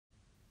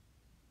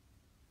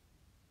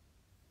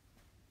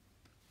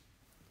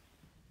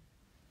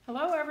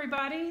Hello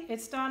everybody,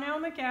 it's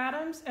Donelle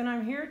McAdams and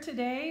I'm here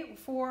today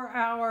for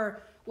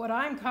our, what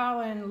I'm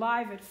calling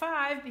Live at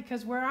 5,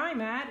 because where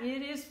I'm at,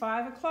 it is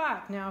 5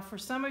 o'clock. Now for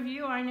some of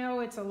you, I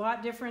know it's a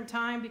lot different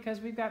time because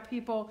we've got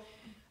people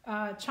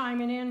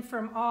chiming in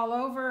from all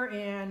over,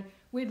 and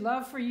we'd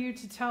love for you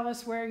to tell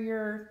us where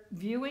you're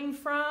viewing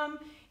from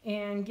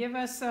and give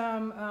us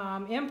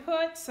some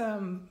input,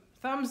 some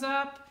thumbs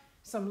up,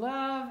 some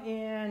love,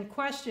 and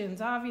questions,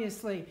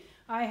 obviously.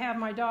 I have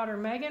my daughter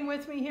Megan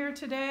with me here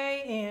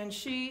today, and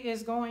she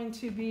is going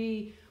to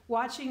be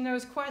watching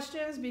those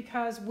questions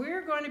because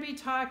we're going to be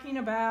talking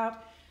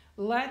about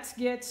let's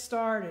get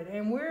started.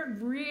 And we're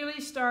really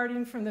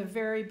starting from the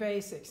very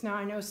basics. Now,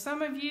 I know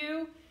some of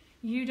you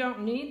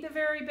don't need the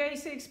very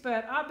basics,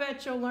 but I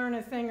bet you'll learn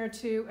a thing or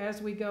two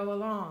as we go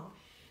along.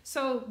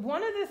 So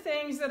one of the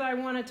things that I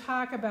want to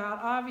talk about,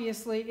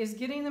 obviously, is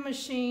getting the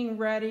machine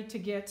ready to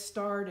get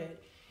started.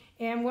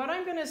 And what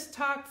I'm going to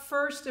talk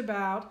first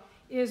about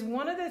is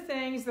one of the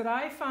things that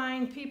I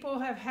find people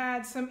have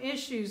had some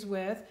issues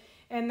with,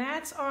 and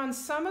that's on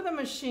some of the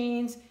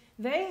machines,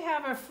 they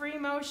have a free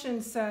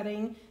motion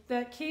setting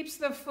that keeps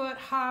the foot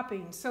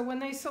hopping. So when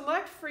they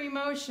select free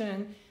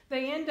motion,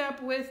 they end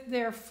up with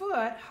their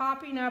foot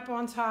hopping up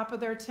on top of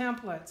their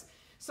templates.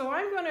 So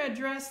I'm going to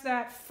address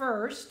that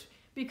first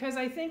because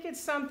I think it's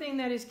something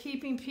that is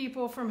keeping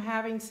people from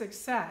having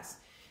success.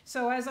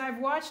 So as I've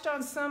watched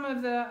on some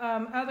of the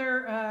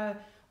other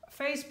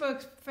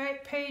Facebook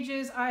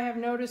pages, I have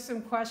noticed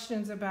some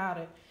questions about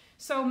it.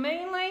 So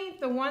mainly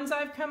the ones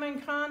I've come in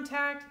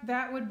contact,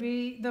 that would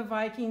be the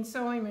Viking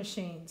sewing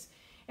machines.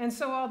 And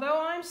so although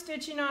I'm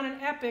stitching on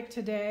an Epic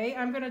today,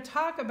 I'm going to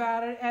talk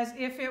about it as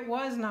if it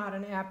was not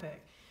an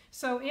Epic.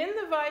 So in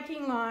the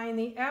Viking line,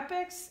 the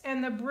Epics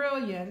and the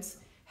Brilliants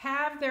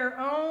have their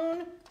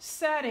own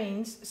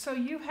settings. So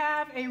you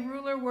have a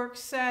ruler work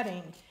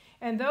setting.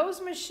 And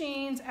those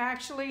machines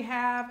actually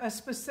have a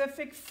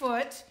specific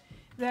foot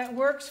that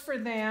works for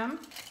them,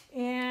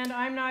 and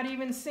I'm not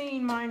even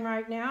seeing mine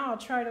right now. I'll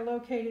try to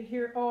locate it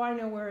here. Oh, I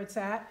know where it's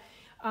at.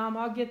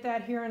 I'll get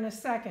that here in a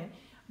second.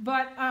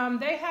 But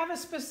they have a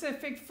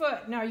specific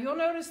foot. Now you'll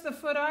notice the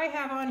foot I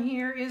have on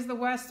here is the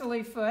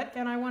Westalee foot,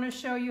 and I want to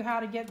show you how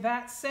to get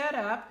that set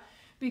up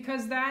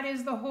because that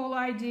is the whole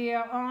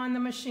idea on the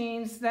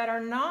machines that are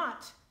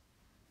not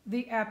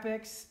the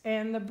Epics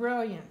and the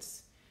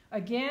Brilliants.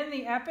 Again,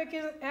 the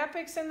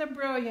Epics and the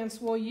Brilliants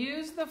will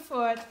use the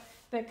foot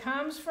that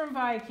comes from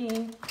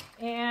Viking,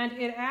 and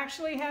it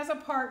actually has a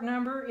part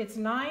number. It's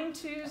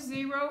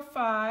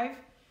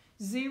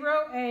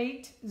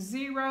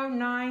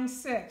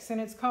 920508096,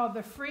 and it's called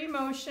the Free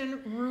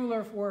Motion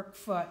Ruler Work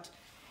Foot.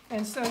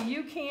 And so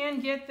you can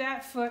get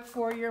that foot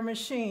for your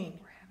machine.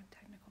 We're having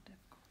technical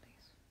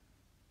difficulties.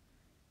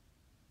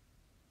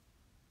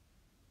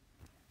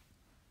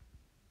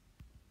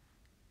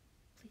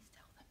 Please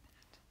tell them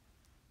that.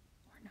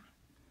 Or not.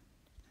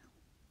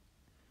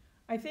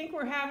 I think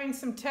we're having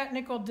some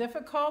technical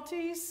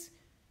difficulties.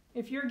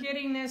 If you're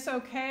getting this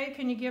okay,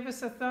 can you give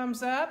us a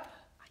thumbs up?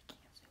 I can't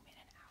zoom in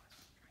and out,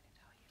 is what I'm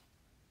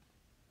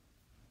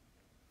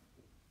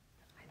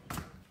trying to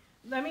tell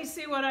you. Let me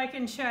see what I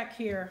can check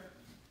here.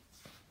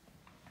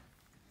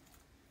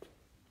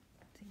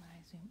 See, when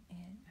I zoom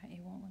in, it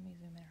won't let me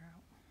zoom in or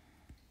out.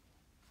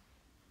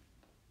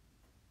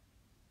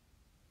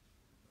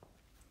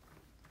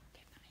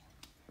 Okay, fine.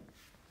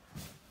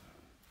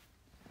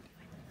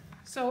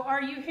 So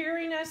are you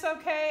hearing us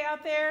okay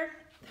out there?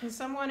 Can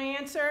someone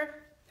answer?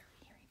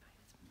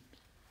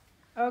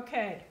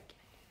 Okay.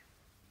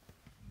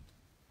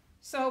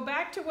 So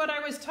back to what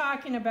I was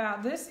talking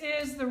about. This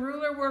is the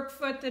ruler work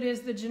foot that is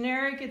the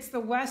generic. It's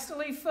the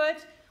Westalee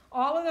foot.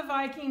 All of the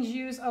Vikings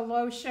use a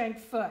low shank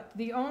foot.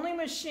 The only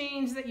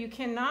machines that you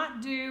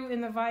cannot do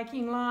in the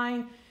Viking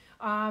line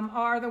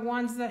are the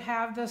ones that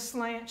have the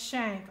slant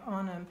shank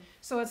on them.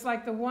 So it's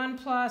like the 1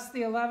 Plus,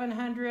 the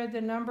 1100,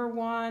 the number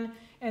 1,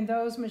 and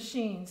those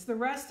machines. The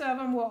rest of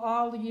them will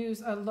all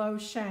use a low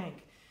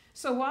shank.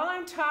 So while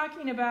I'm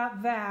talking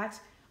about that,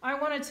 I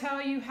want to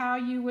tell you how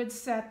you would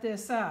set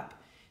this up.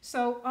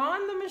 So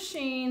on the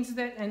machines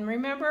that, and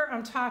remember,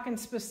 I'm talking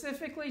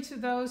specifically to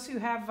those who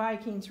have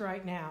Vikings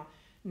right now,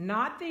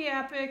 not the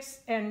Epics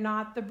and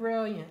not the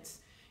Brilliants.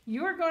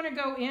 You are going to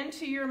go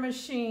into your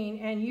machine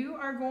and you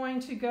are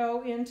going to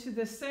go into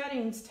the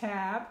settings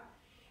tab,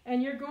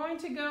 and you're going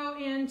to go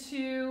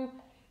into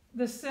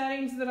the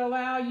settings that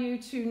allow you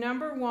to,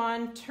 number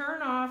 1,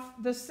 turn off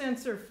the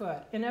sensor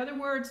foot. In other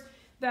words,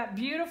 that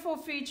beautiful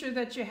feature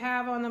that you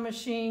have on the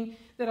machine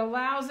that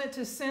allows it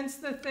to sense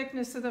the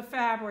thickness of the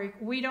fabric.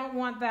 We don't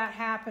want that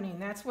happening.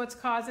 That's what's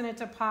causing it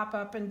to pop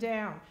up and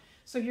down.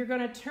 So you're going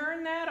to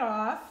turn that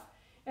off,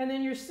 and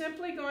then you're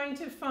simply going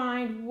to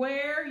find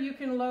where you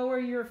can lower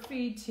your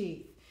feed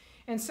teeth.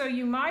 And so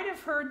you might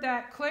have heard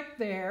that click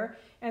there,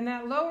 and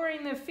that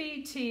lowering the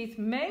feed teeth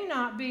may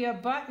not be a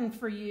button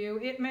for you.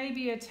 It may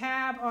be a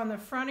tab on the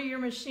front of your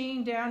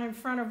machine down in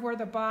front of where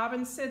the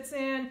bobbin sits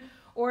in,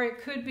 or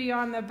it could be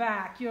on the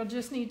back. You'll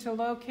just need to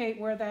locate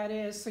where that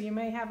is, so you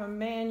may have a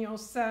manual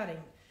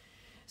setting.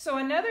 So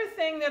another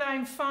thing that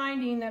I'm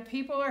finding that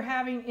people are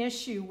having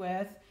issue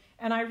with,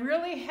 and I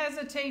really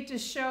hesitate to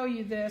show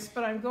you this,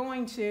 but I'm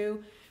going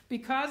to,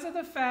 because of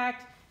the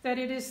fact that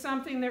it is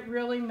something that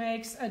really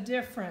makes a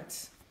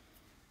difference.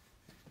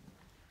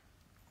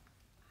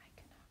 I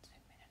cannot zoom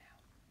in and out.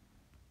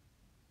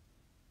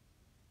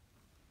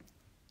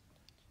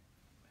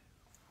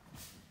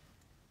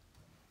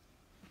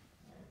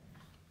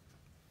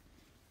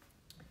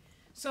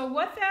 So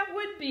what that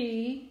would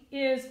be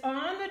is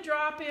on the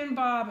drop-in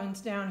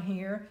bobbins down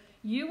here,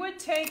 you would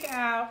take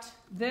out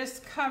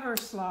this cover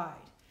slide.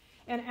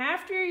 And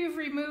after you've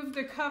removed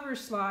the cover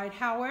slide,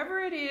 however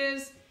it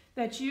is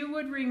that you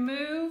would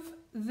remove,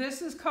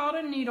 this is called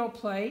a needle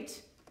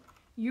plate,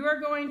 you are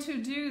going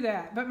to do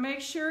that. But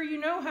make sure you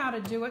know how to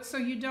do it so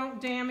you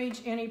don't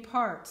damage any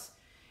parts.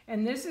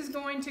 And this is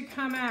going to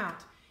come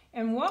out.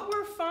 And what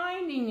we're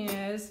finding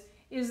is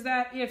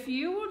that if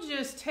you will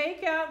just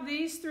take out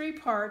these three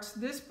parts,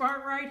 this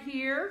part right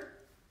here,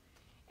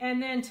 and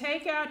then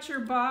take out your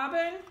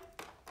bobbin,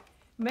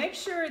 make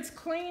sure it's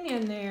clean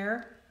in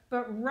there,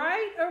 but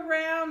right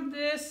around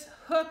this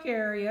hook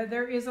area,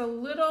 there is a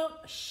little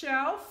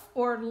shelf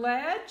or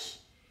ledge,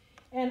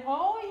 and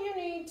all you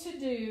need to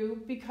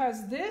do,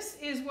 because this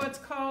is what's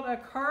called a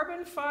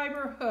carbon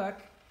fiber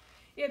hook,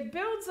 it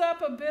builds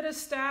up a bit of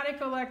static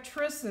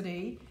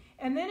electricity,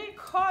 and then it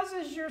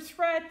causes your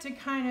thread to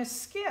kind of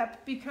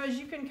skip because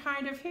you can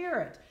kind of hear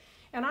it.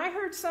 And I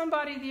heard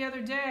somebody the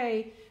other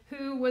day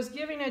who was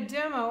giving a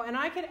demo, and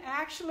I could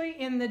actually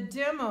in the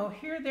demo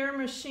hear their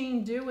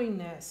machine doing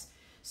this.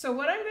 So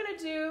what I'm going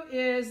to do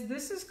is,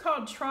 this is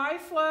called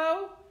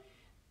tri-flow,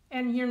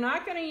 and you're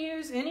not going to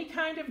use any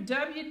kind of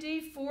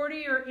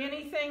WD-40 or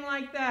anything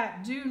like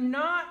that. Do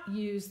not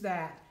use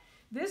that.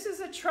 This is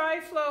a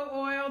tri-flow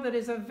oil that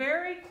is a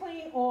very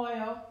clean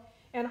oil.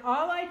 And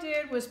all I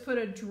did was put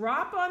a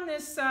drop on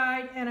this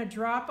side and a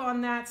drop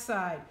on that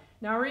side.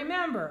 Now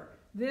remember,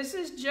 this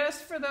is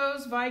just for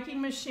those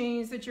Viking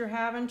machines that you're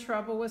having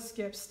trouble with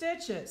skip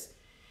stitches.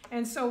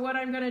 And so what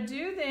I'm going to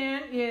do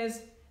then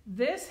is,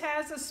 this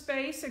has a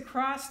space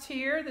across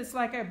here that's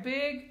like a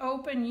big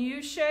open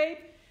U shape.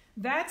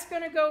 That's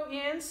going to go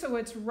in so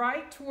it's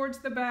right towards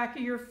the back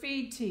of your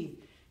feed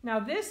teeth. Now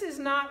this is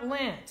not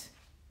lint.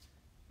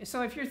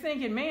 So if you're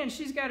thinking, man,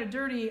 she's got a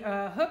dirty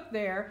hook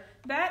there,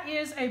 that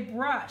is a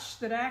brush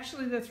that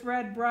actually the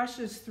thread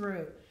brushes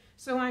through.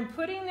 So I'm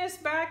putting this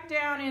back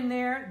down in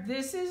there.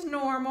 This is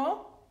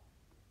normal,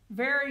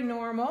 very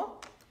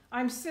normal.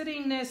 I'm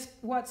sitting this,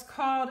 what's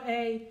called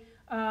a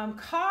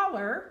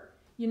collar.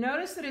 You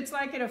notice that it's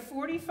like at a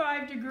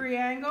 45-degree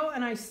angle,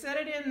 and I set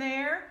it in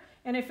there.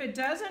 And if it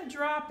doesn't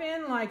drop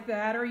in like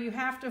that, or you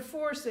have to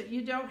force it,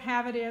 you don't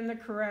have it in the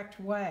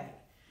correct way.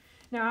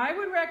 Now, I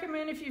would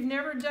recommend, if you've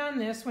never done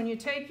this, when you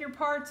take your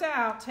parts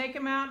out, take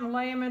them out and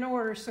lay them in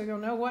order so you'll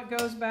know what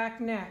goes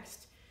back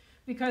next.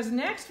 Because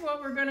next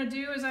what we're going to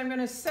do is I'm going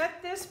to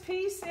set this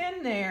piece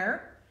in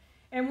there,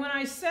 and when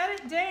I set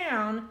it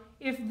down,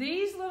 if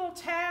these little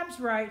tabs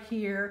right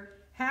here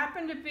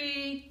happen to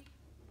be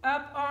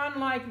up on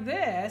like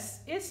this,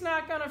 it's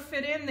not going to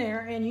fit in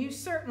there, and you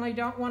certainly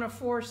don't want to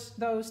force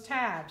those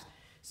tabs.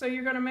 So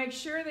you're going to make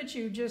sure that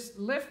you just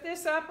lift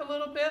this up a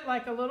little bit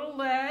like a little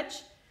ledge,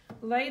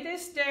 lay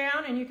this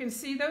down, and you can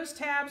see those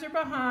tabs are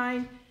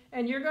behind,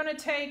 and you're going to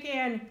take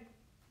and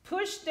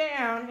push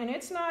down, and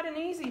it's not an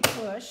easy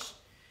push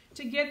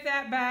to get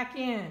that back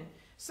in.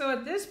 So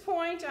at this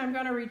point, I'm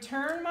going to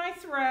return my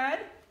thread,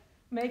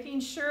 making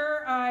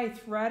sure I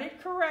thread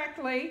it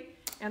correctly,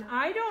 and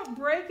I don't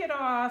break it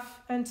off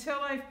until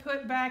I've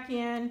put back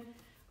in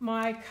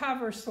my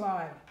cover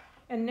slide.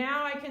 And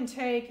now I can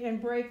take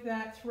and break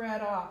that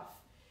thread off.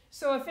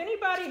 So if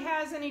anybody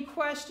has any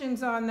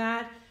questions on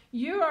that,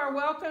 you are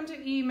welcome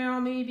to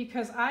email me,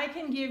 because I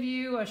can give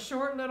you a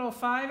short little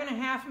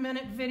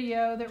 5.5-minute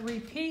video that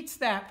repeats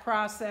that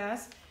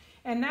process,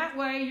 and that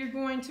way you're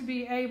going to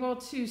be able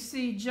to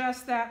see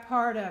just that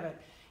part of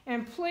it.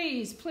 And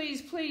please,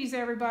 please, please,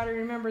 everybody,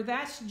 remember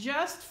that's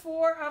just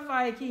for a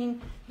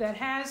Viking that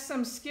has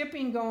some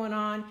skipping going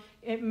on.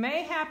 It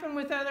may happen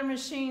with other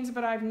machines,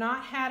 but I've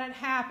not had it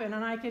happen,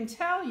 and I can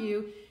tell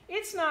you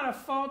it's not a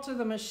fault of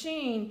the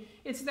machine.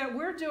 It's that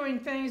we're doing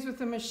things with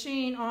the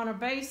machine on a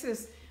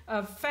basis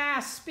of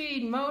fast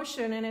speed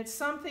motion, and it's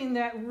something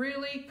that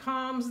really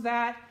calms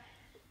that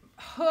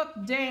hook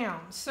down.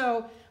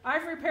 So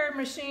I've repaired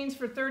machines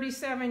for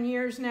 37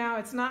 years now.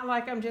 It's not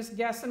like I'm just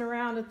guessing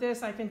around at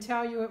this. I can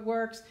tell you it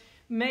works.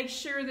 Make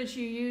sure that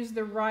you use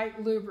the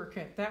right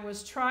lubricant. That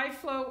was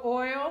tri-flow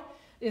oil.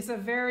 It's a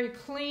very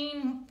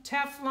clean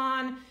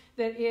Teflon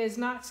that is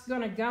not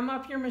going to gum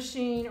up your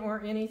machine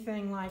or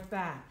anything like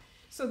that.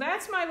 So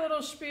that's my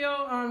little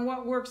spiel on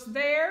what works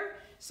there.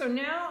 So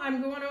now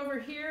I'm going over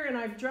here, and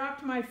I've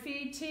dropped my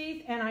feed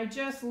teeth, and I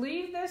just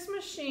leave this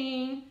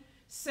machine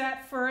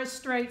set for a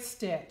straight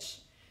stitch.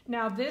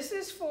 Now this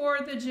is for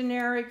the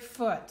generic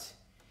foot.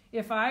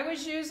 If I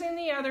was using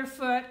the other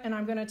foot, and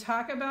I'm going to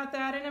talk about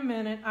that in a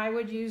minute, I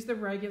would use the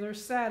regular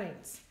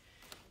settings.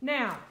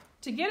 Now,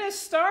 to get us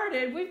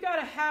started, we've got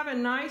to have a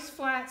nice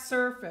flat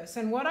surface.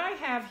 And what I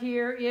have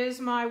here is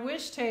my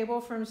wish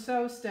table from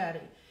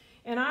Westalee.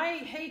 And I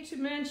hate to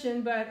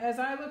mention, but as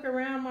I look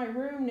around my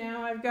room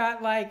now, I've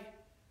got like,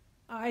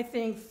 I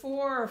think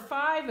 4 or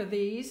 5 of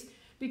these,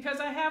 because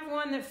I have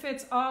one that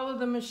fits all of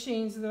the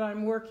machines that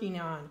I'm working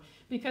on.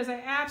 Because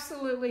I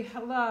absolutely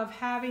love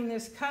having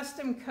this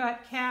custom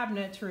cut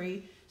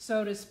cabinetry,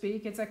 so to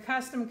speak. It's a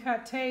custom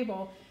cut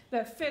table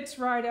that fits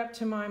right up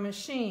to my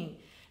machine.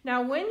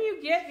 Now when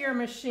you get your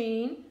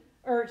machine,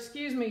 or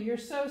excuse me, your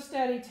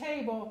Westalee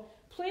table,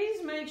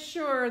 please make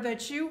sure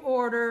that you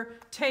order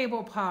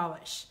table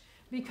polish.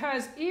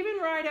 Because even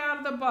right out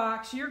of the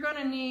box, you're going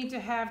to need to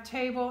have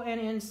table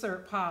and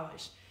insert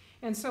polish.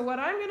 And so what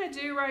I'm going to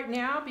do right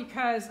now,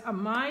 because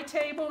my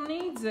table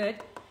needs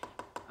it,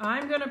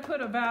 I'm going to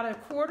put about a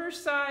 1/4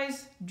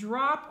 size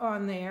drop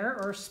on there,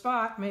 or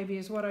spot maybe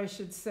is what I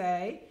should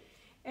say.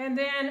 And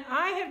then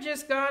I have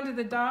just gone to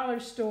the dollar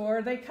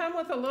store. They come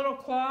with a little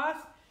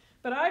cloth,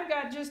 but I've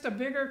got just a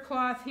bigger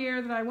cloth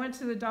here that I went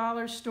to the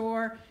dollar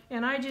store,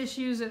 and I just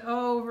use it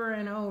over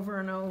and over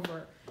and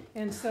over.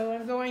 And so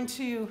I'm going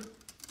to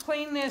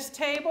clean this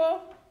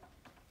table.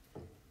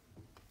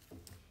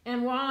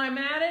 And while I'm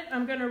at it,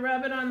 I'm going to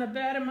rub it on the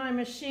bed of my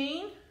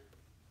machine.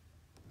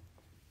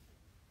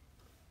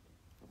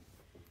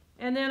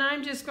 And then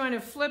I'm just going to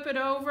flip it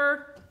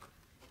over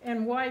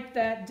and wipe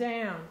that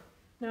down.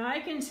 Now I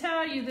can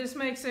tell you this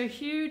makes a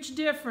huge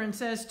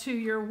difference as to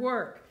your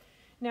work.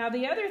 Now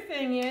the other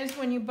thing is,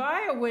 when you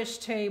buy a wish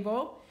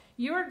table,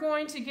 you're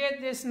going to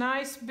get this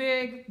nice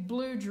big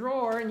blue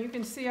drawer, and you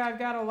can see I've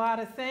got a lot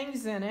of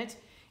things in it.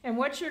 And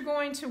what you're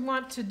going to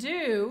want to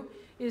do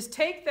is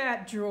take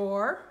that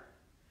drawer.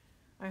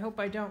 I hope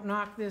I don't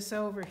knock this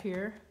over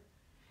here.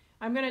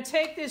 I'm going to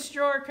take this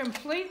drawer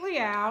completely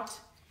out,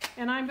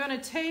 and I'm going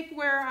to take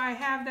where I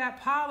have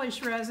that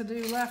polish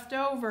residue left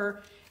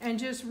over and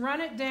just run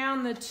it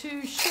down the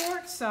 2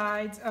 short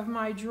sides of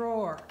my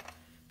drawer.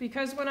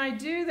 Because when I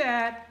do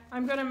that,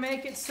 I'm going to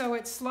make it so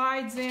it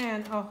slides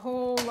in a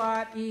whole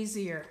lot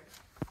easier.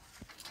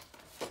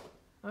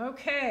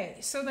 Okay,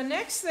 so the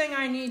next thing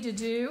I need to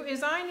do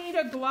is I need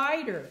a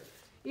glider.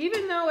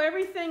 Even though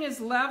everything is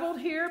leveled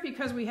here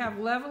because we have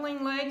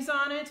leveling legs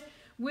on it,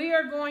 we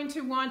are going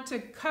to want to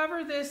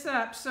cover this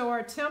up so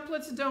our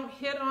templates don't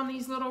hit on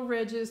these little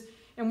ridges,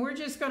 and we're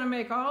just going to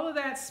make all of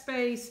that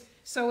space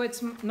so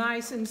it's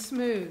nice and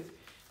smooth.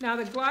 Now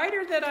the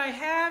glider that I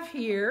have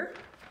here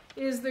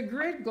is the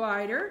grid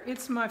glider.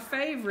 It's my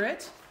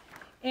favorite.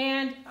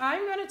 And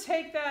I'm going to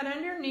take that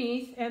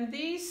underneath, and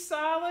these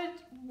solid,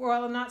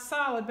 well not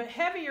solid, but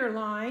heavier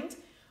lines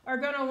are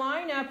going to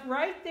line up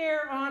right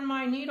there on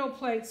my needle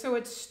plate so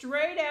it's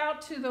straight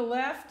out to the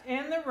left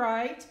and the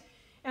right.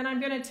 And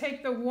I'm going to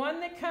take the one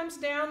that comes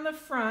down the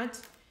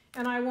front,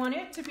 and I want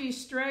it to be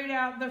straight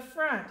out the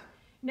front.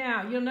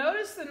 Now you'll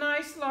notice the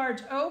nice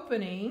large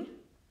opening.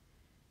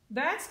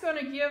 That's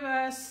going to give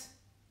us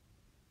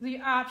the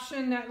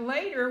option that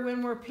later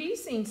when we're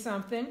piecing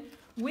something,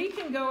 we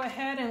can go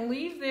ahead and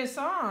leave this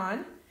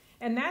on,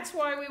 and that's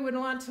why we would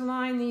want to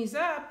line these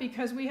up,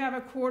 because we have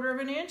a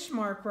 1/4 inch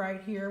mark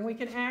right here, and we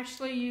can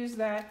actually use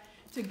that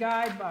to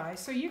guide by.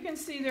 So you can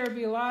see there would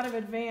be a lot of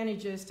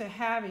advantages to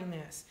having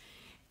this.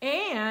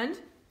 And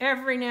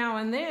every now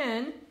and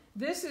then,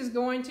 this is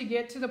going to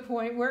get to the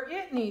point where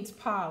it needs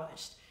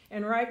polished.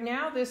 And right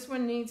now, this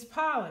one needs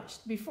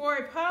polished. Before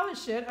I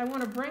polish it, I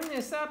want to bring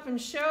this up and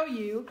show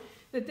you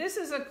that this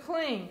is a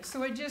cling.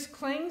 So it just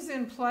clings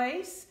in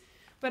place.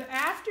 But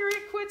after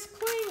it quits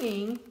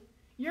clinging,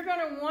 you're going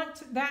to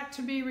want that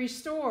to be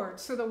restored.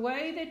 So the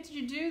way that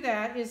you do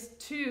that is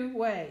 2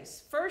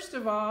 ways. First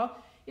of all,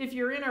 if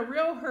you're in a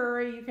real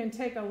hurry, you can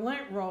take a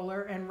lint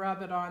roller and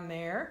rub it on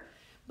there.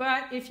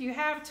 But if you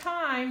have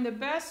time, the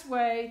best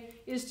way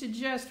is to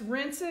just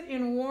rinse it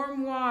in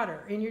warm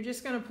water. And you're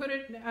just going to put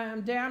it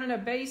down in a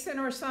basin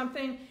or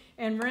something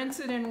and rinse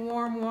it in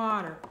warm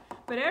water.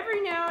 But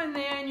every now and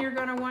then, you're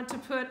going to want to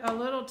put a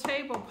little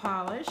table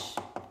polish.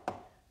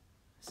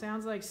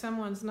 Sounds like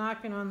someone's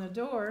knocking on the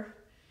door.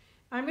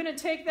 I'm going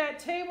to take that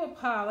table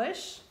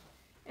polish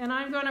and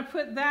I'm going to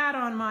put that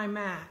on my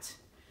mat.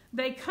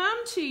 They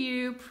come to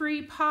you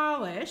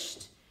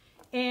pre-polished,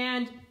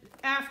 and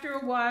after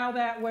a while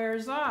that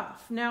wears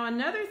off. Now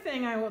another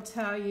thing I will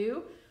tell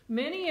you,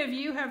 many of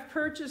you have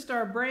purchased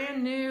our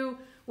brand new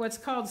what's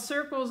called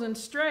Circles and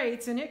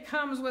Straights, and it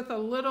comes with a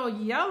little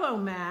yellow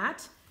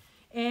mat,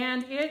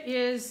 and it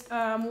is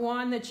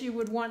one that you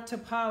would want to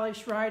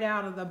polish right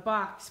out of the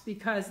box,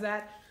 because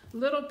that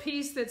little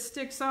piece that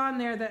sticks on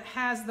there that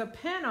has the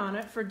pin on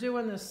it for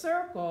doing the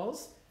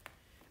circles,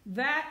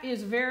 that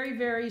is very,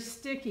 very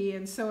sticky.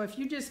 And so if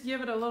you just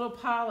give it a little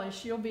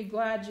polish, you'll be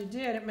glad you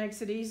did. It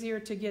makes it easier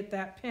to get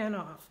that pin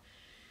off.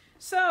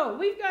 So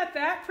we've got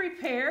that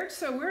prepared.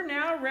 So we're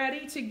now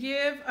ready to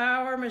give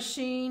our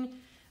machine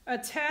a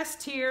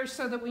test here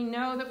so that we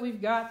know that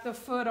we've got the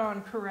foot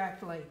on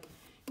correctly.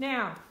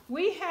 Now,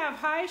 we have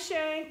high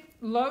shank,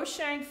 low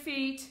shank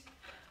feet,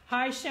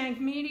 high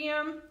shank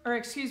medium, or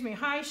excuse me,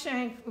 high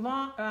shank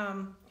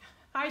long,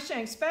 high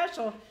shank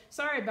special.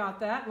 Sorry about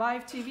that.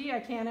 Live TV, I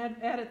can't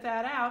edit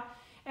that out.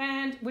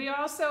 And we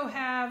also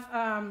have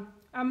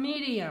a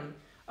medium.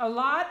 A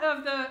lot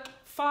of the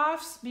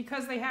FOFs,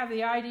 because they have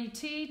the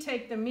IDT,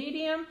 take the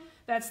medium.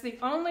 That's the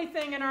only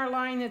thing in our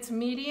line that's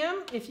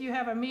medium. If you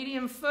have a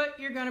medium foot,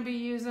 you're going to be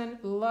using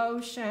low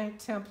shank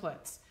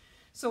templates.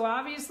 So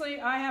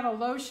obviously I have a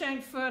low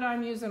shank foot,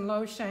 I'm using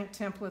low shank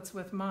templates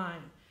with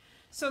mine.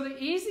 So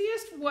the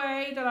easiest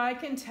way that I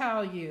can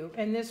tell you,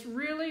 and this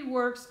really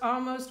works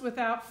almost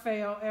without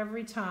fail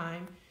every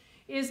time,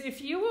 is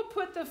if you will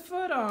put the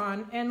foot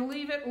on and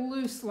leave it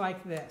loose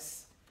like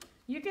this.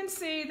 You can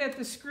see that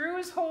the screw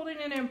is holding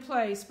it in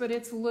place, but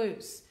it's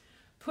loose.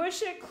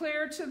 Push it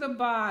clear to the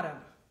bottom.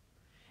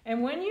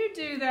 And when you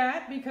do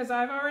that, because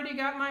I've already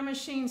got my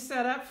machine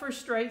set up for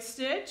straight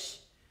stitch,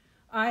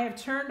 I have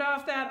turned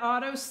off that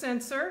auto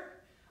sensor,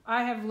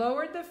 I have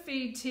lowered the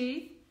feed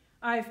teeth,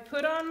 I've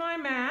put on my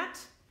mat.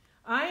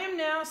 I am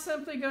now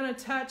simply going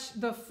to touch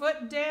the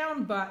foot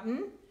down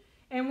button,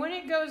 and when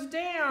it goes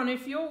down,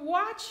 if you'll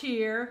watch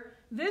here,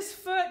 this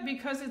foot,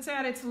 because it's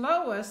at its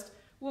lowest,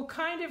 will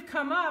kind of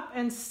come up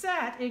and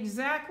set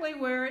exactly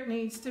where it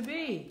needs to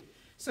be.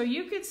 So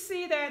you could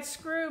see that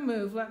screw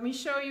move. Let me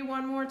show you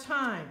one more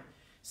time.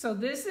 So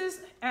this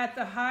is at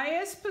the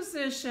highest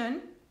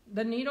position.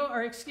 The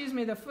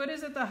foot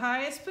is at the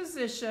highest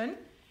position.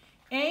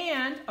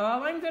 And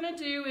all I'm going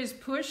to do is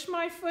push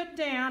my foot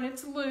down.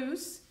 It's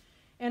loose.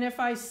 And if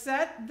I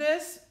set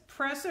this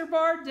presser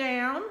bar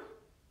down,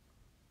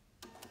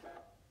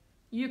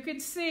 you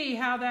could see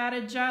how that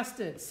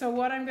adjusted. So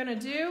what I'm going to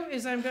do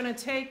is I'm going to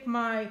take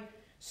my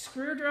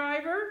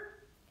screwdriver,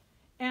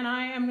 and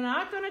I am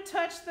not going to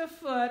touch the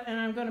foot, and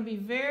I'm going to be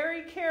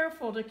very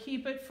careful to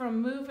keep it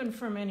from moving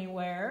from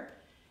anywhere.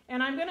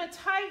 And I'm going to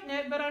tighten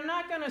it, but I'm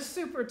not going to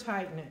super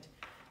tighten it.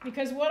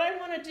 Because what I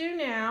want to do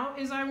now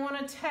is I want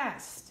to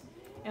test.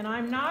 And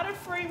I'm not a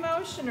free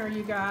motioner,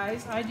 you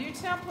guys. I do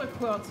template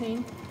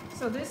quilting,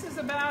 so this is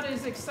about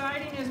as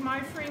exciting as my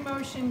free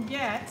motion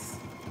gets.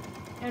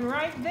 And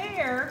right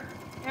there,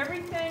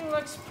 everything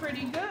looks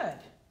pretty good.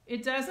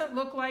 It doesn't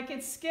look like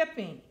it's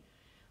skipping.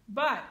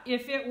 But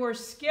if it were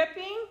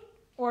skipping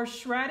or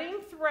shredding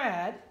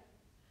thread,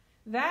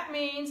 that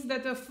means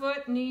that the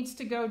foot needs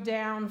to go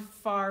down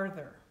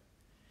farther.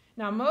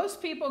 Now,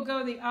 most people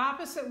go the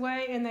opposite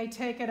way and they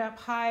take it up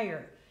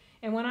higher.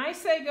 And when I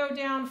say go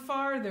down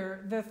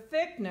farther, the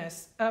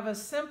thickness of a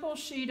simple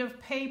sheet of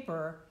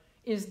paper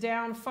is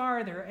down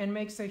farther and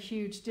makes a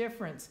huge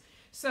difference.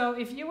 So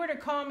if you were to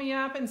call me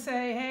up and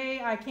say,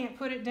 hey, I can't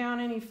put it down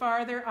any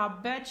farther,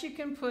 I'll bet you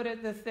can put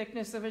it the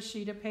thickness of a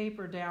sheet of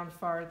paper down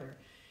farther.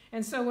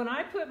 And so when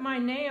I put my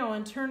nail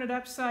and turn it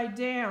upside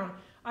down,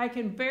 I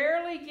can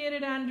barely get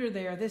it under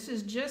there. This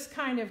is just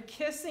kind of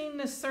kissing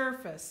the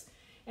surface.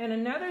 And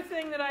another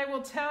thing that I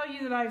will tell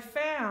you that I've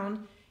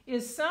found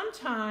is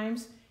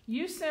sometimes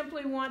you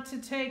simply want to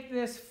take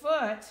this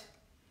foot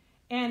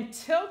and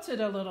tilt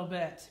it a little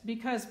bit,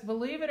 because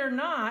believe it or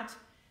not,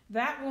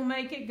 that will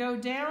make it go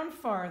down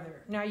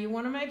farther. Now you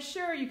want to make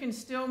sure you can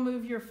still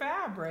move your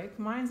fabric.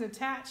 Mine's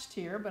attached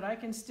here, but I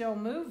can still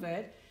move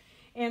it.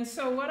 And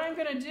so what I'm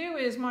going to do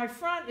is my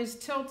front is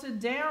tilted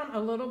down a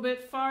little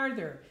bit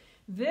farther.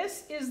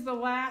 This is the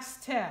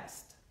last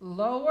test.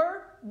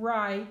 Lower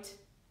right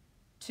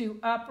to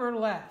upper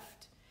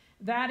left.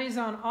 That is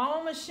on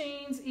all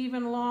machines,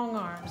 even long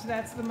arms.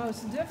 That's the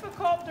most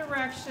difficult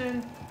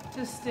direction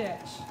to stitch.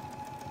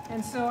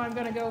 And so I'm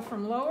going to go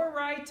from lower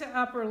right to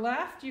upper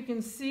left. You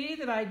can see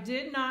that I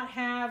did not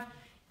have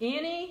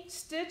any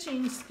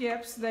stitching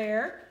skips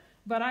there,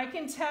 but I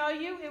can tell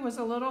you it was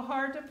a little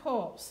hard to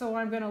pull. So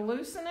I'm going to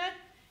loosen it,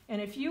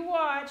 and if you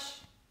watch,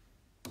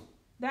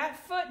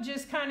 that foot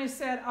just kind of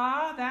said,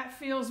 ah, that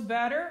feels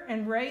better,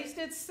 and raised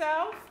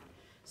itself.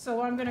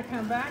 So I'm going to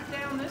come back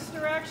down this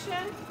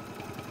direction,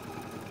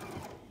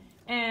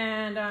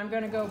 and I'm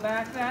going to go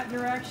back that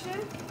direction,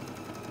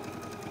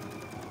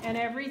 and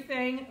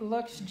everything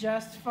looks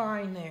just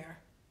fine there.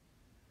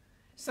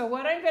 So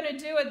what I'm going to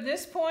do at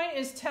this point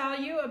is tell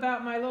you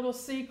about my little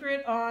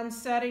secret on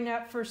setting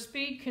up for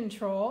speed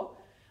control.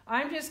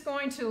 I'm just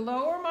going to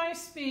lower my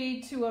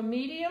speed to a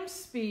medium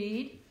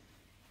speed,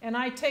 and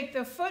I take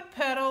the foot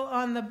pedal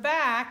on the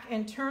back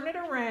and turn it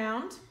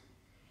around,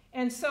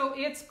 and so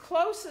it's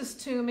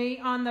closest to me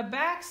on the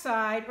back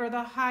side or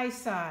the high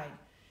side.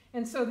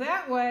 And so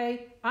that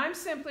way, I'm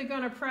simply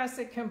going to press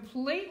it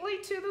completely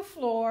to the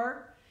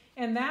floor,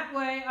 and that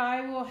way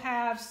I will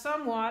have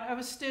somewhat of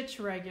a stitch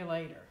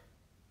regulator.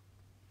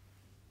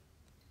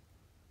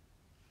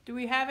 Do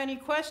we have any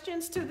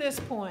questions to this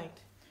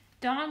point?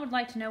 Dawn would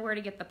like to know where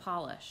to get the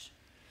polish.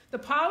 The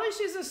polish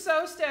is a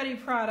Sew Steady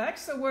product,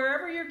 so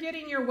wherever you're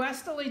getting your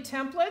Westalee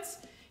templates,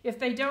 if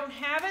they don't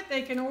have it,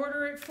 they can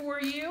order it for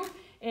you.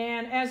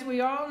 And as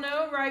we all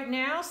know right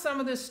now, some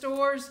of the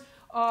stores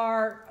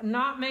are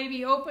not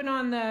maybe open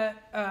on the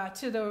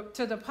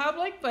to the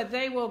public, but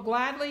they will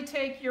gladly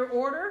take your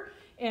order,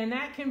 and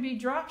that can be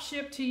drop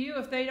shipped to you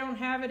if they don't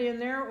have it in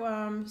their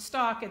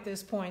stock at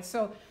this point.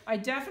 So I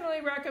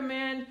definitely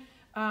recommend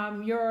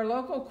Your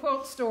local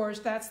quilt stores,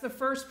 that's the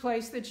first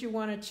place that you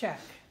want to check.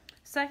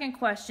 Second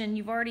question,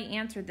 you've already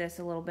answered this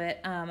a little bit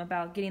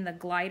about getting the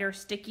glider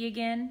sticky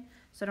again.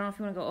 So I don't know if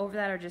you want to go over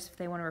that or just if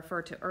they want to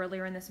refer to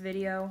earlier in this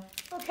video.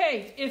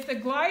 Okay, if the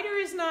glider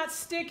is not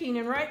sticking,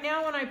 and right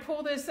now when I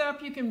pull this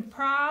up, you can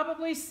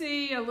probably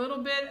see a little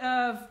bit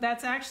of,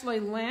 that's actually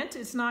lint.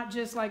 It's not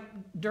just like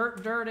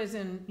dirt as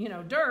in, you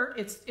know, dirt.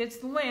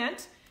 It's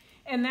lint,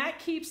 and that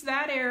keeps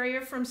that area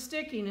from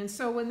sticking. And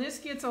so when this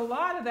gets a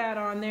lot of that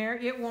on there,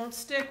 it won't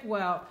stick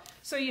well.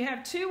 So you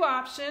have two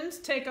options.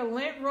 Take a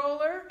lint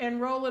roller and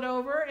roll it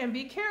over, and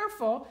be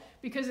careful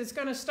because it's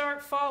going to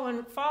start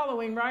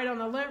following right on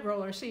the lint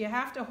roller. So you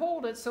have to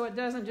hold it so it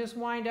doesn't just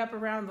wind up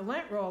around the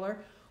lint roller.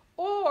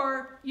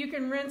 Or you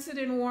can rinse it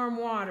in warm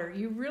water.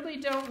 You really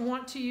don't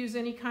want to use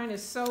any kind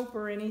of soap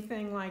or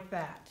anything like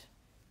that.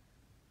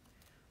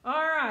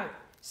 All right,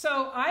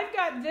 so I've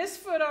got this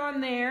foot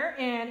on there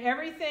and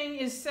everything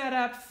is set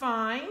up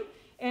fine.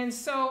 And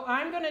so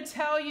I'm going to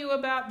tell you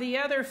about the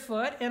other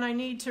foot, and I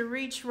need to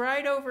reach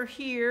right over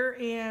here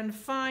and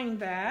find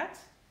that.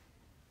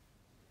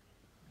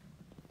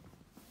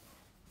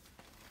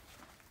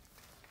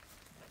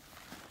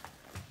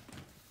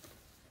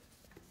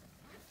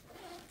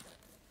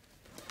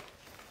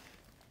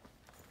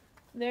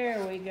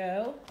 There we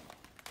go.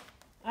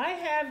 I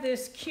have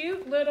this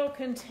cute little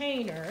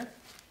container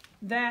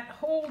that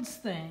holds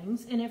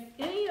things, and if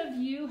any of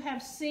you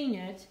have seen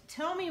it,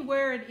 tell me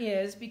where it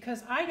is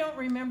because I don't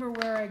remember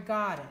where I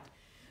got it.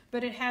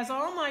 But it has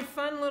all my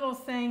fun little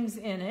things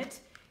in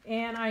it,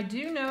 and I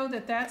do know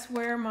that that's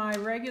where my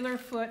regular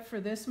foot for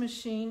this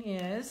machine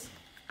is.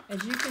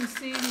 As you can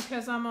see,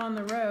 because I'm on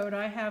the road,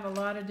 I have a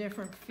lot of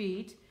different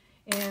feet,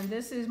 and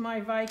this is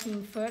my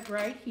Viking foot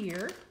right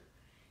here.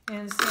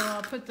 And so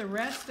I'll put the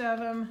rest of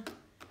them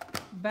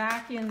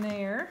back in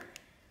there.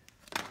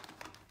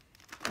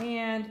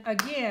 And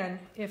again,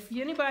 if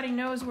anybody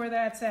knows where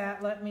that's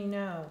at, let me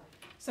know.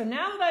 So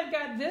now that I've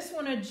got this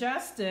one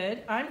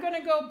adjusted, I'm going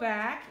to go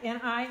back and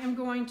I am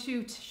going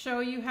to show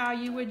you how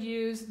you would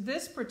use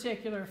this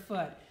particular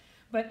foot.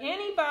 But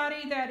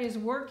anybody that is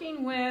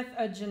working with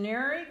a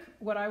generic,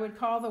 what I would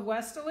call the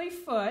Westalee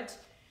foot,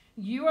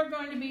 you are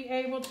going to be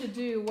able to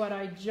do what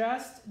I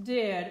just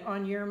did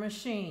on your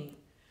machine.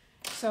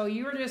 So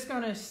you're just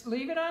going to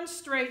leave it on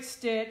straight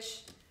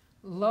stitch,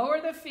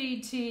 lower the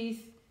feed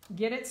teeth,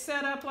 get it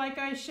set up like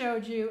I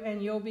showed you,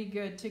 and you'll be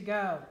good to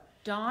go.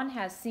 Dawn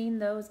has seen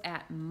those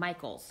at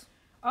Michael's.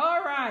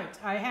 All right,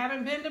 I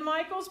haven't been to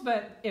Michael's,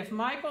 but if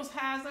Michael's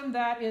has them,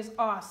 that is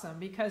awesome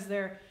because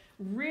they're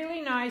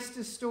really nice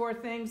to store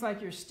things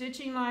like your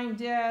stitching line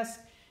disc,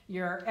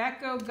 your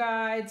echo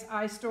guides.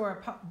 I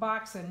store a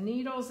box of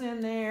needles in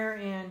there,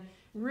 and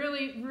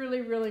really,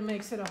 really, really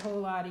makes it a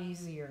whole lot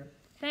easier.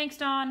 Thanks,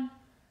 Dawn.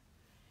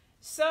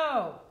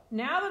 So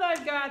now that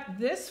I've got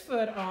this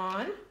foot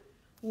on,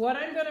 what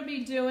I'm going to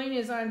be doing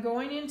is I'm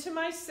going into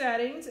my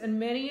settings, and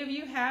many of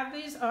you have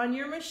these on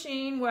your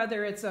machine,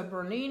 whether it's a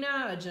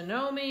Bernina, a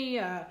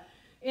Janome,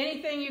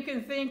 anything you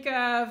can think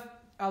of.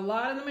 A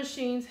lot of the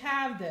machines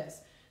have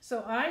this.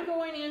 So I'm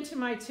going into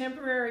my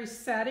temporary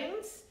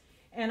settings,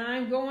 and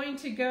I'm going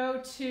to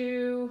go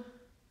to,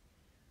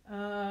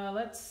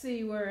 let's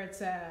see where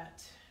it's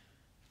at.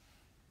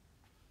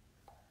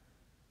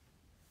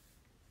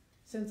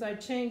 Since I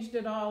changed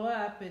it all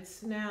up,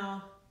 it's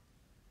now,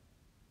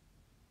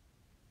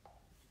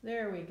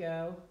 there we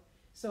go.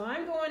 So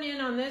I'm going in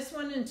on this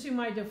one into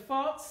my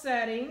default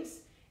settings,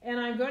 and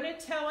I'm going to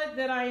tell it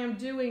that I am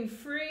doing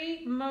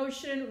free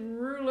motion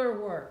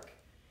ruler work.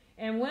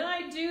 And when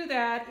I do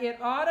that, it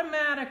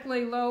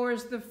automatically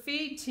lowers the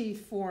feed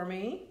teeth for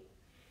me,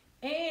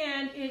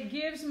 and it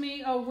gives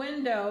me a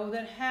window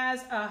that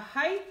has a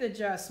height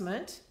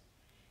adjustment.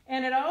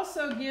 And it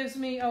also gives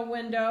me a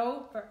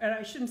window, or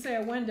I shouldn't say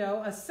a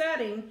window, a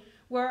setting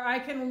where I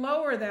can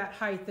lower that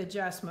height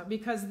adjustment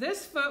because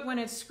this foot, when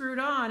it's screwed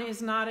on,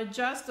 is not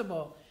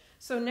adjustable.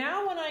 So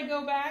now when I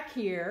go back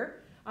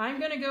here, I'm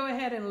going to go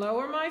ahead and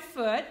lower my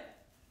foot.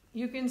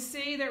 You can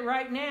see that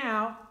right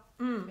now,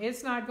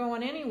 it's not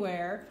going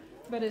anywhere.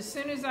 But as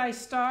soon as I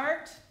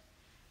start,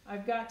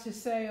 I've got to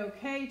say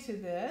okay to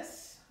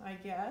this, I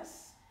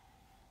guess.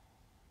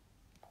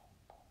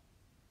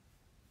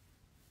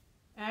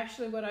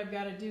 Actually, what I've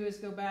got to do is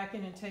go back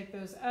in and take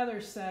those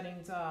other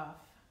settings off.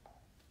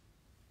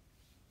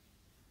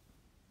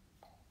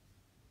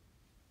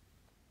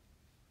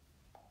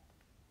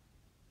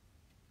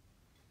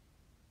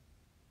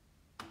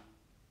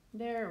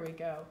 There we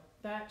go.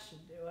 That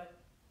should do it.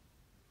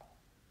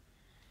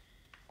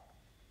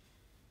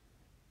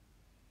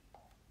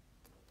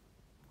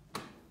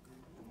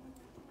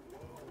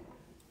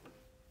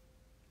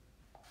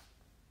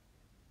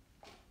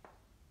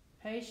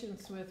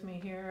 Patience with me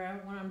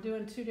here. When I'm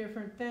doing two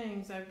different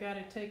things, I've got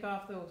to take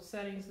off those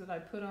settings that I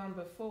put on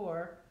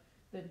before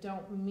that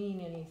don't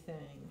mean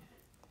anything.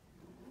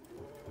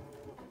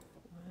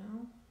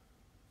 Well,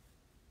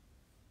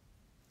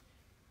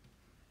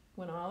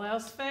 when all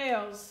else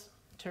fails,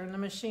 turn the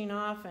machine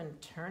off and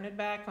turn it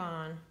back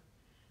on.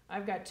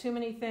 I've got too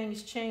many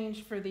things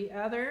changed for the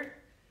other,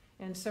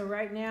 And so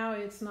right now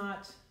it's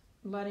not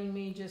letting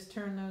me just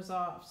turn those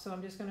off. So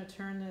I'm just going to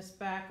turn this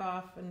back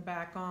off and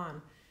back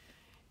on.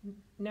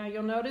 Now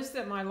you'll notice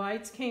that my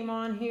lights came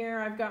on here.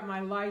 I've got my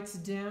lights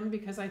dim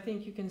because I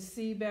think you can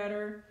see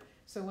better.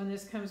 So when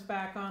this comes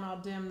back on, I'll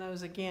dim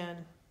those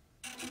again.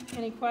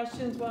 Any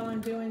questions while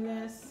I'm doing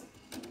this?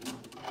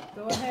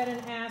 Go ahead and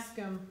ask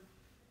them.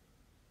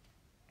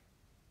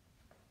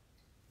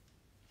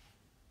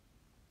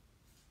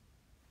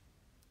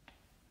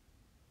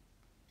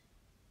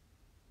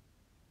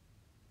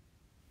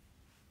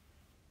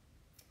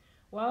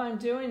 While I'm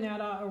doing that,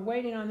 or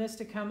waiting on this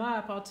to come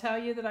up, I'll tell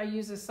you that I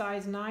use a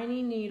size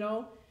 90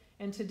 needle,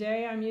 and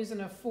today I'm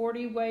using a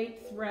 40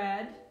 weight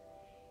thread.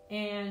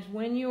 And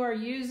when you are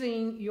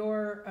using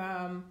your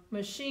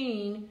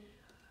machine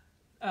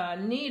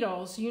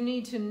needles, you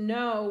need to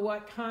know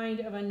what kind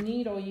of a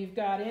needle you've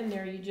got in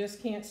there. You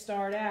just can't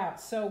start out.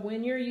 So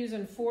when you're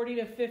using 40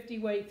 to 50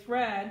 weight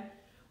thread,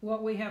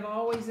 what we have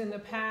always in the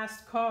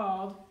past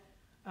called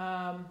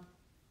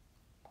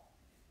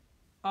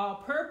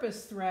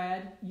all-purpose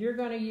thread, you're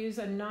going to use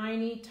a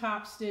 90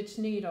 top stitch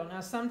needle.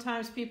 Now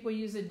sometimes people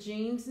use a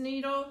jeans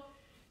needle.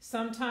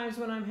 Sometimes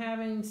when I'm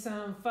having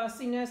some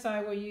fussiness,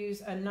 I will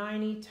use a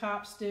 90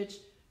 top stitch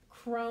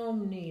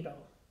chrome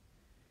needle.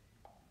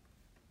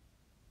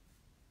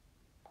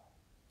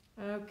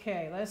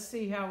 Okay, let's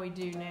see how we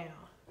do now.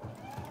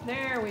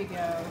 There we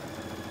go.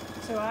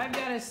 So I've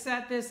got to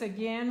set this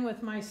again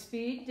with my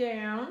speed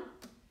down,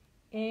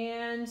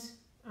 and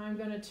I'm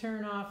going to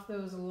turn off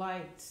those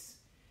lights.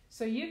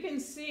 So you can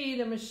see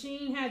the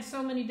machine had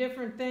so many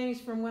different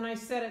things from when I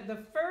set it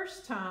the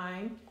first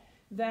time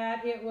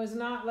that it was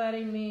not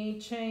letting me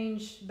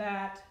change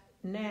that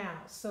now.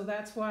 So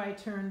that's why I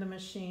turned the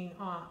machine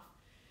off.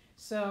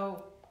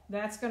 So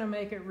that's going to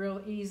make it real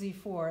easy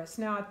for us.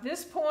 Now at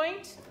this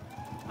point,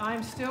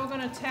 I'm still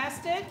going to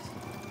test it,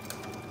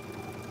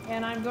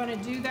 and I'm going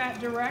to do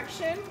that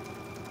direction,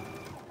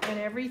 and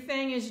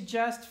everything is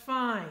just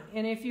fine.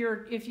 And if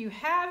you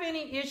have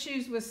any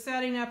issues with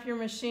setting up your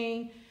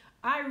machine,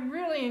 I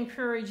really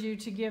encourage you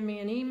to give me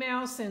an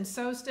email, send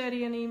So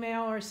Steady an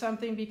email or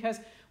something, because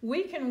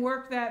we can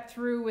work that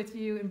through with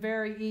you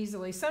very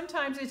easily.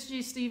 Sometimes it's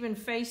just even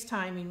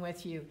FaceTiming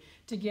with you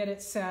to get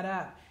it set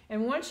up.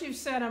 And once you've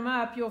set them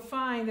up, you'll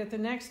find that the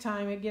next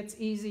time it gets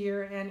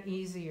easier and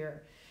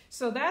easier.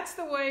 So that's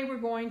the way we're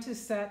going to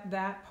set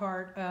that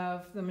part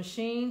of the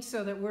machine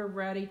so that we're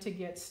ready to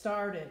get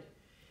started.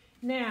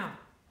 Now,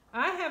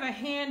 I have a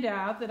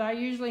handout that I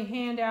usually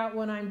hand out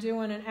when I'm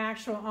doing an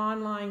actual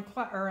online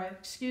class, or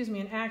excuse me,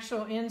 an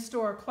actual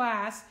in-store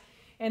class.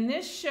 And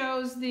this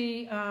shows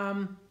the,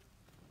 I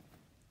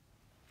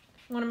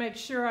want to make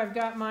sure I've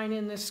got mine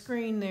in the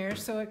screen there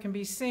so it can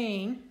be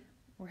seen.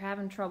 We're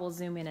having trouble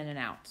zooming in and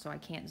out, so I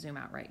can't zoom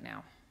out right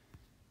now.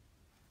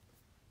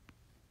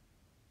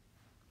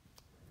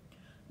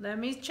 Let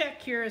me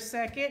check here a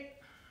second.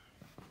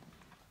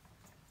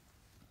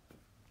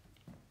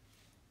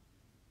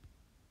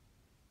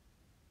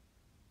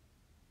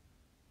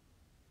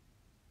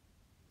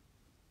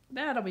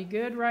 That'll be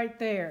good right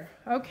there.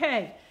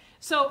 Okay,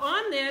 so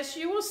on this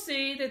you will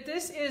see that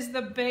this is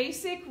the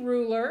basic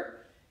ruler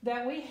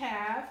that we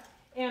have,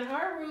 and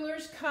our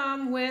rulers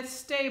come with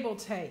stable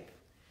tape.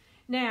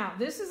 Now,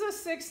 this is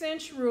a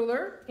 6-inch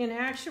ruler. In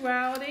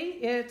actuality,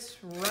 it's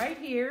right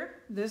here.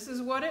 This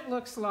is what it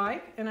looks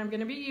like, and I'm going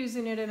to be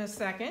using it in a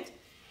second.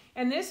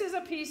 And this is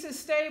a piece of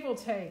stable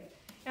tape.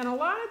 And a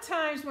lot of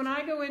times when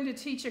I go in to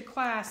teach a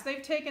class,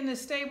 they've taken the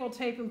stable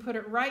tape and put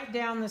it right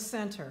down the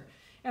center.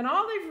 And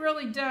all they've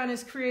really done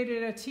is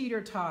created a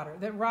teeter-totter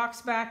that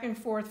rocks back and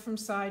forth from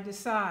side to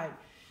side.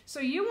 So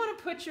you want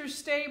to put your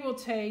stable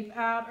tape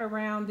out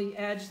around the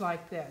edge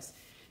like this.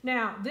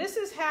 Now, this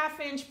is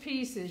 1/2-inch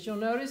pieces. You'll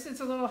notice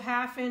it's a little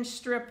 1/2-inch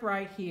strip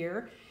right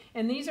here,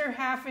 and these are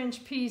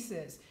 1/2-inch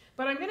pieces.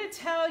 But I'm going to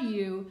tell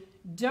you,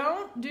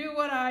 don't do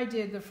what I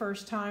did the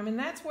first time, and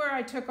that's where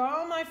I took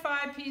all my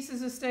 5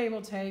 pieces of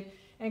stable tape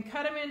and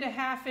cut them into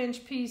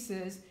 1/2-inch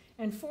pieces.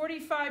 And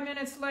 45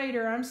 minutes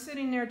later, I'm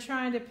sitting there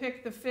trying to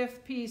pick the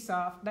 5th piece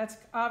off. That's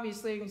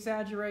obviously an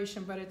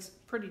exaggeration, but it's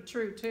pretty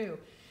true too.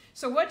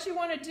 So what you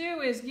want to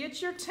do is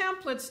get your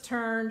templates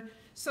turned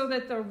so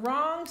that the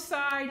wrong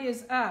side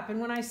is up.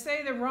 And when I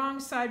say the wrong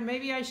side,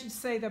 maybe I should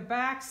say the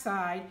back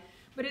side,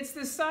 but it's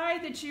the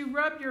side that you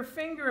rub your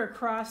finger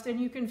across and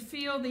you can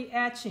feel the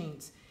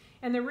etchings.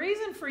 And the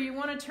reason for you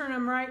want to turn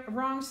them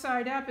wrong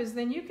side up is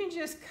then you can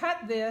just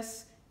cut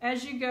this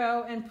as you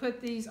go and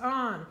put these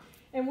on.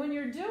 And when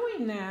you're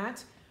doing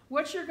that,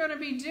 what you're going to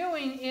be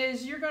doing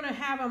is you're going to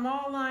have them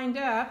all lined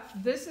up.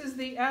 This is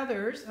the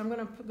others. I'm going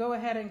to go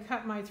ahead and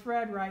cut my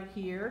thread right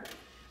here.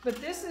 But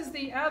this is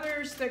the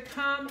others that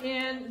come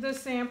in the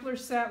sampler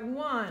set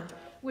 1,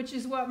 which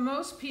is what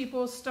most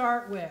people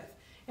start with.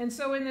 And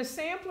so in the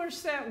sampler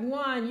set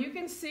 1, you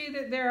can see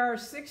that there are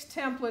 6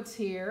 templates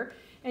here,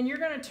 and you're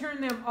going to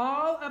turn them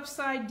all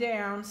upside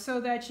down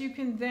so that you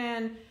can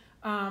then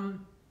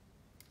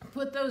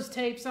put those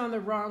tapes on the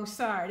wrong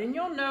side. And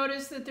you'll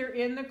notice that they're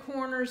in the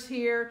corners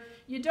here.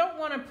 You don't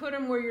want to put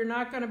them where you're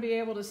not going to be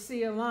able to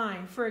see a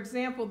line. For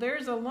example,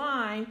 there's a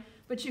line,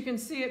 but you can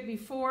see it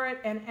before it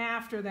and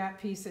after that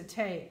piece of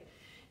tape.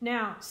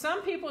 Now,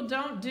 some people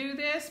don't do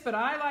this, but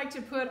I like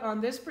to put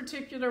on this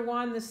particular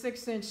one, the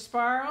 6-inch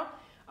spiral,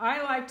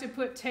 I like to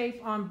put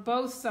tape on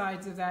both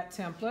sides of that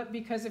template,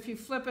 because if you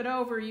flip it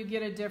over, you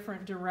get a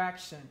different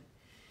direction.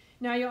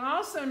 Now you'll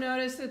also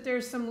notice that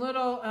there's some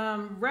little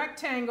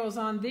rectangles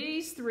on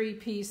these 3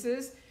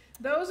 pieces.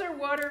 Those are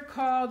what are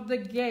called the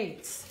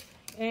gates.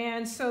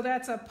 And so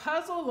that's a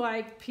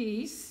puzzle-like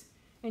piece,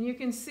 and you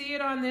can see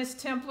it on this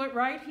template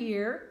right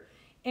here.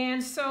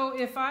 And so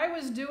if I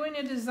was doing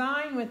a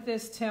design with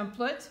this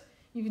template,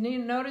 you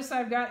can notice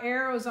I've got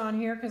arrows on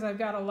here because I've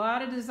got a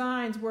lot of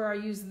designs where I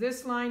use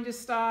this line to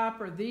stop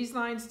or these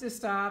lines to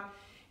stop.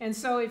 And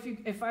so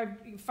if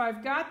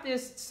I've got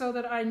this so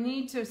that I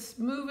need to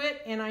move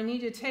it and I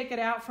need to take it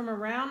out from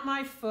around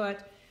my foot,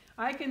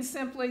 I can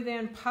simply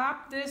then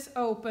pop this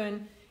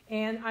open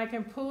and I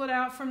can pull it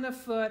out from the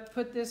foot,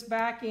 put this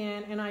back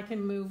in, and I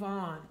can move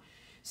on.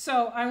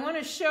 So I want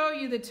to show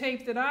you the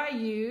tape that I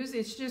use.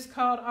 It's just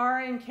called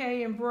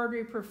RNK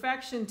Embroidery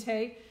Perfection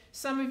Tape.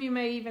 Some of you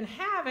may even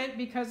have it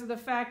because of the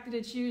fact that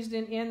it's used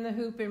in the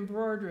hoop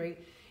embroidery.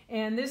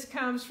 And this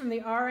comes from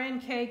the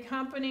RNK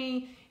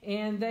company,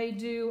 and they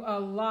do a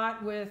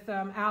lot with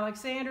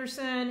Alex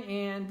Anderson,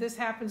 and this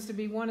happens to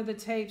be one of the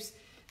tapes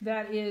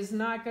that is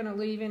not going to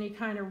leave any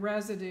kind of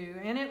residue.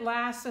 And it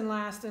lasts and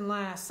lasts and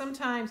lasts.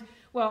 Sometimes,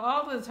 well,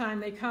 all the time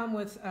they come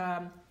with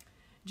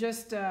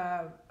just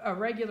a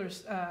regular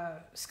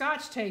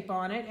Scotch tape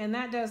on it, and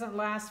that doesn't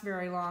last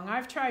very long.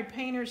 I've tried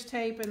painter's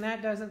tape, and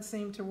that doesn't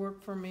seem to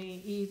work for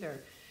me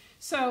either.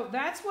 So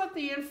that's what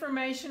the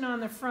information on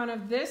the front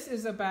of this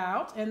is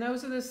about, and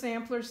those are the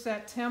sampler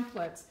set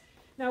templates.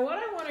 Now what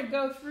I want to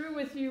go through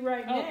with you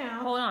right now...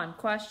 Hold on,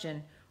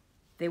 question.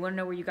 They want to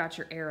know where you got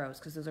your arrows,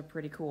 because those are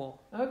pretty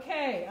cool.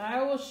 Okay,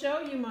 I will show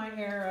you my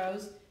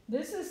arrows.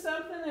 This is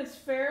something that's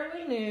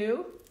fairly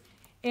new,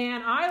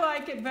 and I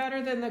like it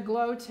better than the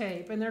glow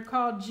tape, and they're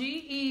called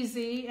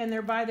G-Easy, and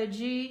they're by the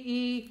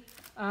GE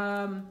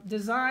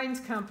Designs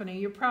Company.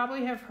 You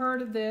probably have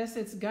heard of this.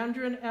 It's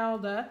Gundren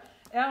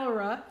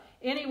Elra.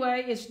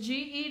 Anyway, it's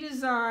GE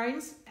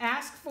Designs.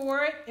 Ask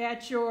for it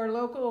at your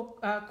local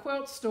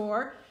quilt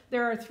store.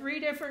 There are 3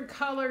 different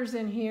colors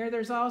in here.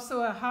 There's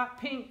also a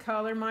hot pink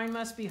color. Mine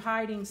must be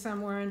hiding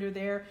somewhere under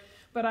there.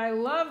 But I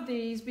love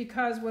these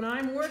because when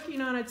I'm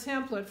working on a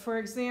template, for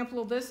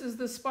example, this is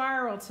the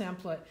spiral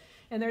template.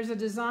 And there's a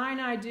design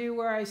I do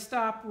where I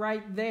stop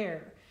right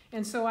there.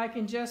 And so I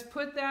can just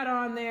put that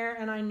on there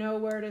and I know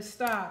where to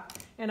stop.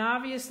 And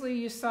obviously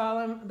you saw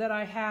them that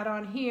I had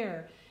on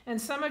here. And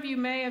some of you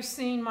may have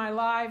seen my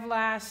live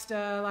last,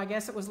 I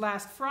guess it was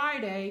last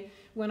Friday,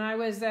 when I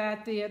was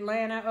at the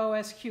Atlanta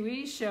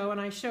OSQE show, and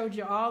I showed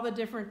you all the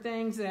different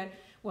things that,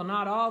 well,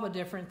 not all the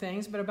different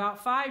things, but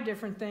about 5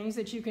 different things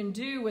that you can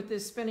do with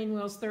this Spinning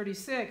Wheels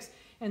 36.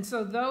 And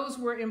so those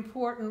were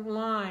important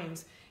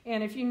lines.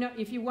 And if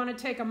you want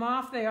to take them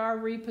off, they are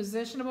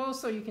repositionable,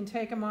 so you can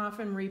take them off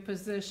and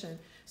reposition.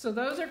 So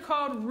those are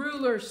called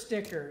ruler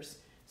stickers.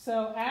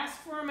 So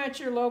ask for them at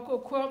your local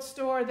quilt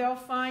store. They'll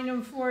find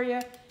them for you,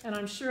 and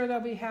I'm sure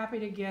they'll be happy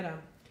to get them.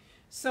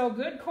 So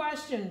good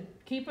question.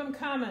 Keep them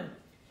coming.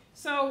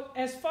 So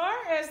as far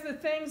as the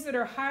things that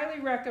are highly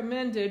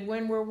recommended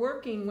when we're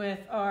working with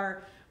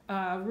our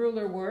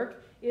ruler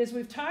work, is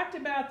we've talked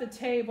about the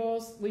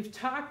tables, we've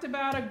talked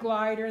about a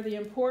glider, the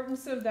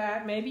importance of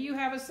that. Maybe you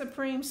have a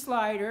Supreme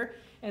slider,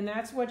 and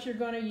that's what you're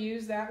going to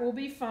use. That will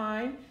be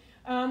fine.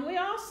 We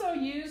also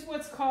use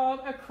what's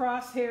called a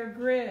crosshair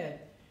grid.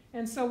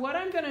 And so what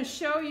I'm going to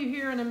show you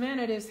here in a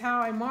minute is how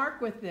I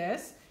mark with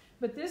this.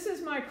 But this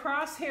is my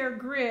crosshair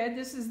grid.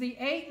 This is the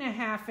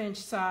 8.5-inch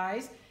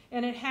size,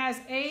 and it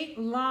has 8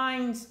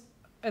 lines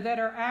that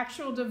are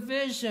actual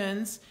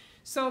divisions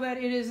so that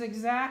it is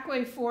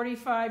exactly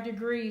 45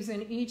 degrees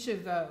in each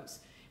of those.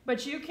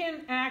 But you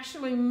can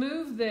actually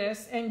move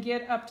this and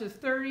get up to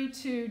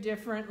 32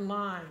 different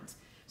lines.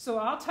 So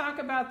I'll talk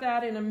about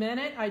that in a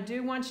minute. I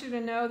do want you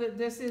to know that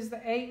this is the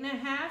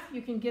 8.5.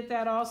 You can get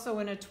that also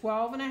in a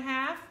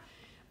 12.5.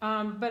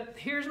 But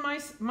here's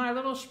my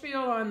little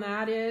spiel on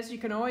that is you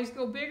can always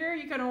go bigger,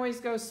 you can always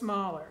go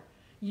smaller.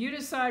 You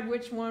decide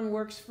which one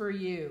works for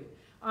you.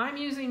 I'm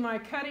using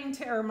my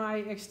my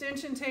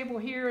extension table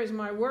here as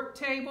my work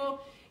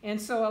table,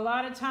 and so a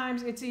lot of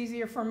times it's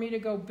easier for me to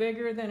go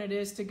bigger than it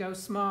is to go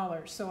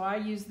smaller. So I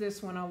use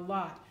this one a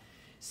lot.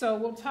 So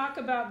we'll talk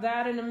about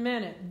that in a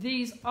minute.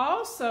 These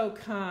also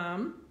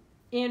come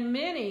in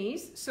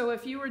minis, so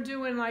if you were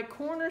doing like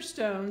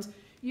cornerstones,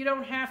 you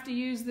don't have to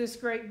use this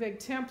great big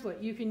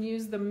template. You can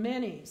use the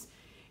minis.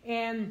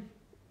 And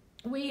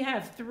we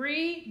have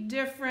 3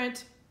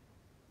 different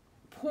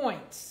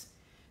points.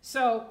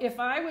 So if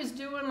I was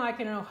doing like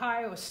an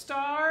Ohio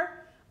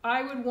star,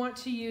 I would want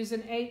to use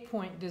an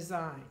 8-point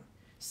design.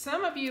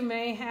 Some of you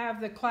may have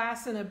the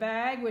class in a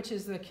bag, which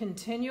is the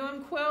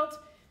continuum quilt.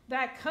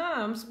 that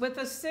comes with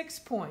a 6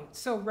 point.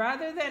 So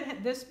rather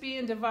than this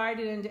being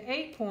divided into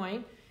 8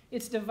 point,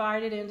 it's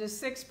divided into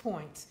 6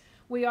 points.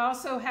 We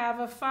also have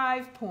a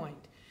 5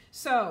 point.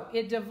 So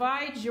it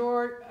divides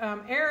your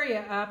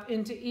area up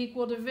into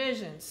equal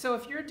divisions. So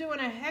if you're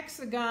doing a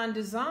hexagon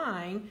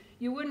design,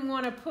 you wouldn't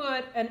want to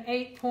put an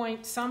 8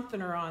 point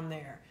somethiner on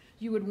there.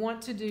 You would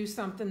want to do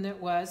something that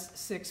was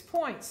 6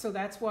 points. So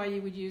that's why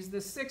you would use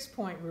the 6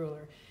 point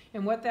ruler.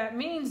 And what that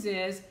means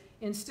is,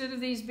 instead of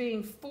these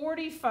being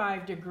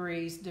 45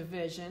 degrees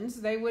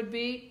divisions, they would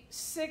be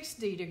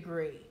 60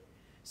 degree.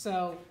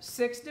 So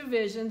 6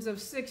 divisions of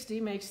 60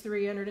 makes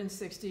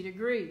 360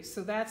 degrees.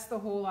 So that's the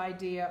whole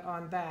idea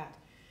on that.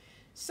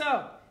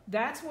 So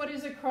that's what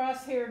is a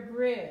crosshair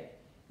grid.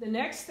 The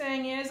next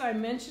thing is, I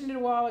mentioned it a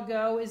while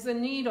ago, is the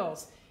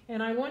needles.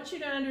 And I want you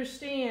to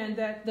understand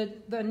that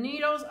the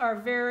needles are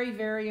very,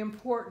 very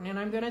important, and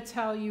I'm going to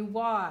tell you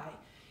why.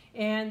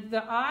 And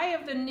the eye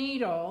of the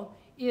needle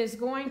is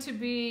going to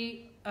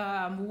be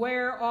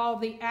where all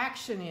the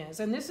action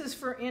is. And this is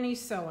for any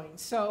sewing.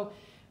 So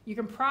you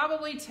can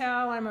probably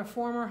tell I'm a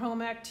former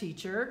home ec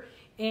teacher.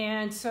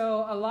 And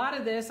so a lot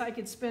of this, I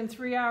could spend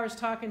 3 hours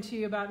talking to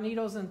you about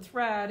needles and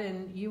thread,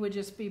 and you would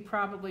just be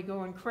probably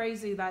going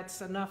crazy.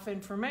 That's enough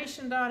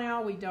information,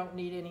 Donelle. We don't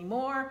need any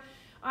more.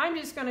 I'm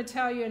just going to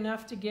tell you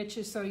enough to get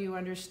you so you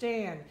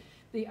understand.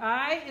 The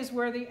eye is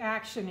where the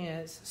action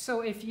is.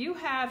 So if you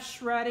have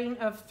shredding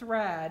of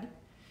thread,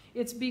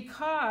 it's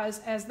because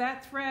as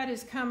that thread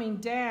is coming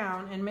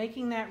down and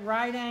making that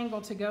right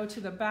angle to go to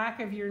the back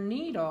of your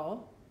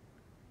needle,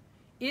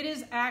 it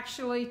is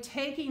actually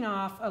taking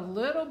off a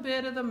little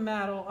bit of the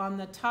metal on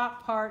the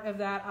top part of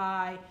that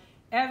eye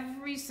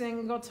every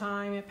single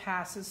time it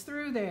passes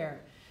through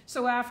there.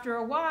 So after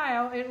a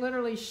while, it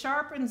literally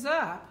sharpens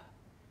up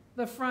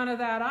the front of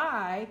that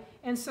eye,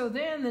 and so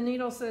then the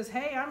needle says,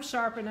 hey, I'm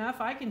sharp enough,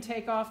 I can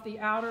take off the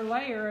outer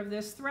layer of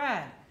this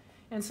thread.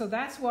 And so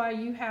that's why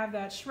you have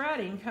that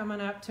shredding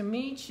coming up to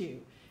meet you.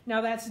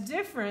 Now that's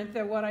different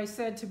than what I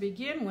said to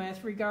begin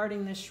with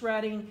regarding the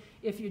shredding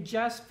if you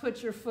just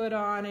put your foot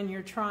on and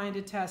you're trying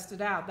to test it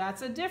out.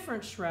 That's a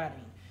different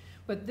shredding.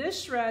 But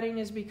this shredding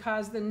is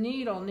because the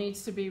needle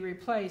needs to be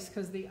replaced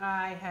because the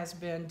eye has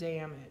been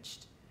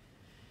damaged.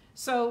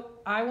 So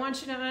I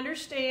want you to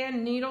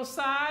understand needle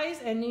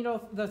size and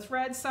the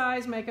thread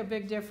size make a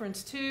big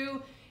difference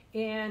too.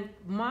 And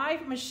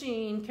my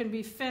machine can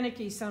be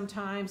finicky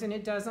sometimes, and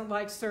it doesn't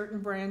like certain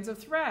brands of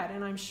thread.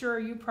 And I'm sure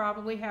you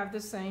probably have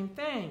the same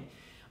thing.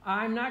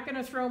 I'm not going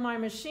to throw my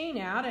machine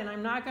out, and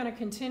I'm not going to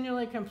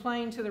continually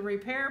complain to the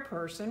repair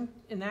person.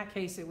 In that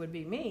case, it would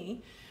be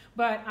me.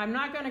 But I'm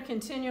not going to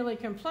continually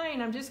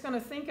complain. I'm just going to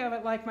think of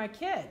it like my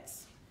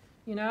kids.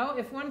 You know,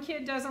 if one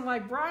kid doesn't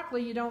like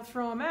broccoli, you don't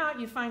throw them out.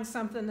 You find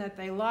something that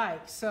they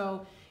like.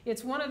 So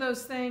it's one of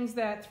those things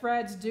that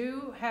threads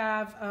do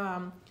have.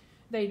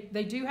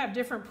 They do have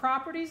different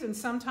properties, and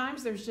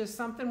sometimes there's just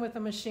something with the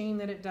machine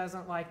that it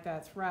doesn't like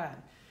that thread.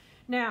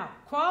 Now,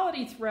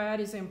 quality thread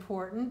is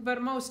important,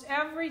 but most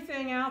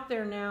everything out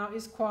there now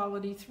is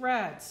quality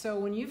thread. So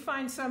when you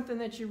find something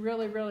that you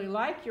really, really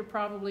like, you're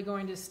probably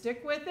going to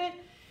stick with it.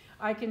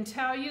 I can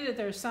tell you that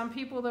there's some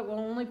people that will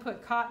only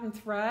put cotton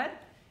thread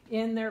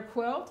in their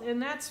quilt, and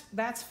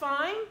that's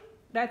fine.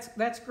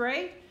 That's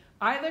great.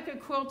 I look at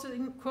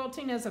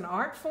quilting as an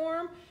art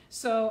form,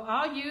 so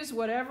I'll use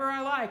whatever I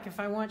like. If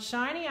I want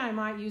shiny, I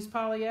might use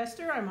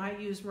polyester, I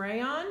might use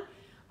rayon.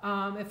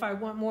 If I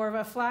want more of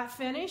a flat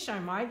finish, I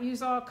might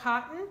use all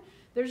cotton.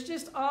 There's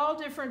just all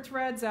different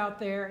threads out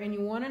there, and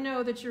you want to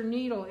know that your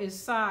needle is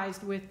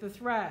sized with the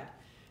thread.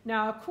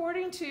 Now,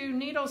 according to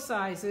needle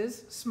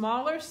sizes,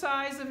 smaller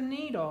size of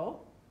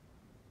needle,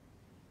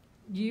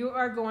 you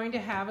are going to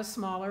have a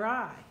smaller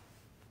eye.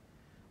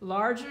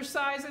 Larger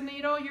size of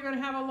needle, you're going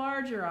to have a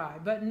larger eye.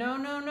 But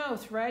no,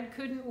 thread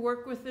couldn't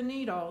work with the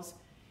needles.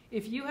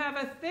 If you have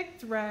a thick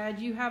thread,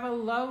 you have a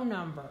low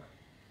number.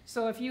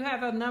 So if you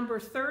have a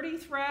number 30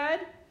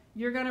 thread,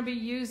 you're going to be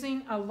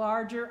using a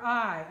larger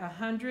eye,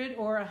 100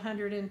 or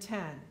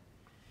 110.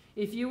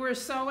 If you were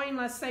sewing,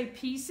 let's say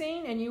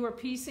piecing, and you were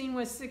piecing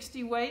with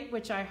 60 weight,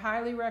 which I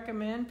highly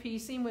recommend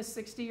piecing with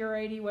 60 or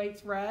 80 weight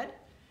thread.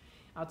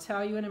 I'll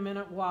tell you in a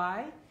minute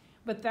why.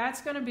 But that's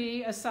going to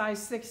be a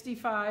size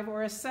 65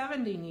 or a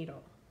 70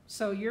 needle.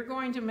 So you're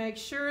going to make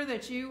sure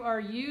that you are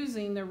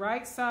using the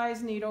right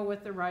size needle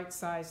with the right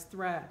size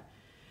thread.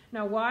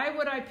 Now, why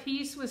would I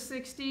piece with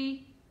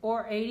 60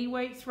 or 80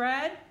 weight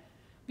thread?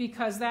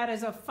 Because that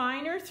is a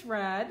finer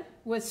thread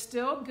with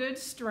still good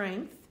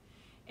strength,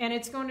 and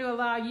it's going to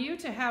allow you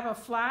to have a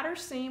flatter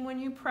seam when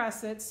you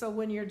press it, so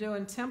when you're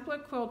doing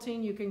template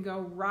quilting, you can go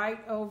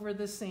right over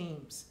the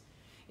seams.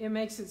 It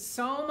makes it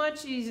so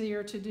much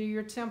easier to do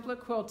your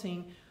template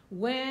quilting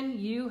when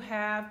you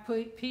have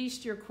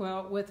pieced your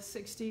quilt with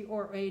 60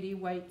 or 80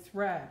 weight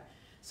thread.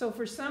 So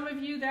for some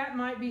of you, that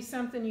might be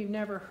something you've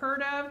never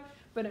heard of,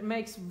 but it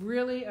makes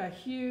really a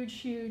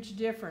huge, huge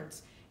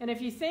difference. And if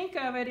you think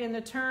of it in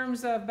the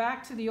terms of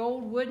back to the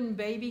old wooden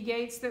baby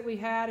gates that we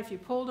had, if you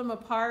pulled them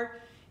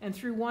apart and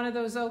through one of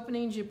those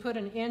openings you put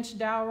an inch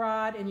dowel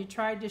rod and you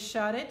tried to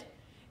shut it,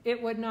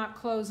 it would not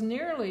close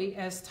nearly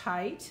as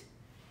tight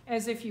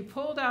as if you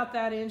pulled out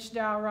that inch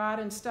dowel rod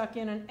and stuck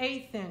in an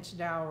 1/8 inch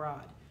dowel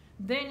rod.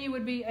 Then you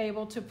would be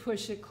able to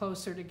push it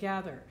closer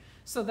together.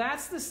 So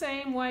that's the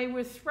same way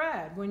with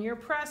thread. When you're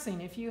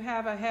pressing, if you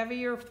have a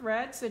heavier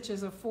thread, such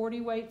as a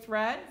 40 weight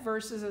thread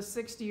versus a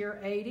 60 or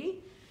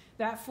 80,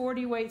 that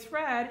 40 weight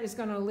thread is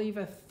going to leave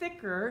a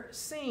thicker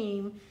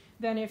seam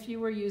than if you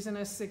were using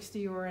a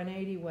 60 or an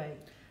 80 weight.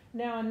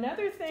 Now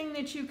another thing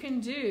that you can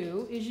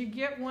do is you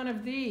get one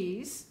of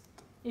these.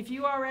 If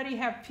you already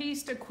have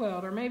pieced a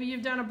quilt, or maybe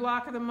you've done a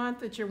block of the month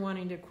that you're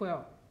wanting to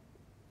quilt,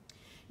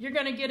 you're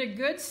going to get a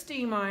good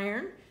steam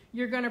iron.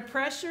 You're going to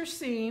press your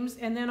seams,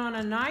 and then on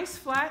a nice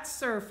flat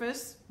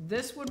surface,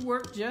 this would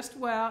work just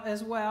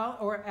as well,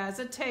 or as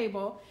a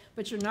table,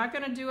 but you're not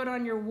going to do it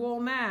on your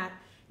wool mat.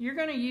 You're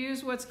going to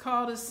use what's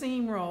called a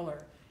seam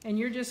roller, and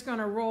you're just going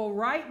to roll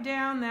right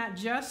down that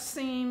just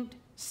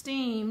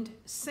steamed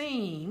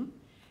seam,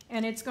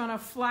 and it's going to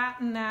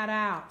flatten that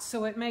out.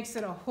 So it makes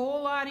it a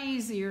whole lot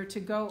easier to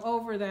go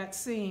over that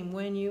seam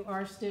when you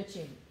are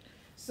stitching.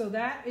 So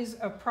that is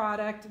a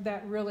product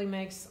that really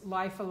makes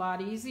life a lot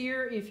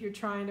easier if you're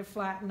trying to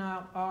flatten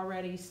out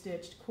already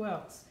stitched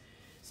quilts.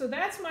 So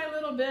that's my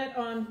little bit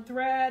on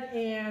thread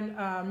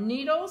and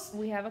needles.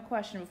 We have a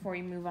question before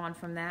you move on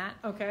from that.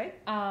 Okay.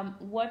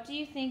 What do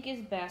you think is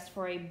best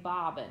for a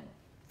bobbin,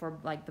 for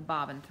like the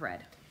bobbin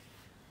thread?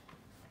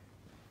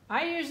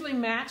 I usually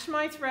match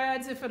my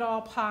threads if at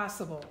all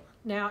possible.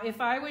 Now, if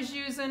I was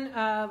using,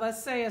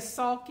 let's say, a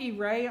sulky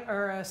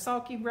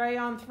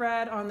rayon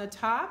thread on the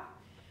top,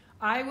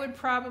 I would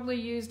probably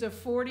use a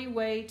 40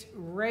 weight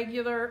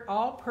regular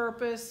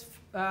all-purpose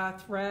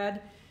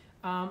thread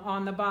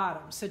on the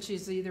bottom, such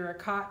as either a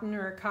cotton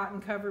or a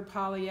cotton-covered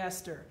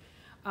polyester,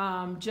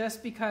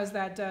 just because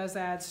that does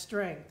add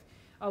strength.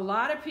 A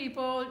lot of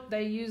people,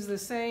 they use the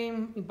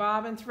same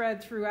bobbin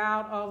thread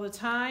throughout all the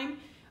time.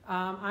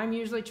 I'm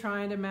usually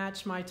trying to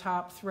match my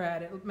top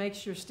thread. It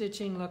makes your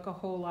stitching look a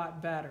whole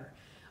lot better.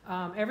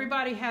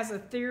 Everybody has a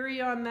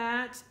theory on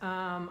that.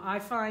 I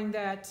find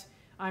that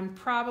I'm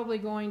probably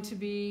going to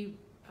be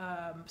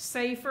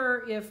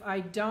safer if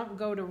I don't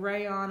go to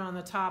rayon on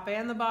the top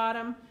and the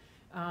bottom.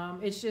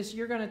 It's just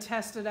you're going to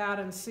test it out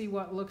and see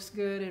what looks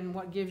good and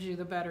what gives you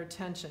the better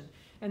tension.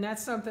 And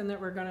that's something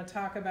that we're going to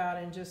talk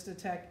about in just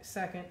a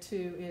second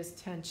too, is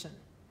tension.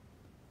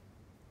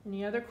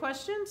 Any other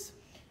questions?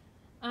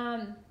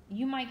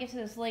 You might get to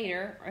this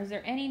later. Is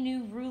there any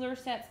new ruler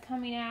sets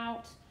coming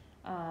out,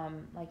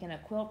 like in a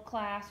quilt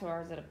class,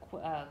 or is it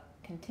a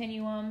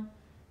continuum?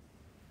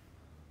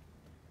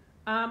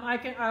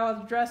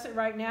 I'll address it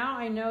right now.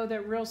 I know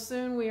that real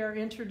soon we are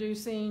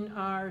introducing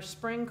our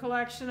spring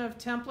collection of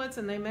templates,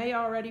 and they may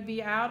already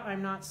be out.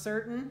 I'm not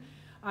certain.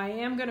 I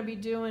am going to be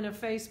doing a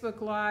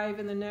Facebook Live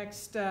in the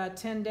next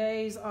 10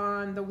 days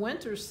on the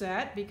winter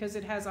set, because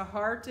it has a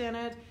heart in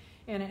it,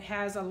 and it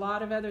has a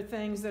lot of other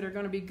things that are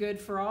going to be good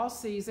for all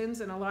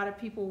seasons, and a lot of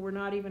people were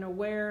not even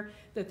aware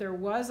that there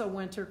was a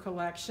winter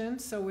collection,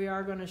 so we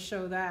are going to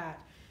show that.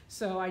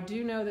 So I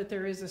do know that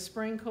there is a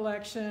spring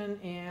collection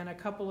and a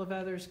couple of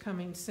others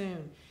coming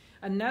soon.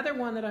 Another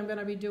one that I'm going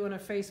to be doing a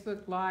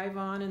Facebook Live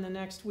on in the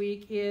next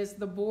week is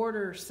the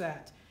border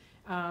set.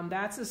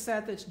 That's a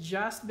set that's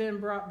just been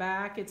brought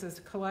back. It's a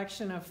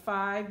collection of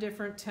 5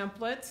 different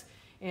templates,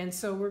 and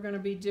so we're going to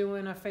be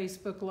doing a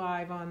Facebook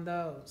Live on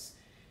those.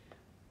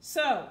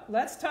 So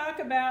let's talk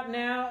about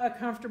now a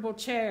comfortable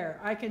chair.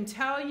 I can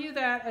tell you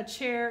that a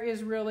chair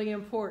is really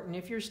important.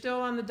 If you're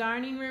still on the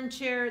dining room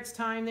chair, it's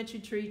time that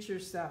you treat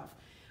yourself.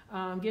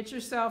 Get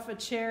yourself a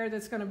chair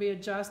that's going to be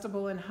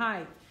adjustable in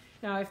height.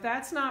 Now, if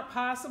that's not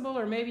possible,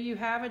 or maybe you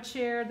have a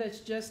chair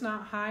that's just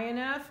not high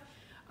enough,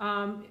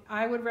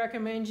 I would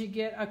recommend you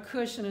get a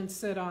cushion and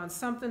sit on,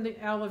 something to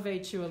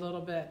elevate you a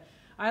little bit.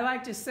 I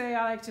like to say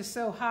I like to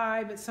sew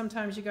high, but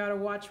sometimes you got to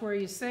watch where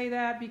you say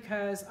that,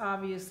 because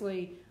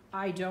obviously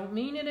I don't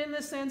mean it in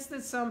the sense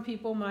that some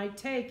people might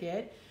take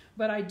it,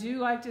 but I do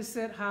like to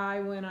sit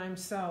high when I'm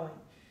sewing.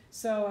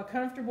 So a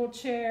comfortable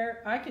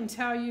chair, I can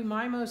tell you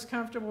my most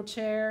comfortable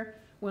chair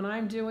when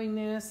I'm doing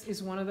this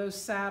is one of those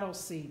saddle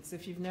seats.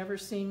 If you've never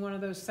seen one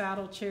of those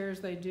saddle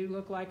chairs, they do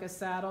look like a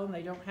saddle, and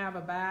they don't have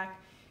a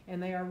back,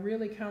 and they are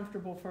really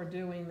comfortable for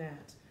doing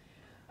that.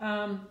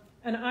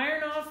 An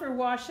iron-off or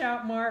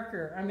washout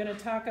marker, I'm going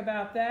to talk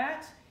about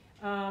that.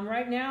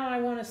 Right now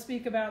I want to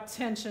speak about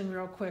tension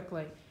real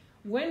quickly.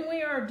 When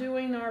we are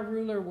doing our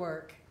ruler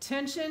work,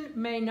 tension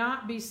may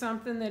not be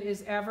something that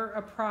is ever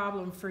a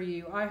problem for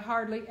you. I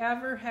hardly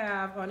ever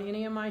have on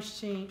any of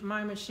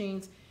my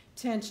machines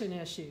tension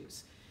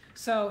issues.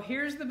 So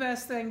here's the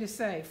best thing to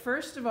say.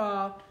 First of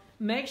all,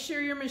 make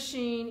sure your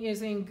machine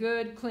is in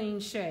good, clean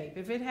shape.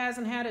 If it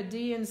hasn't had a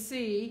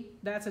D&C,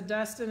 that's a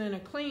dusting and a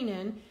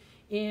cleaning,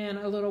 in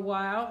a little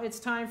while, it's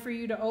time for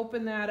you to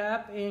open that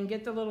up and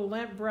get the little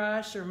lint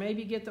brush, or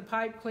maybe get the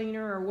pipe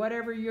cleaner or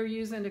whatever you're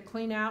using to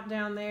clean out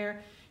down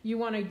there. you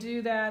want to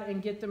do that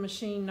and get the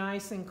machine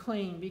nice and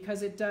clean,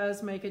 because it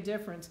does make a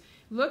difference.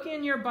 Look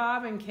in your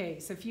bobbin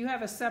case. If you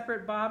have a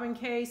separate bobbin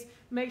case,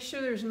 make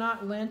sure there's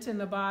not lint in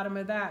the bottom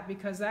of that,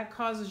 because that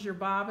causes your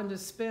bobbin to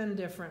spin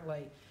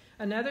differently.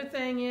 Another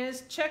thing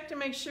is, check to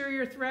make sure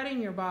you're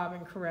threading your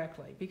bobbin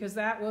correctly, because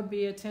that will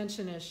be a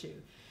tension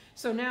issue.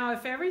 So now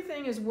if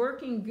everything is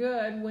working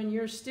good when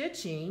you're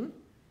stitching,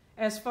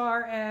 as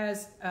far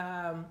as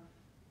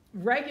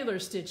regular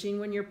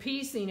stitching, when you're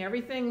piecing,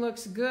 everything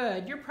looks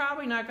good, you're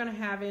probably not going to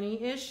have any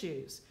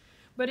issues.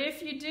 But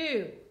if you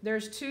do,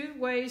 there's two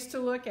ways to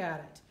look at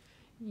it.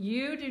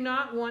 You do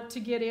not want to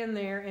get in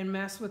there and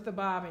mess with the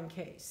bobbin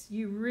case.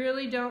 You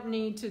really don't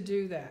need to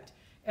do that.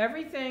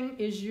 Everything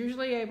is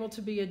usually able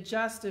to be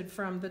adjusted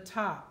from the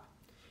top.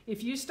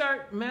 If you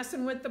start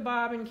messing with the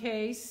bobbin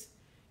case,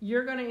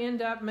 you're going to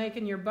end up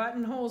making your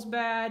buttonholes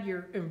bad,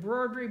 your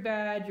embroidery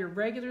bad, your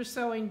regular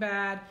sewing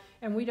bad,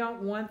 and we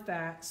don't want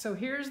that. So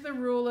here's the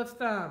rule of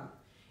thumb.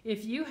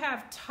 If you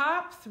have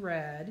top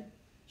thread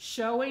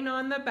showing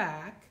on the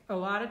back, a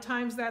lot of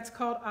times that's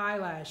called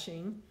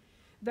eyelashing,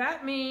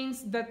 that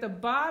means that the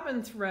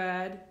bobbin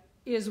thread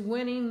is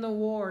winning the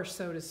war,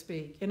 so to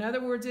speak. In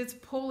other words, it's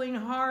pulling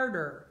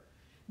harder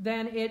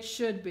than it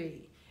should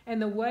be.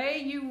 And the way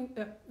you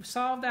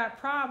solve that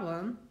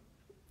problem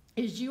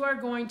is you are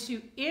going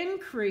to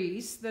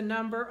increase the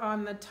number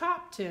on the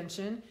top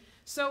tension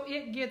so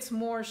it gets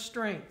more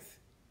strength.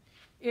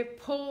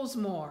 It pulls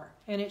more,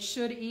 and it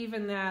should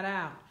even that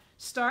out.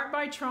 Start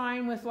by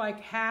trying with like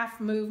half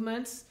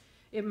movements.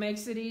 It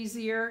makes it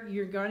easier.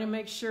 You're going to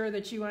make sure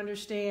that you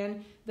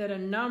understand that a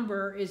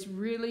number is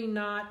really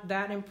not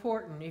that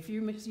important. If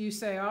you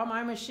say, oh,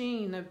 my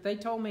machine, they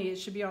told me it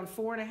should be on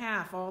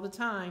 4.5 all the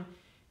time,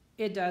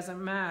 it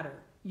doesn't matter.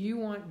 You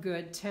want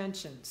good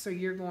tension, so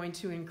you're going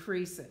to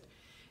increase it.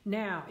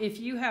 Now, if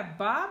you have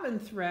bobbin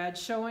thread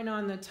showing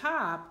on the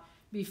top,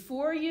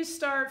 before you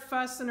start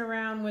fussing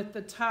around with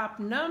the top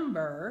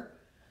number,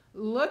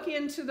 look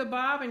into the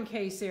bobbin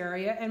case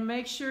area and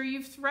make sure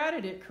you've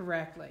threaded it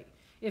correctly.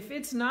 If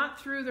it's not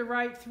through the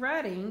right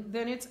threading,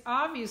 then it's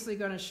obviously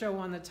going to show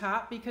on the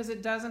top because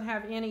it doesn't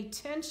have any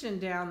tension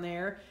down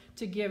there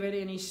to give it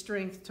any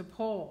strength to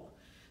pull.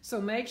 So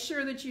make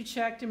sure that you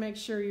check to make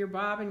sure your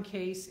bobbin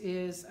case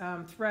is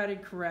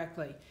threaded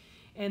correctly.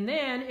 And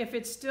then if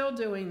it's still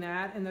doing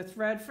that and the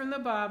thread from the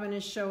bobbin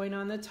is showing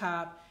on the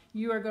top,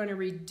 you are going to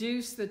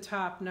reduce the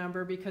top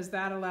number because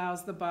that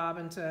allows the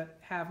bobbin to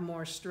have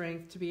more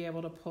strength to be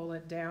able to pull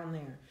it down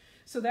there.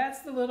 So that's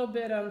the little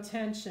bit on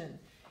tension.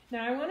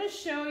 Now I want to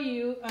show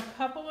you a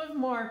couple of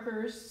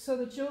markers so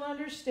that you'll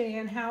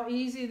understand how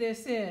easy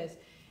this is.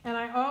 And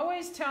I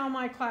always tell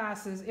my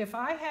classes, if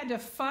I had to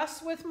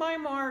fuss with my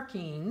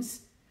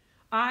markings,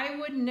 I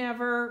would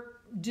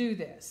never do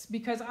this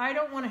because I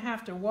don't want to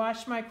have to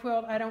wash my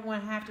quilt. I don't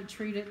want to have to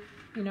treat it,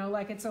 you know,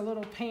 like it's a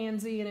little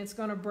pansy and it's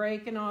going to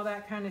break and all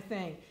that kind of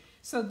thing.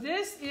 So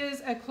this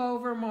is a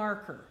clover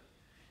marker.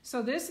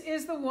 So this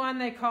is the one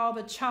they call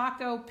the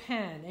Choco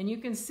pen, and you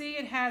can see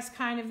it has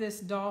kind of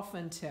this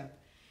dolphin tip.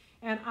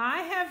 And I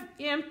have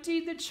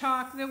emptied the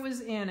chalk that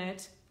was in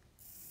it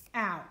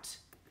out,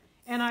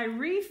 and I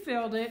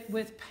refilled it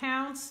with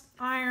Pounce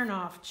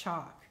iron-off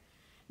chalk.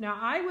 Now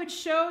I would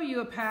show you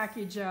a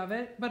package of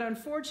it, but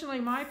unfortunately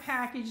my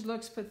package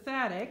looks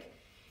pathetic,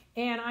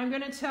 and I'm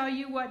going to tell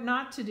you what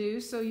not to do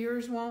so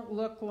yours won't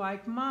look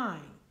like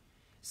mine.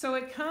 So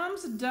it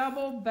comes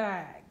double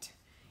bagged,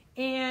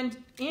 and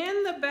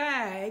in the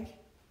bag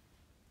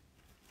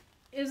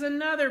is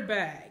another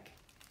bag.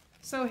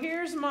 So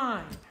here's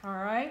mine, all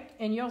right?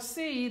 And you'll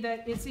see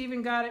that it's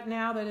even got it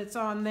now that it's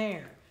on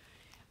there.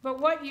 But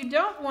what you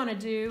don't want to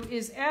do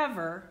is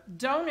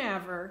don't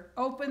ever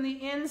open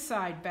the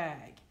inside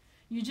bag.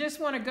 You just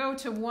want to go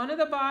to one of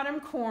the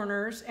bottom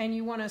corners and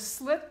you want to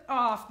slit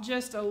off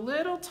just a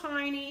little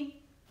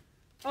tiny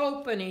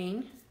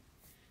opening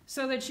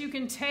so that you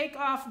can take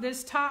off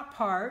this top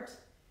part.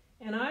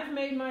 And I've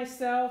made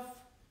myself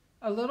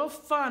a little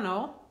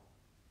funnel,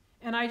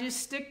 and I just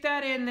stick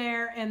that in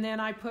there and then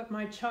I put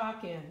my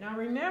chalk in. Now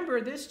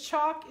remember, this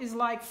chalk is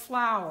like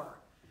flour.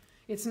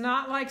 It's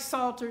not like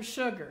salt or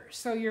sugar,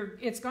 so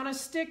it's going to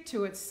stick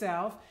to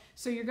itself.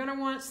 So you're going to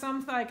want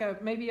something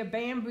like maybe a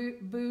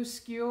bamboo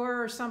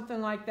skewer or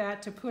something like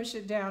that to push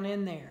it down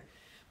in there.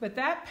 But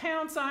that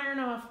Pounce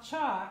iron-off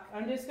chalk,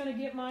 I'm just going to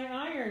get my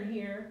iron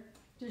here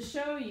to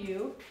show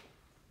you.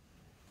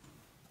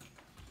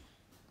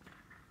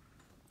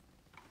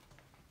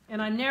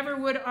 And I never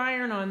would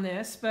iron on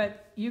this,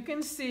 but you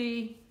can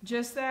see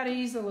just that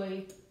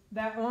easily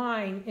that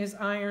line is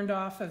ironed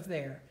off of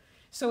there.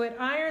 So it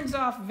irons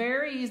off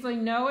very easily.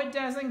 No, it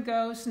doesn't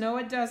ghost. No,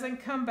 it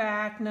doesn't come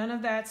back. None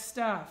of that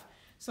stuff.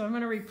 So I'm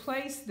going to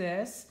replace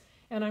this,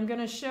 and I'm going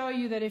to show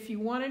you that if you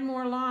wanted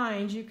more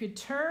lines, you could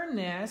turn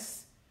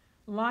this,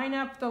 line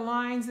up the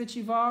lines that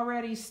you've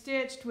already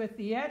stitched with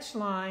the etch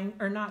line,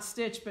 or not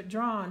stitched but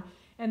drawn,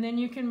 and then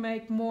you can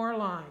make more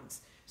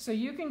lines. So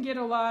you can get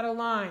a lot of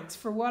lines.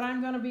 For what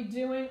I'm going to be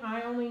doing,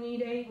 I only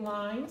need 8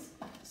 lines,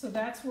 so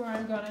that's where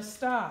I'm going to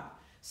stop.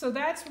 So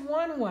that's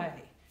one way.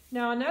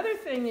 Now another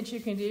thing that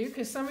you can do,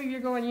 because some of you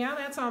are going, yeah,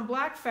 that's on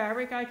black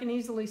fabric, I can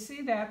easily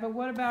see that, but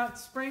what about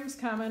spring's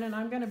coming and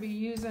I'm going to be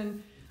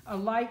using a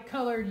light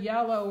colored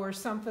yellow or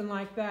something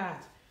like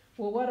that?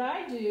 Well, what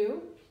I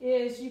do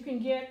is you can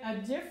get a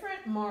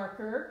different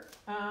marker,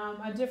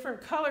 a different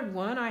colored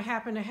one. I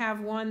happen to have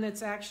one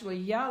that's actually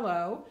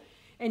yellow,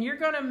 and you're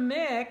going to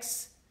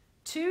mix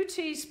 2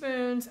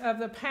 teaspoons of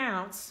the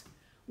pounce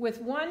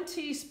with 1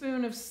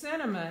 teaspoon of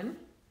cinnamon.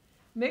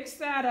 Mix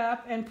that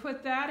up and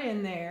put that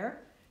in there.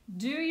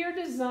 Do your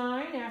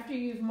design after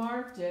you've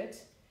marked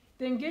it.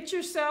 Then get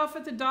yourself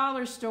at the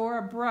dollar store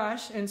a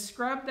brush and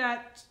scrub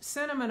that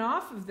cinnamon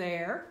off of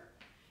there.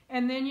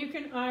 And then you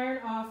can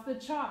iron off the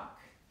chalk.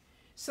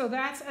 So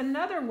that's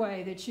another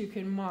way that you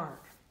can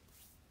mark.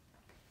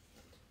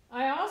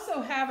 I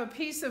also have a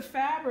piece of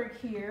fabric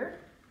here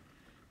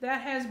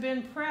that has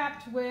been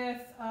prepped with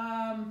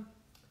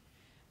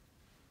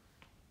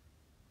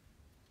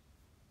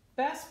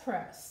Best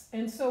Press.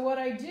 And so what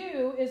I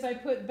do is I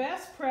put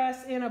Best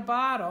Press in a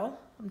bottle.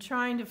 I'm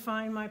trying to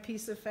find my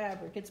piece of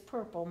fabric. It's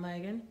purple,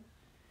 Megan.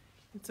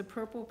 It's a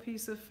purple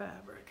piece of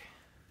fabric.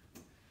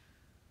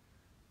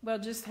 Well,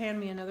 just hand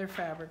me another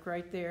fabric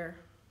right there.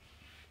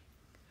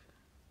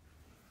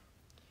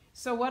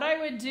 So what I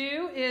would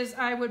do is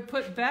I would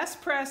put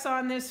Best Press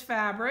on this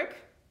fabric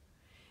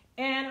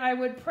and I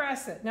would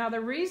press it. Now the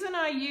reason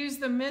I use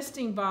the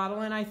misting bottle,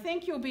 and I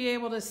think you'll be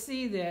able to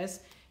see this,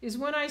 is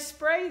when I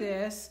spray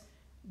this,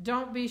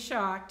 don't be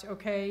shocked,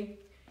 okay?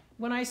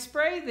 When I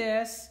spray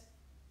this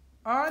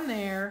on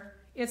there,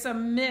 it's a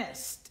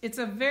mist. It's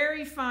a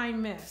very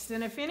fine mist.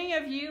 And if any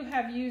of you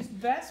have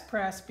used Best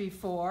Press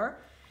before,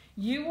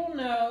 you will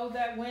know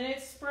that when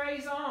it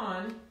sprays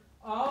on,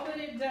 all that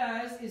it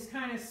does is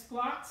kind of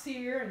splots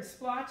here and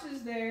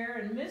splotches there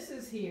and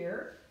misses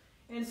here.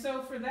 And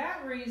so for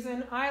that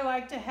reason, I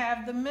like to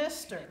have the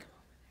mister.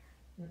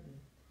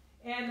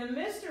 And the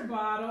mister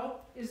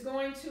bottle is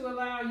going to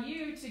allow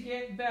you to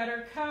get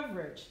better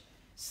coverage.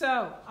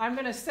 So I'm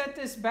going to set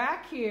this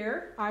back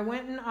here. I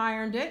went and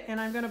ironed it, and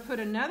I'm going to put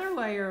another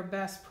layer of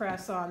Best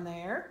Press on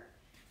there.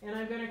 And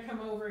I'm going to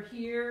come over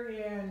here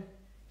and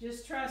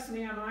just trust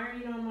me, I'm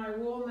ironing on my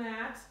wool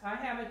mat. I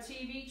have a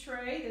TV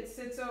tray that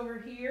sits over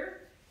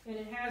here, and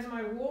it has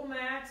my wool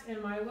mat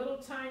and my little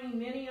tiny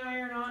mini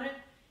iron on it.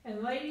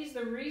 And ladies,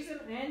 the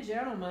reason, and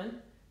gentlemen,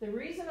 the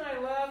reason I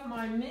love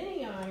my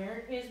mini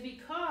iron is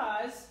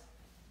because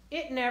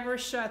it never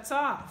shuts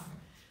off.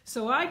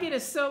 So I get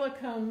a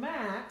silicone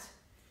mat,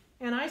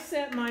 and I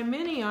set my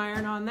mini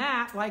iron on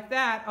that like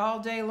that all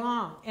day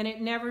long, and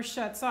it never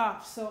shuts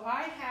off. So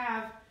I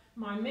have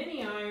my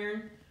mini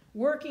iron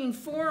working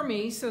for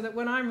me so that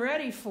when I'm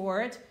ready for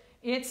it,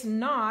 it's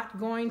not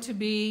going to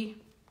be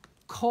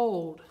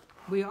cold.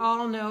 We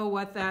all know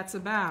what that's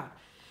about.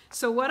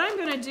 So what I'm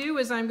going to do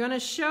is I'm going to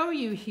show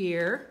you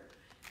here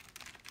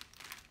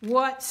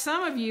what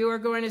some of you are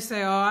going to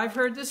say, oh, I've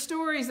heard the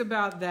stories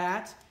about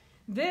that.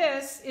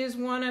 This is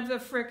one of the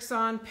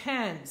Frixon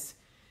pens.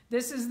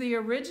 This is the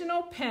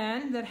original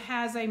pen that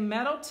has a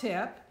metal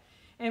tip,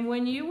 and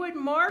when you would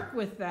mark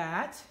with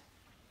that,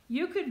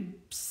 you could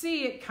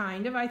see it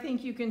kind of. I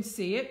think you can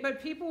see it,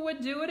 but people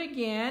would do it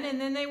again, and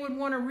then they would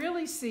want to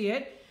really see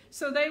it,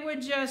 so they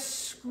would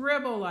just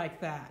scribble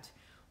like that.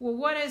 Well,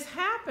 what has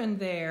happened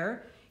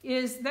there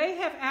is they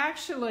have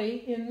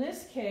actually, in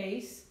this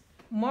case,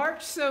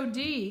 marked so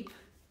deep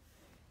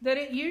that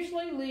it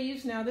usually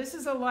leaves, now this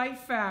is a light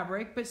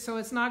fabric, but so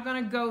it's not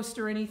going to ghost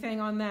or anything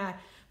on that,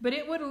 but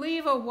it would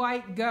leave a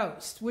white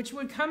ghost, which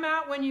would come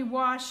out when you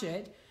wash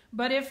it,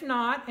 but if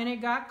not, and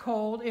it got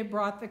cold, it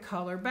brought the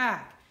color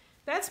back.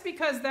 That's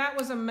because that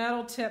was a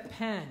metal tip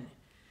pen.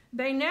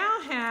 They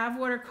now have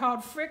what are called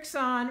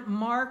Frixon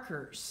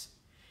markers.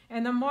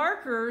 And the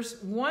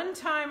markers, one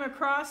time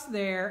across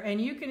there,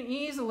 and you can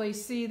easily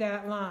see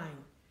that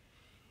line.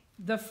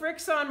 The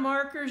Frixon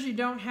markers, you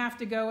don't have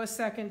to go a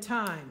second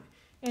time.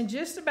 And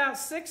just about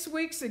 6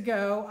 weeks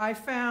ago, I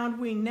found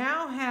we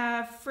now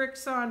have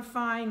Frixon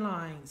fine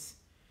lines.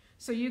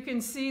 So you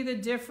can see the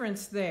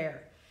difference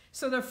there.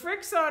 So the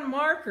Frixon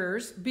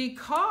markers,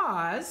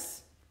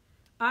 because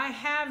I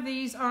have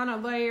these on a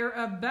layer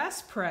of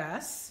Best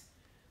Press,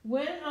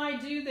 when I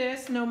do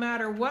this, no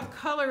matter what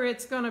color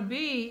it's going to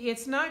be,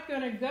 it's not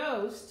going to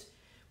ghost,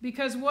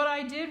 because what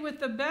I did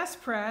with the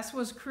Best Press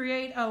was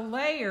create a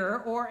layer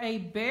or a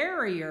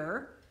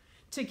barrier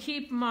to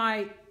keep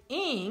my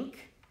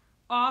ink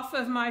off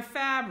of my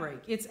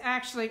fabric. It's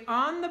actually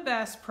on the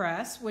Best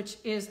Press, which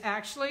is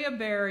actually a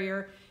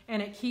barrier,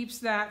 and it keeps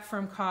that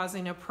from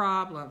causing a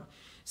problem.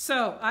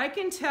 So I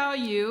can tell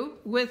you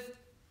with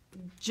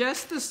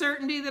just the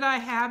certainty that I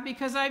have,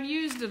 because I've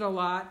used it a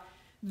lot,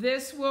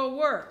 this will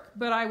work.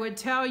 But I would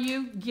tell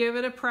you, give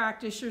it a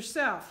practice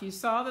yourself. You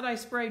saw that I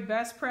sprayed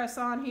Best Press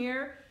on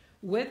here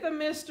with a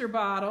mister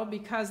bottle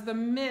because the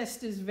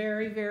mist is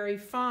very, very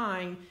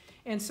fine.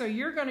 And so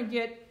you're going to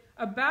get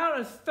about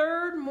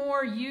 1/3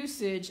 more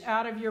usage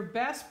out of your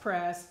Best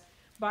Press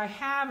by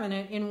having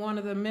it in one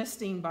of the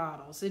misting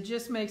bottles. It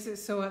just makes it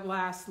so it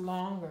lasts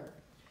longer.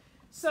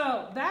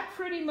 So that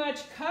pretty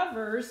much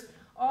covers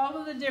all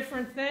of the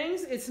different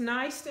things. It's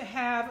nice to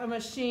have a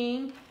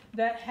machine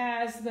that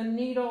has the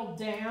needle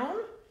down,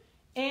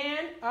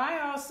 and I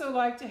also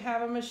like to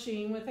have a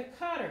machine with a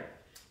cutter.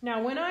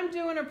 Now when I'm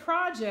doing a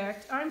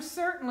project, I'm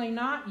certainly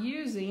not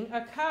using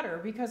a cutter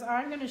because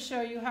I'm going to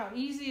show you how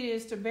easy it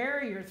is to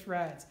bury your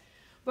threads.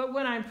 But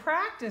when I'm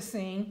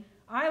practicing,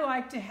 I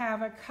like to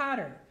have a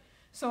cutter.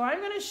 So I'm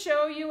going to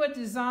show you a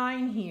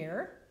design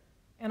here,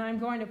 and I'm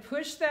going to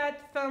push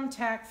that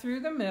thumbtack through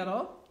the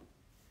middle.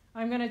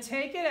 I'm going to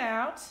take it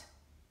out,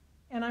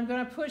 and I'm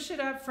going to push it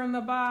up from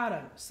the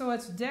bottom. So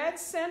it's dead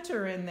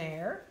center in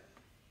there.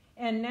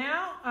 And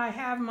now I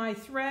have my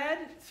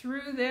thread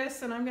through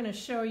this, and I'm going to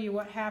show you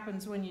what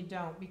happens when you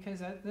don't,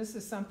 because this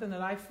is something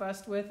that I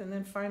fussed with and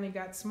then finally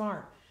got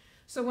smart.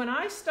 So when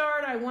I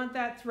start, I want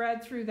that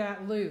thread through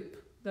that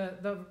loop,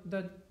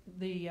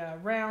 the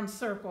round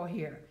circle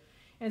here.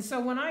 And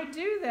so when I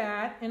do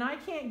that, and I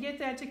can't get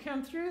that to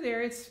come through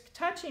there, it's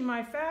touching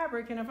my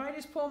fabric, and if I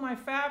just pull my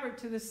fabric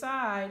to the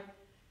side,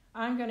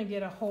 I'm going to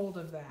get a hold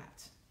of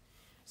that.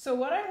 So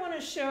what I want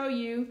to show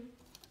you,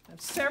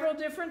 several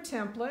different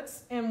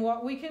templates and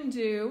what we can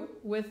do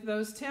with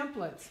those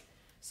templates.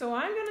 So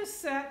I'm going to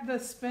set the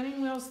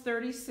spinning wheels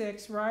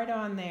 36 right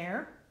on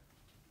there.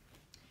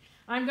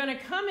 I'm going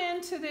to come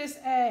into this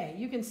A.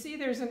 You can see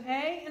there's an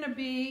A and a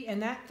B,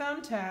 and that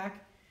thumbtack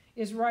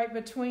is right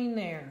between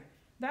there.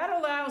 That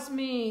allows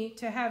me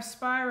to have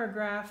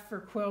spirograph for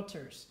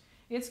quilters.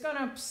 It's going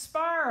to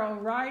spiral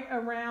right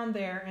around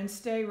there and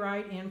stay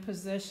right in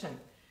position.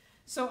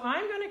 So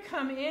I'm going to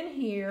come in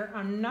here.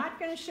 I'm not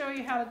going to show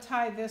you how to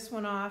tie this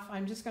one off.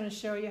 I'm just going to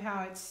show you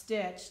how it's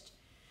stitched.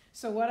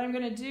 So what I'm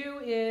going to do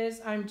is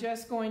I'm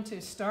just going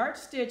to start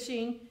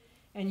stitching,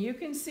 and you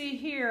can see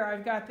here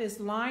I've got this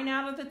line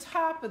out of the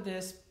top of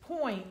this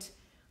point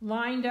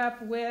lined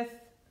up with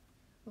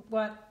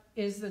what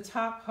is the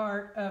top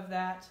part of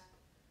that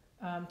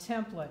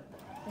template.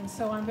 And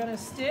so I'm going to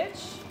stitch.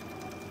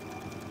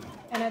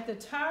 And at the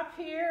top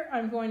here,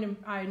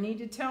 I need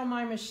to tell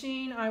my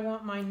machine I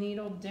want my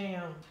needle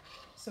down.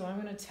 So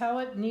I'm going to tell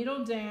it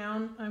needle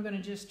down. I'm going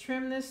to just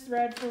trim this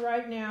thread for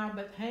right now,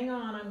 but hang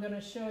on, I'm going to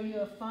show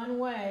you a fun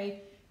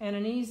way and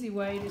an easy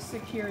way to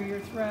secure your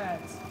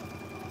threads.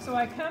 So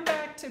I come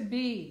back to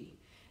B.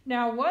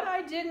 Now what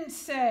I didn't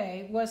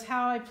say was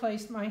how I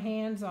placed my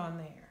hands on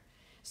there.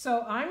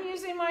 So I'm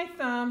using my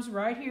thumbs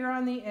right here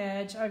on the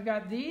edge. I've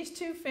got these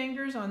two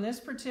fingers on this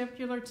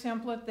particular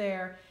template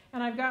there,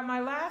 and I've got my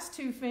last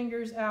two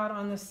fingers out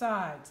on the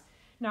sides.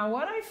 Now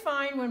what I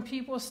find when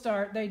people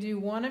start, they do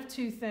one of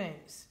two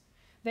things.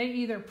 They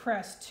either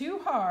press too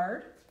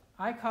hard,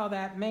 I call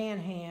that man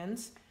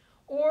hands,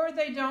 or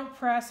they don't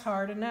press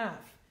hard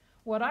enough.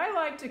 What I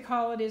like to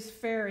call it is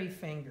fairy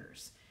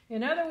fingers.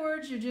 In other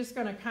words, you're just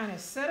going to kind of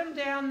set them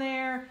down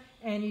there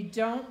and you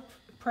don't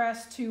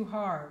press too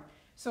hard.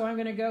 So I'm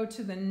going to go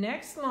to the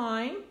next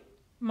line.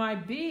 My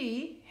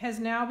B has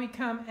now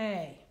become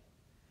A.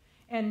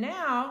 And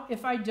now,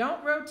 if I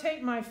don't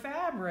rotate my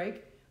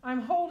fabric,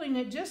 I'm holding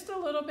it just a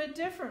little bit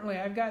differently.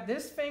 I've got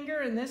this finger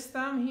and this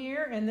thumb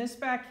here and this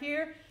back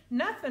here.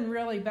 Nothing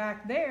really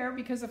back there,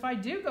 because if I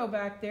do go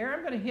back there,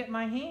 I'm going to hit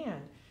my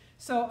hand.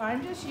 So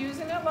I'm just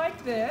using it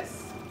like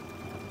this.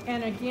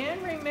 And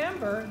again,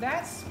 remember,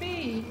 that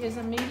speed is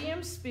a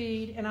medium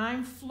speed, and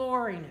I'm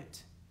flooring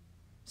it.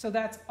 So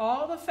that's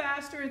all the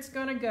faster it's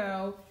going to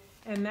go,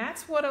 and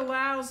that's what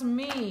allows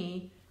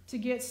me to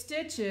get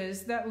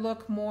stitches that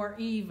look more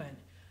even.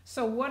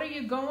 So what are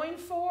you going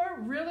for?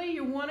 Really,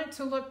 you want it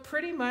to look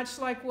pretty much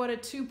like what a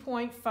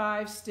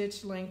 2.5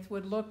 stitch length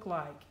would look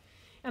like.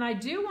 And I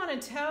do want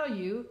to tell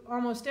you,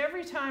 almost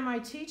every time I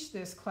teach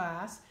this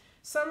class,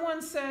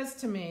 someone says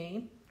to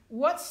me,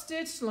 "What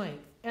stitch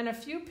length?" And a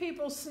few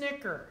people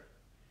snicker.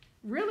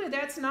 Really,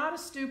 that's not a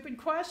stupid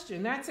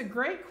question. That's a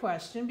great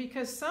question,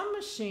 because some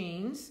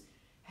machines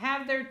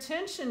have their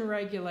tension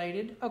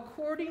regulated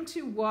according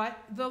to what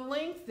the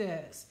length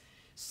is.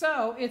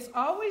 So it's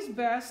always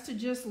best to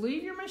just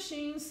leave your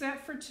machine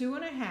set for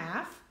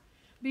 2.5,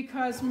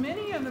 because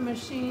many of the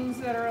machines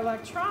that are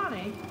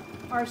electronic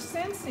are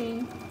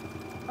sensing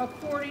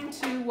according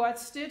to what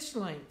stitch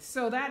length.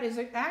 So that is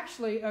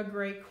actually a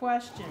great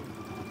question.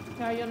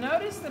 Now you'll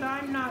notice that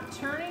I'm not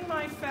turning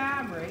my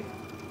fabric.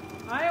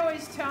 I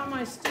always tell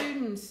my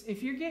students,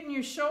 if you're getting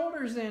your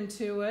shoulders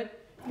into it,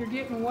 you're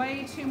getting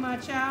way too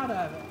much out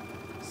of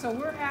it. So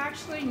we're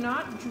actually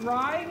not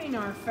driving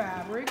our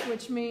fabric,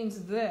 which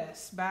means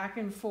this, back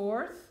and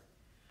forth.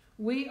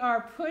 We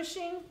are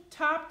pushing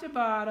top to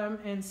bottom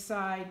and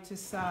side to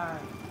side.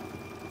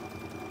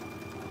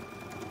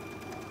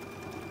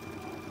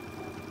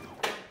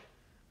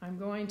 I'm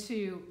going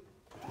to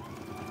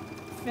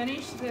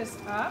finish this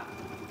up.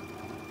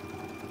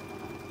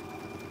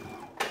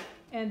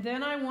 And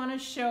then I want to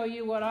show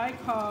you what I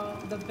call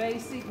the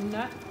basic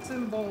nuts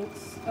and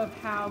bolts of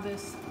how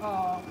this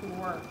all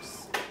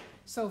works.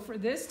 So for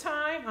this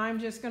time, I'm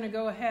just going to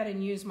go ahead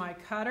and use my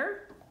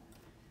cutter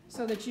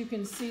so that you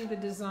can see the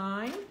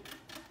design.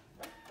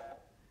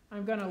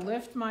 I'm going to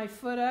lift my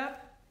foot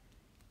up,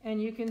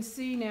 and you can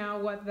see now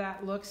what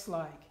that looks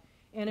like.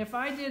 And if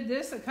I did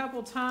this a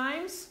couple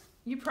times,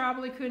 you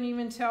probably couldn't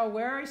even tell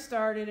where I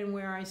started and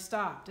where I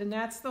stopped. And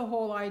that's the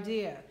whole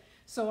idea.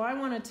 So I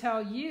want to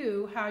tell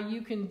you how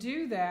you can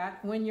do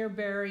that when you're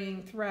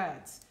burying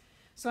threads.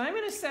 So I'm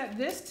going to set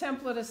this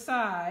template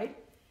aside,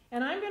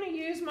 and I'm going to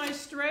use my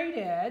straight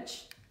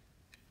edge,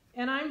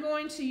 and I'm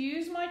going to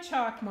use my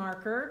chalk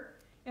marker,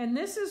 and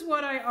this is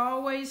what I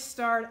always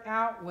start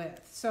out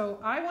with. So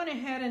I went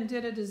ahead and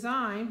did a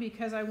design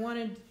because I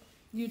wanted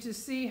you to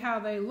see how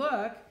they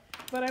look,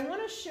 but I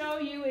want to show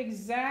you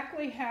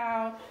exactly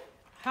how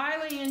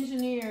highly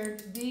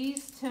engineered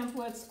these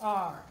templates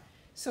are.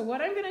 So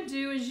what I'm going to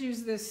do is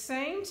use this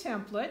same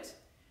template.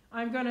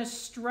 I'm going to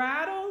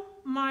straddle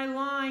my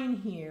line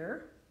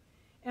here,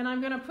 and I'm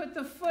going to put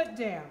the foot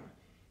down.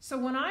 So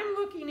when I'm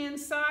looking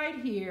inside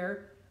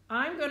here,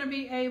 I'm going to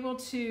be able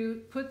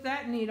to put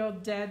that needle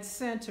dead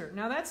center.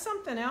 Now that's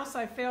something else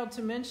I failed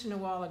to mention a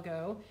while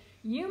ago.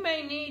 You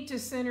may need to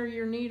center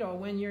your needle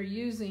when you're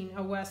using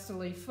a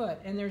Westalee foot,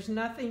 and there's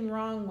nothing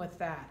wrong with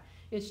that.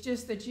 It's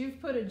just that you've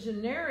put a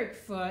generic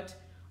foot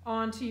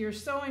onto your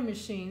sewing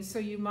machine, so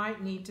you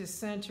might need to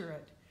center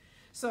it.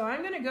 So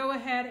I'm going to go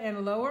ahead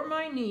and lower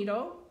my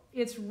needle.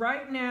 It's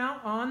right now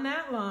on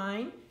that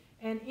line,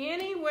 and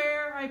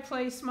anywhere I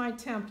place my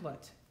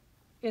template,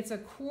 it's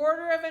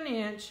 1/4 of an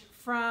inch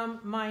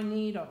from my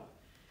needle.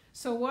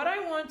 So what I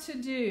want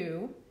to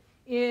do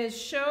is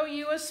show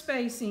you a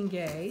spacing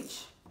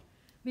gauge,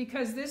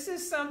 because this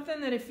is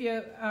something that if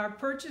you are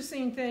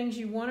purchasing things,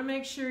 you want to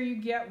make sure you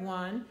get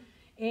one.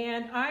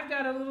 And I've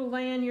got a little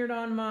lanyard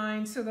on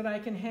mine so that I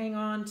can hang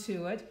on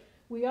to it.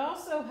 We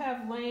also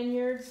have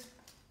lanyards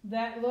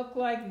that look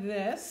like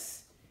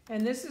this,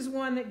 and this is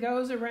one that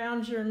goes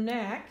around your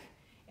neck,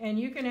 and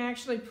you can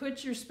actually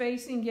put your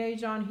spacing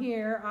gauge on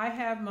here. I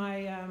have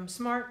my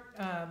smart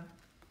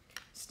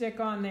stick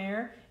on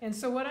there, and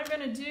so what I'm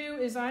going to do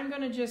is I'm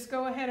going to just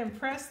go ahead and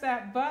press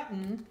that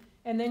button,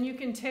 and then you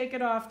can take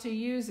it off to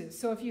use it.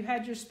 So if you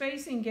had your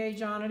spacing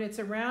gauge on it, it's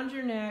around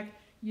your neck,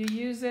 you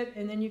use it,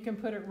 and then you can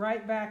put it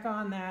right back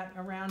on that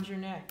around your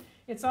neck.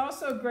 It's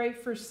also great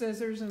for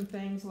scissors and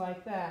things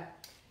like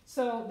that.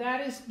 So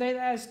that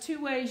is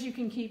 2 ways you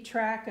can keep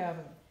track of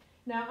them.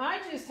 Now I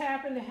just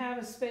happen to have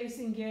a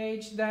spacing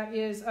gauge that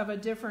is of a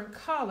different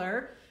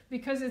color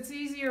because it's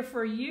easier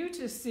for you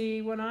to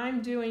see when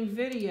I'm doing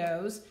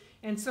videos.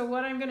 And so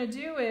what I'm going to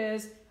do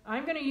is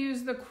I'm going to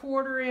use the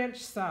 1/4 inch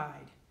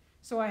side.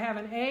 So I have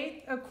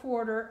 1/8,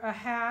 1/4,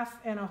 1/2,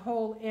 and a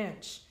whole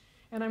inch.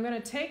 And I'm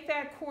going to take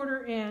that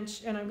 1/4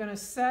 inch and I'm going to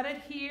set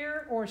it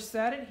here or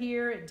set it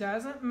here. It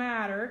doesn't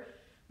matter,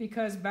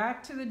 because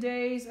back to the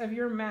days of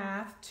your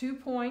math, 2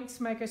 points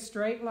make a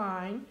straight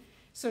line.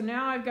 So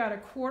now I've got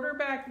 1/4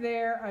 back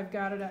there, I've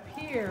got it up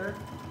here,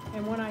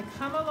 and when I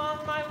come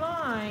along my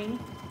line,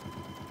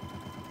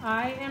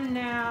 I am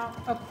now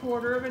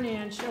 1/4 of an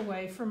inch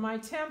away from my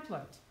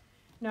template.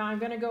 Now I'm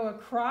going to go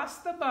across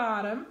the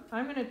bottom.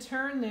 I'm going to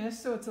turn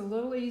this so it's a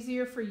little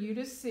easier for you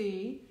to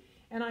see,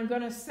 and I'm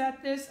going to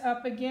set this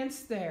up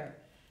against there.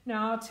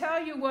 Now I'll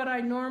tell you what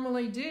I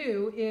normally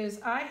do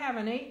is I have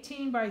an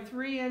 18 by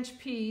 3 inch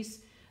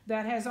piece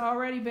that has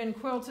already been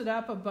quilted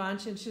up a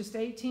bunch. It's just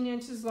 18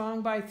 inches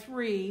long by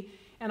 3,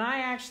 and I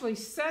actually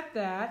set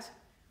that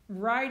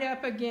right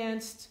up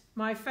against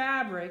my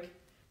fabric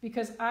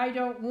because I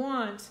don't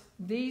want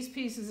these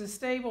pieces of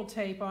stable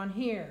tape on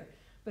here.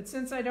 But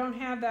since I don't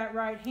have that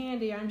right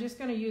handy, I'm just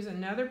going to use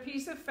another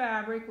piece of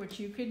fabric, which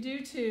you could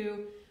do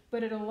too,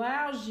 but it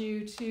allows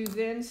you to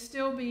then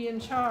still be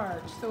in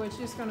charge. So it's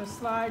just going to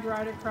slide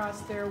right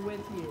across there with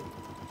you.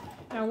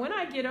 Now when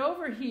I get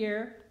over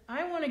here,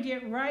 I want to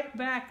get right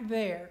back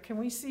there. Can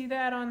we see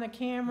that on the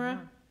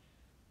camera?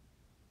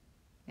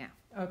 Yeah.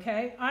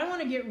 Okay, I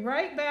want to get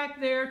right back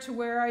there to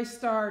where I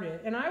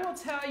started. And I will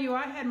tell you,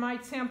 I had my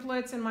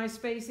templates and my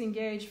spacing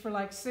gauge for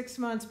like 6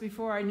 months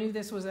before I knew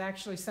this was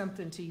actually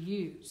something to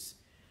use.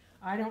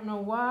 I don't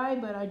know why,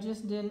 but I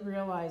just didn't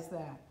realize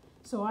that.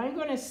 So I'm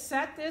going to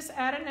set this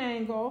at an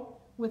angle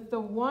with the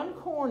one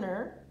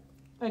corner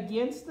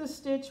against the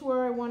stitch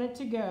where I want it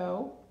to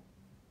go.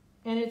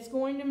 And it's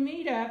going to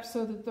meet up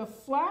so that the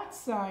flat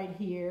side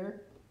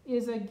here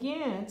is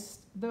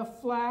against the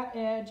flat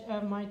edge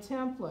of my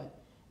template.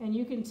 And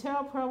you can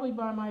tell probably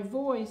by my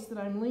voice that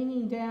I'm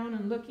leaning down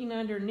and looking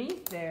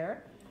underneath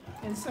there.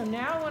 And so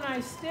now when I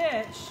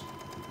stitch,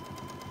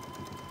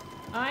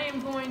 I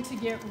am going to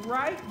get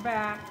right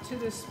back to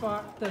the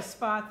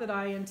spot that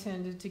I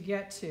intended to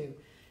get to.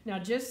 Now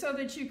just so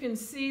that you can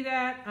see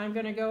that, I'm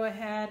going to go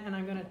ahead and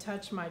I'm going to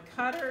touch my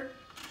cutter.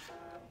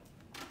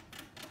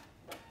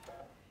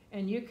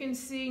 And you can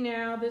see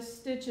now this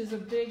stitch is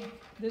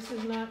this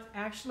is not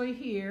actually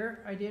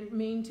here. I didn't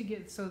mean to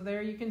get, so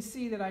there you can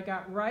see that I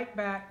got right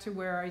back to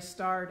where I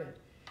started.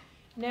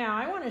 Now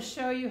I want to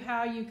show you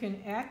how you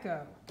can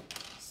echo.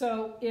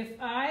 So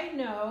if I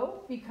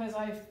know, because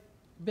I've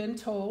been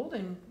told,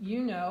 and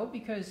you know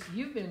because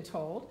you've been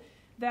told,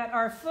 that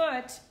our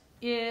foot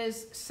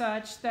is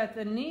such that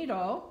the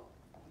needle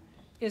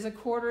is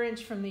 1/4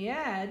 inch from the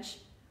edge,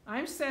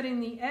 I'm setting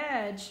the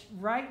edge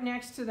right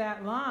next to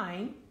that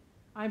line.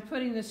 I'm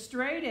putting the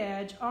straight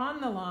edge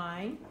on the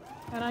line,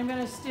 and I'm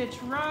going to stitch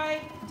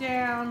right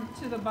down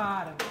to the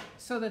bottom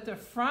so that the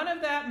front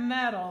of that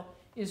metal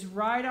is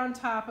right on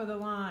top of the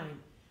line.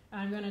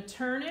 I'm going to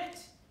turn it.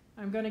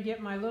 I'm going to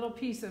get my little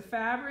piece of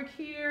fabric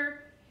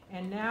here,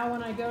 and now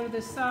when I go to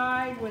the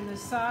side, when the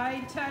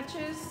side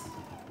touches,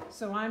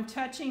 so I'm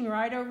touching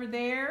right over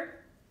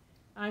there,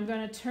 I'm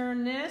going to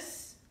turn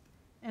this,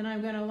 and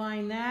I'm going to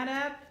line that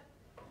up,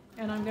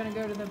 and I'm going to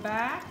go to the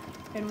back,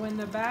 and when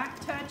the back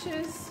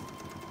touches,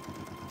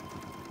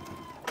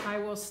 I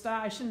will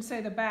stop. I shouldn't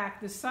say the back,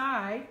 the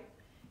side,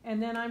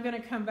 and then I'm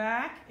going to come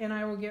back and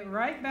I will get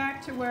right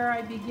back to where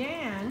I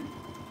began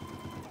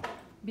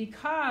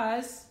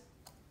because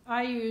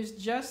I used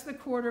just the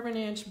 1/4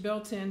 inch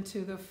built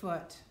into the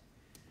foot.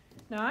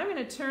 Now I'm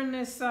going to turn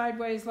this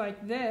sideways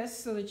like this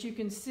so that you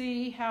can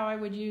see how I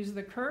would use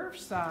the curved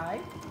side,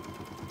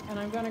 and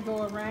I'm going to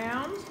go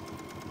around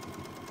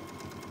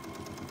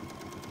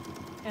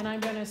and I'm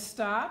going to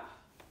stop.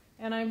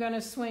 And I'm going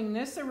to swing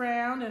this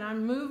around, and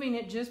I'm moving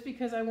it just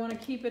because I want to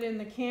keep it in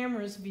the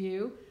camera's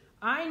view.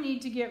 I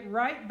need to get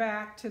right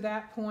back to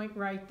that point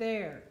right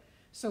there.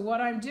 So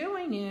what I'm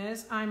doing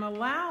is I'm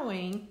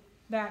allowing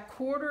that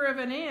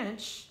 1/4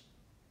 inch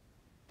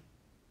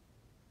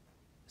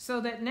so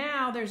that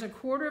now there's a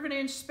 1/4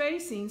 inch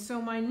spacing, so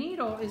my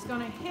needle is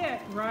going to hit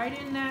right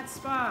in that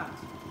spot.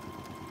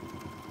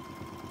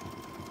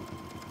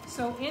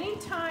 So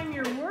anytime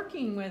you're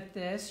working with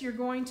this, you're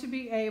going to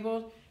be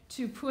able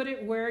to put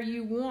it where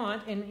you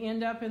want and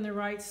end up in the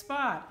right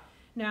spot.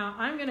 Now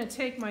I'm going to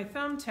take my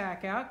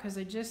thumbtack out because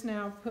I just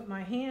now put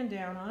my hand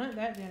down on it.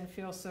 That didn't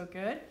feel so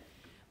good.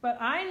 But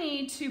I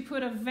need to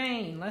put a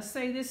vein. Let's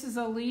say this is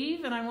a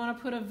leaf and I want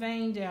to put a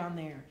vein down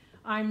there.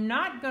 I'm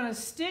not going to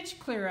stitch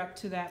clear up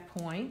to that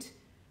point,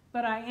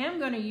 but I am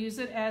going to use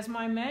it as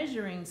my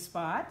measuring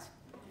spot.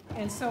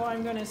 And so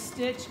I'm going to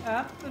stitch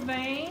up the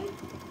vein.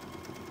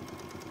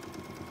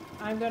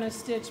 I'm going to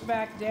stitch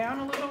back down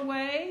a little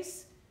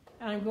ways.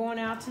 And I'm going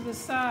out to the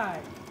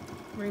side.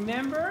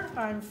 Remember,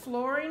 I'm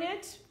flooring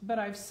it, but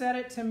I've set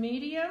it to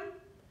medium,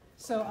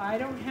 so I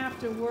don't have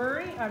to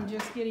worry. I'm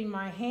just getting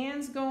my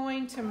hands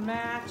going to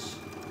match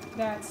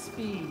that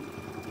speed.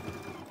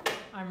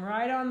 I'm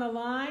right on the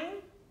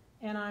line,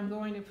 and I'm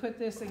going to put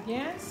this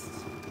against,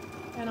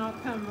 and I'll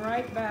come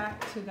right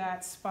back to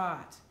that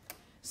spot.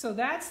 So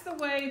that's the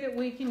way that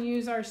we can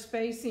use our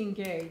spacing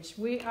gauge.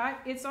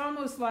 It's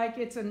almost like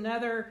it's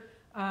another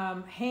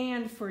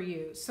hand for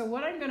you. So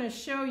what I'm going to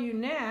show you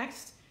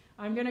next,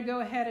 I'm going to go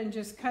ahead and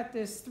just cut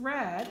this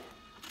thread.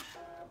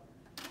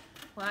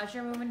 Well, as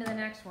you're moving to the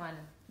next one,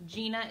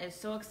 Gina is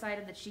so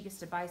excited that she gets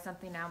to buy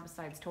something now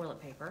besides toilet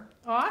paper.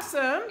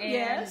 Awesome, and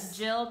yes.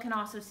 Jill can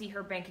also see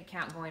her bank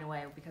account going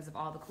away because of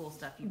all the cool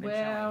stuff you've been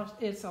showing. Well,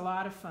 it's a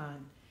lot of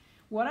fun.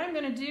 What I'm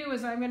going to do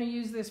is I'm going to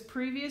use this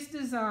previous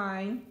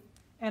design,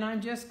 and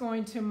I'm just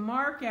going to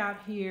mark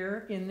out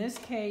here, in this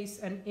case,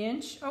 1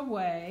 inch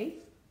away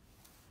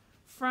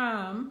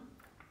from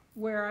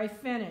where I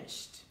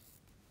finished.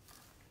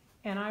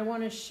 And I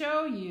want to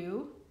show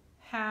you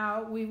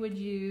how we would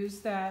use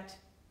that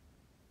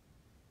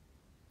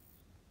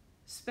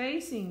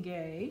spacing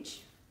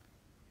gauge.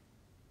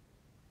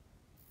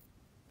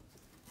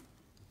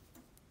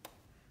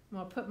 I'm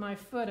going to put my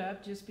foot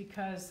up just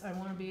because I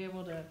want to be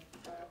able to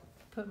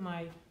put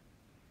my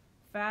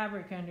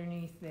fabric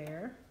underneath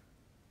there.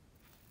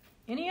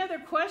 Any other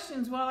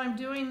questions while I'm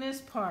doing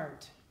this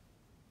part?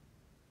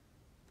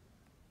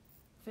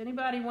 If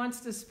anybody wants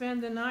to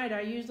spend the night,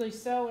 I usually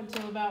sew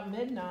until about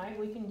midnight.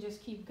 We can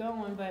just keep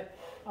going, but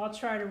I'll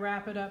try to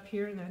wrap it up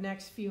here in the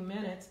next few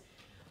minutes.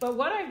 But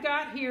what I've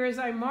got here is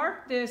I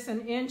marked this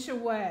 1 inch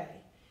away,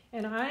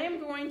 and I am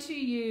going to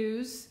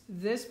use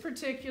this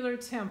particular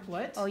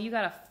template. Oh, you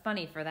got a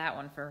funny for that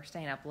one for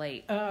staying up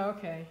late. Oh,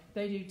 okay.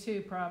 They do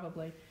too,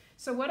 probably.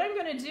 So what I'm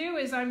going to do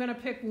is I'm going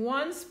to pick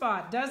one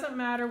spot, doesn't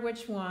matter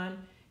which one,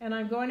 and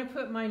I'm going to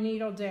put my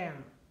needle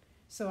down.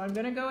 So I'm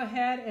going to go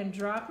ahead and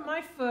drop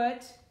my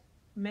foot,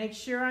 make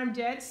sure I'm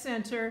dead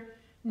center,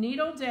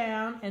 needle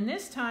down, and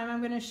this time I'm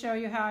going to show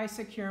you how I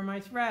secure my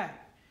thread.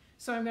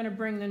 So I'm going to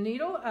bring the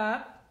needle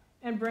up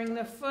and bring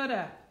the foot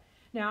up.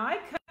 Now I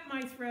cut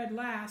my thread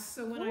last,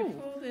 so when I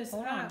pull this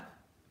up...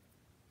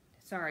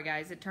 Sorry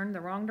guys, it turned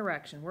the wrong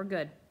direction. We're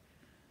good.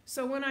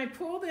 So when I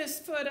pull this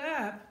foot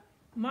up,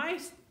 my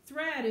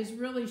thread is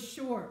really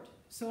short.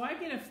 So I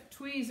get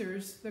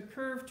tweezers, the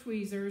curved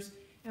tweezers,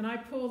 and I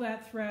pull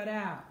that thread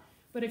out.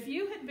 But if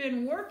you had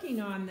been working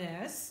on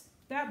this,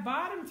 that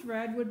bottom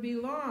thread would be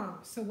long.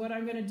 So what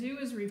I'm going to do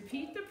is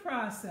repeat the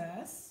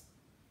process.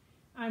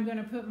 I'm going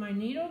to put my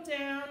needle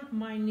down,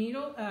 my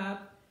needle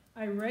up,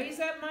 I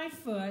raise up my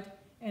foot,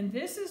 and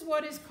this is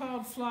what is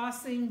called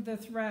flossing the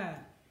thread.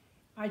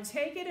 I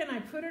take it and I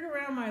put it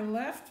around my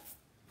left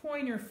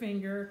pointer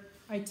finger.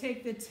 I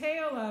take the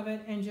tail of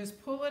it and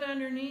just pull it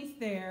underneath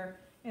there,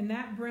 and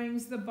that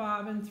brings the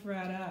bobbin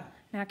thread up.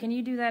 Now, can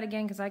you do that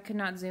again? Because I could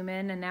not zoom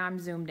in, and now I'm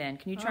zoomed in.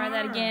 Can you try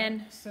that again?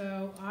 Right.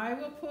 So I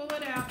will pull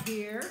it out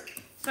here.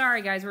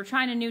 Sorry, guys. We're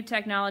trying a new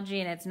technology,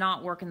 and it's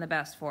not working the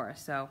best for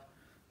us. So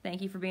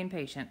thank you for being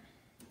patient.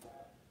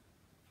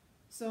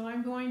 So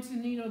I'm going to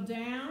needle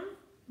down,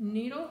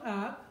 needle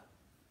up,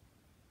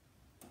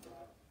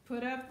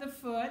 put up the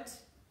foot,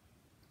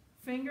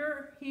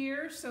 finger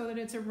here so that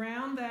it's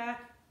around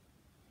that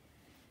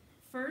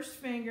first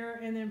finger,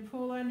 and then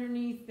pull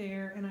underneath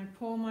there, and I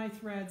pull my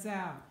threads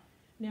out.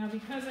 Now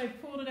because I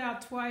pulled it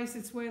out twice,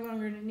 it's way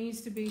longer than it needs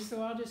to be,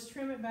 so I'll just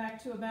trim it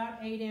back to about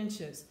 8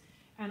 inches.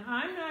 And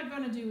I'm not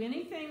going to do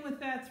anything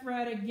with that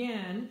thread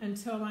again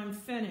until I'm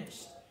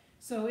finished.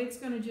 So it's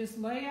going to just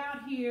lay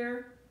out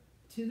here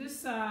to the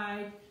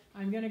side.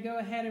 I'm going to go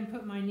ahead and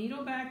put my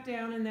needle back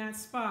down in that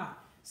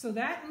spot. So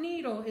that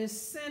needle is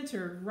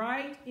centered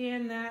right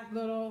in that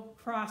little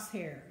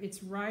crosshair.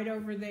 It's right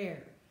over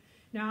there.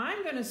 Now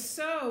I'm going to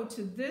sew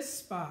to this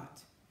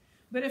spot.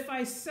 But if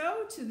I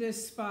sew to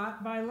this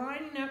spot by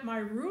lining up my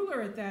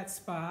ruler at that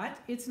spot,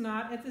 it's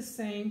not at the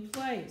same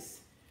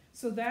place.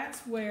 So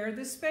that's where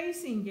the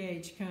spacing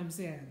gauge comes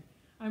in.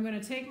 I'm going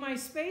to take my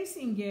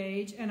spacing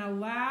gauge and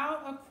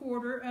allow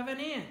 1/4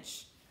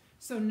 inch.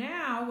 So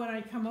now when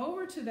I come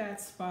over to that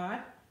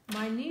spot,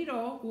 my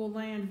needle will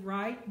land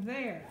right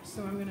there.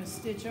 So I'm going to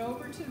stitch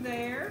over to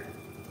there,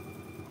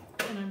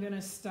 and I'm going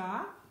to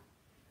stop.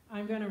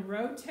 I'm going to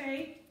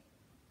rotate,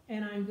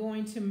 and I'm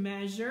going to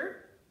measure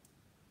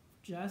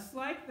just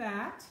like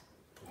that.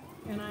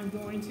 And I'm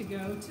going to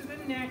go to the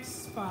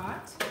next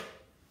spot.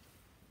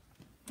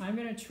 I'm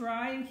going to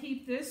try and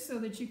keep this so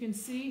that you can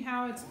see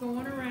how it's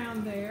going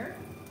around there.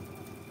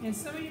 And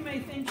some of you may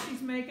think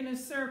she's making a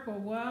circle.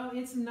 Well,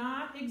 it's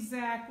not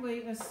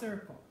exactly a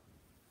circle.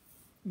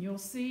 You'll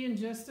see in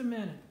just a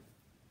minute.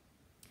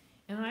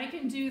 And I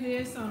can do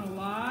this on a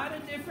lot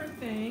of different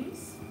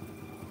things,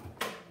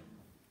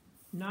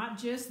 not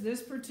just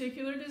this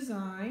particular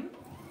design.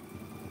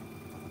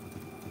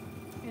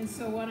 And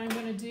so what I'm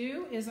going to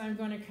do is I'm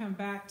going to come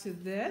back to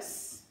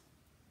this,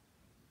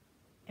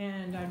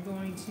 and I'm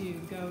going to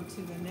go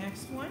to the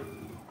next one.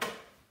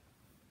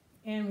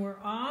 And we're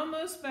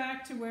almost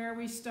back to where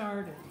we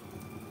started.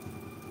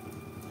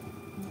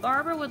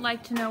 Barbara would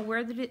like to know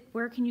where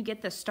can you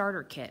get the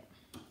starter kit?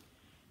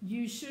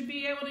 You should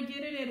be able to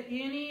get it at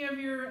any of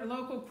your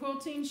local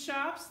quilting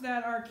shops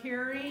that are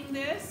carrying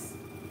this.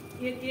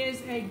 It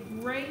is a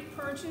great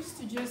purchase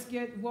to just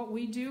get what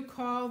we do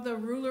call the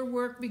Ruler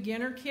Work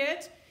Beginner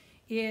Kit.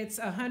 It's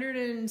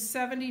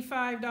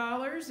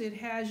 $175. It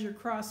has your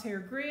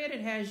crosshair grid,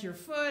 it has your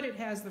foot, it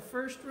has the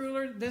first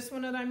ruler, this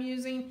one that I'm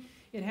using.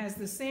 It has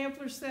the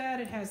sampler set,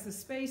 it has the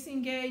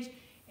spacing gauge,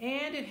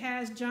 and it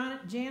has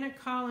Janet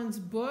Collins'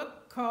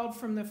 book called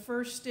From the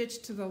First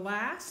Stitch to the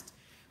Last,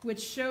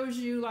 which shows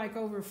you like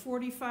over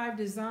 45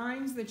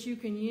 designs that you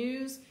can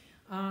use.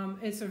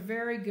 It's a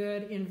very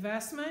good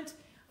investment.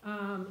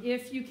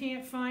 If you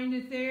can't find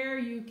it there,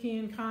 you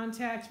can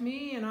contact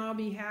me and I'll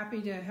be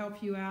happy to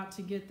help you out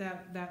to get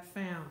that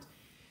found.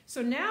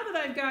 So now that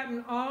I've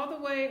gotten all the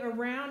way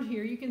around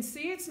here, you can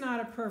see it's not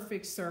a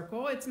perfect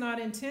circle. It's not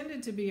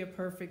intended to be a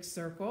perfect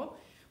circle.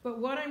 But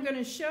what I'm going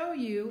to show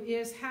you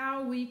is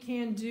how we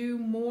can do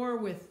more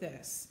with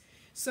this.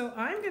 So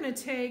I'm going to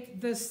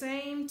take the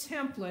same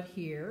template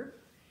here.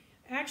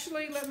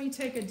 Actually, let me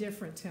take a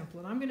different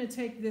template. I'm going to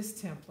take this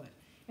template.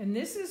 And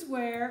this is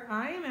where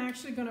I am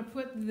actually going to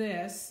put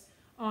this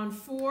on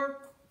 4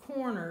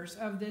 corners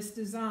of this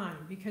design.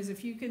 Because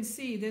if you can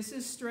see, this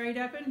is straight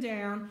up and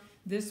down.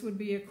 This would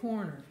be a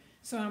corner.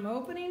 So I'm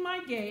opening my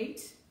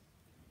gate,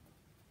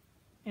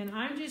 and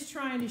I'm just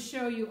trying to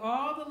show you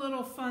all the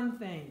little fun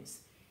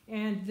things.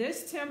 And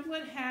this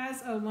template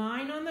has a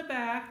line on the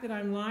back that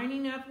I'm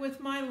lining up with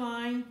my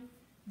line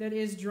that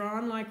is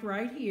drawn like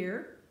right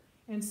here.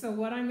 And so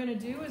what I'm going to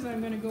do is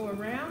I'm going to go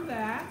around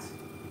that.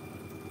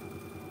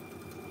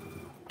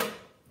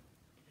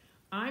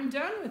 I'm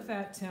done with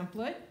that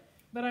template,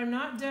 but I'm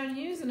not done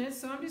using it,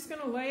 so I'm just going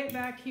to lay it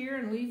back here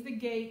and leave the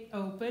gate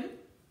open.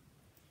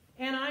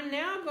 And I'm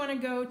now going to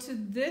go to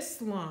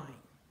this line.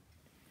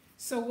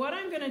 So what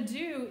I'm going to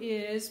do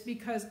is,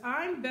 because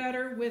I'm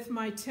better with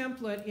my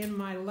template in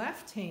my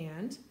left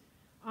hand,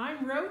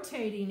 I'm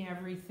rotating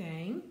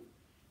everything,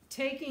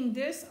 taking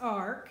this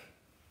arc,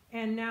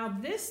 and now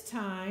this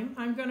time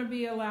I'm going to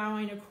be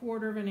allowing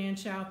 1/4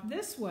 inch out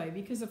this way,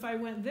 because if I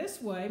went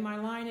this way, my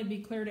line would be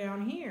clear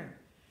down here.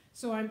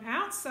 So I'm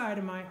outside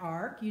of my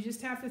arc. You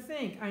just have to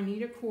think, I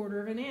need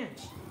 1/4 inch.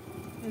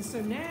 And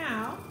so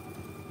now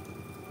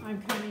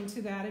I'm coming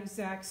to that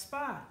exact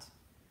spot.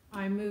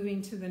 I'm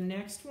moving to the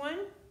next one,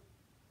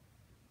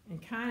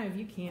 and kind of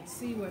you can't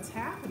see what's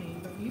happening,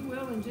 but you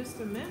will in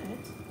just a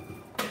minute.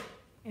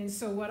 And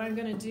so what I'm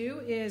going to do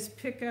is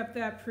pick up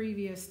that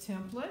previous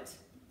template.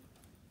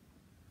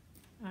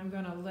 I'm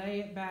going to lay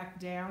it back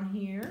down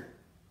here.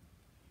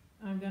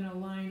 I'm going to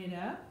line it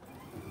up.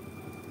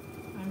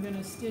 I'm going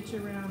to stitch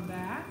around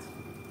that.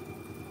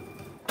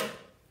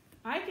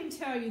 I can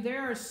tell you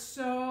there are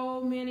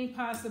so many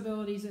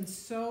possibilities and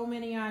so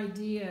many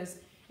ideas,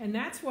 and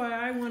that's why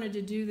I wanted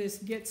to do this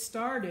Get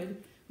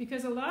Started,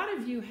 because a lot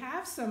of you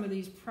have some of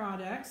these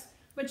products,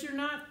 but you're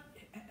not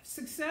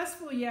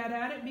successful yet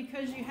at it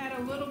because you had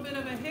a little bit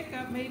of a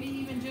hiccup, maybe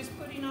even just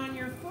putting on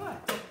your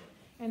foot.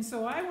 And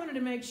so I wanted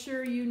to make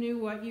sure you knew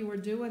what you were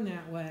doing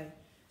that way.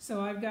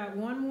 So I've got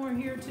one more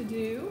here to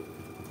do.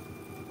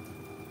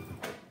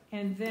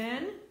 And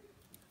then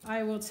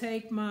I will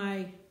take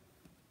my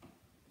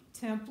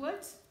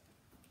template,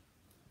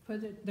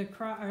 put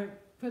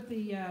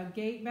the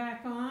gate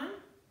back on.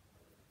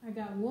 I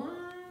got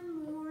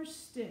one more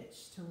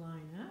stitch to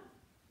line up.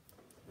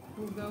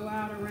 We'll go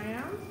out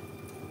around.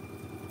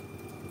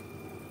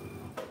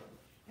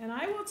 And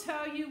I will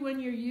tell you when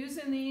you're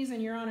using these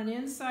and you're on an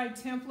inside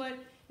template,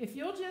 if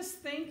you'll just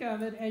think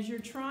of it as you're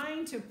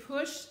trying to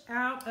push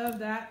out of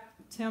that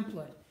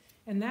template.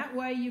 And that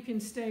way you can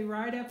stay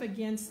right up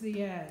against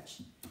the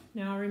edge.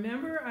 Now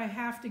remember, I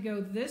have to go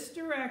this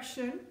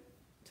direction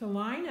to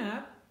line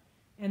up,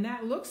 and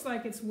that looks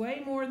like it's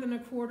way more than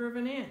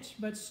 1/4 inch,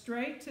 but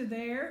straight to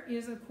there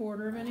is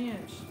 1/4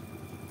 inch.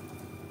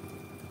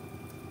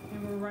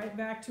 And we're right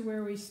back to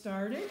where we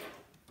started.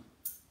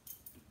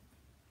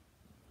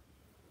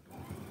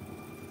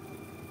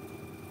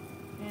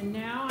 And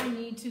now I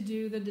need to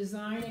do the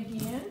design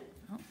again.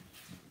 Oh.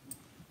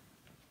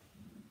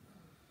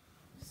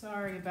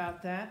 Sorry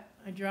about that.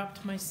 I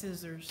dropped my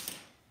scissors.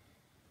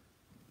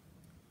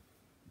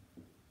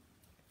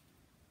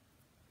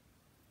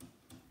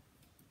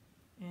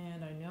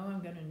 And I know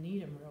I'm going to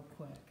need them real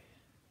quick.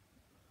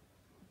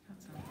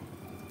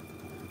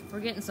 We're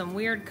getting some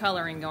weird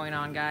coloring going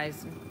on,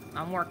 guys.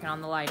 I'm working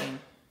on the lighting.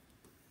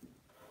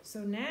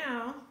 So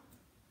now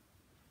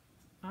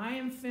I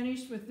am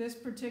finished with this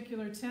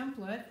particular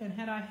template, and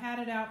had I had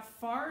it out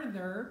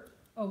farther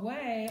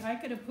away, I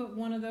could have put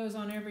one of those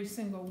on every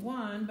single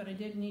one, but I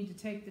didn't need to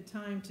take the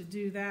time to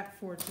do that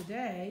for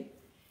today.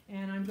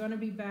 And I'm going to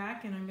be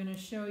back and I'm going to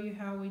show you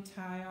how we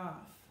tie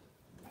off.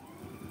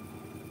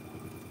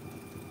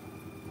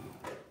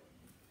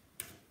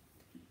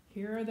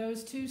 Here are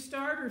those 2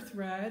 starter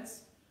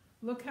threads.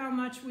 Look how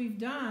much we've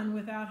done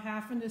without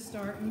having to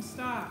start and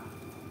stop.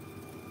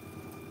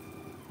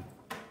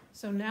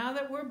 So now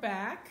that we're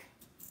back,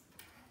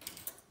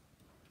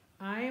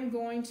 I am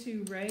going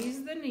to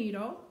raise the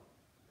needle.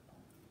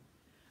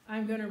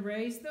 I'm going to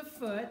raise the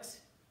foot,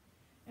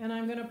 and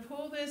I'm going to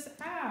pull this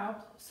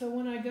out so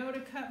when I go to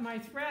cut my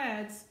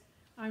threads,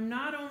 I'm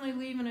not only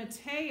leaving a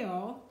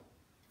tail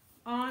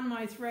on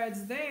my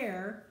threads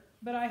there,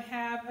 but I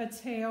have a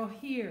tail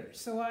here.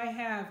 So I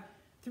have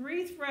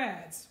 3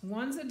 threads.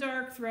 One's a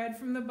dark thread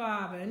from the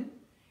bobbin,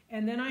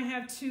 and then I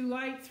have 2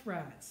 light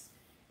threads.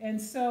 And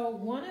so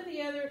one of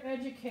the other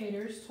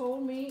educators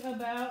told me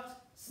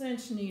about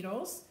cinch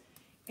needles,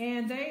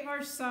 and they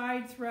are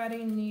side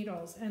threading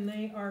needles, and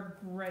they are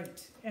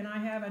great. And I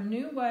have a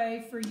new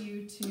way for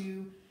you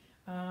to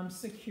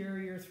secure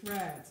your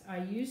threads.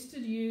 I used to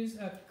use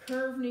a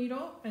curve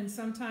needle, and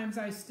sometimes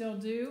I still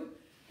do,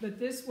 but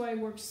this way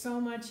works so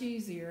much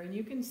easier, and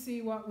you can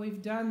see what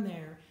we've done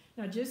there.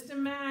 Now just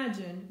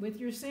imagine, with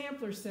your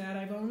sampler set,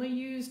 I've only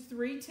used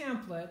 3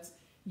 templates.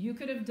 You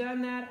could have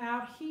done that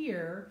out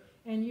here,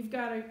 and you've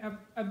got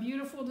a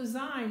beautiful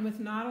design with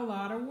not a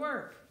lot of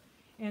work.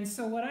 And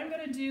so what I'm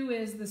going to do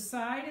is the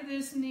side of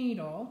this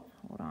needle.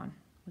 Hold on.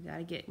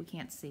 We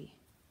can't see.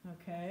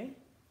 Okay.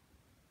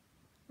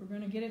 We're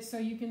going to get it so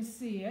you can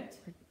see it.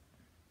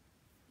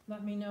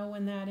 Let me know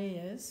when that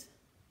is.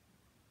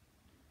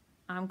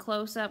 I'm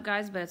close up,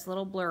 guys, but it's a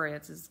little blurry.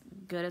 It's as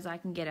good as I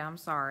can get it. I'm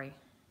sorry.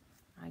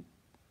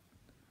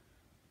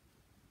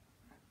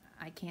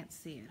 I can't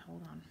see it.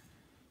 Hold on.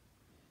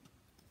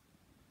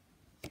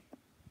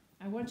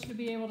 I want you to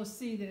be able to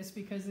see this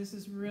because this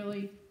is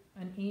really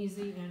an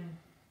easy and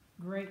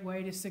great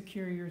way to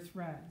secure your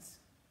threads.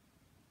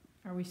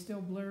 Are we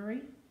still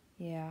blurry?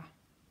 Yeah.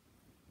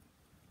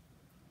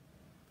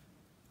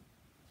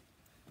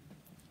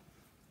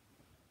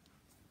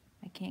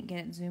 I can't get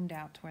it zoomed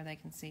out to where they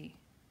can see.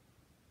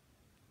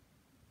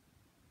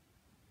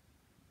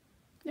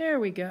 There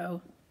we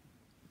go.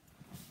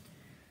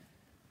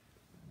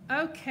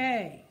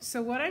 Okay,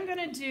 so what I'm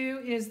going to do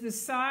is the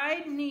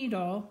side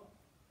needle,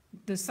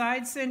 the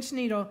side cinch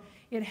needle,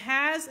 it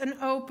has an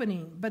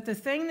opening, but the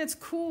thing that's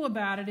cool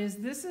about it is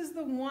this is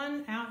the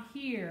one out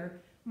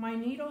here. My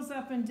needle's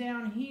up and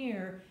down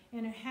here,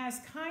 and it has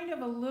kind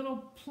of a little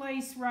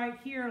place right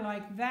here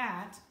like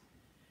that,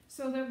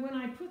 so that when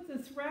I put the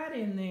thread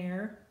in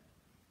there,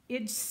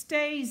 it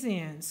stays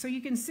in. So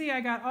you can see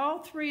I got all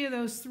 3 of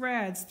those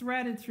threads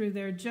threaded through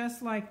there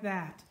just like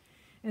that.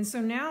 And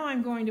so now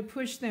I'm going to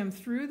push them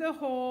through the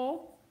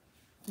hole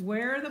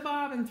where the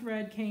bobbin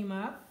thread came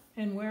up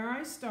and where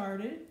I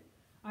started.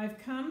 I've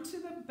come to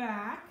the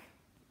back,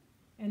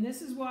 and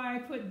this is why I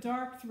put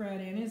dark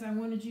thread in, is I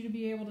wanted you to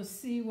be able to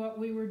see what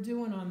we were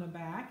doing on the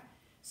back.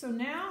 So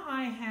now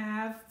I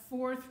have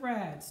 4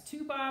 threads,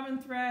 2 bobbin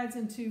threads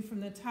and 2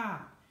 from the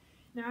top.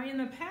 Now in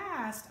the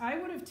past, I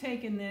would have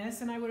taken this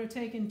and I would have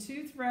taken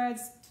 2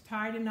 threads,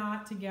 tied a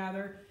knot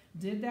together,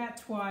 did that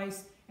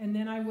twice, and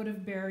then I would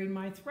have buried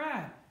my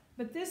thread.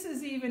 But this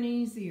is even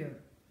easier.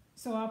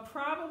 So I'll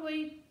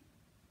probably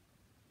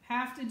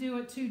have to do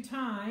it 2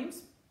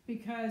 times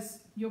because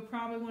you'll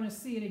probably want to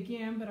see it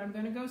again, but I'm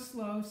going to go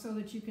slow so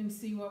that you can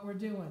see what we're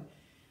doing.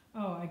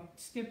 Oh, I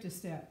skipped a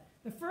step.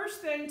 The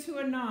first thing to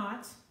a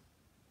knot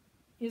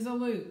is a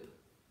loop.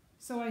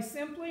 So I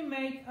simply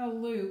make a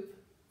loop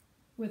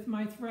with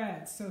my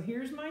threads. So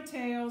here's my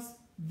tails,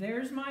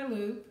 there's my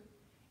loop,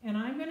 and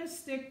I'm going to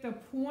stick the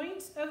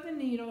point of the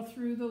needle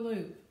through the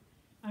loop.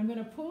 I'm going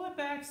to pull it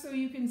back so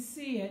you can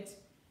see it,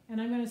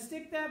 and I'm going to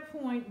stick that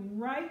point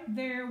right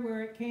there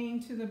where it came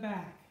to the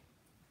back.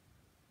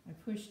 I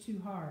pushed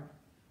too hard.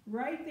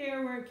 Right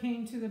there where it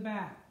came to the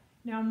back.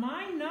 Now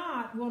my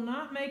knot will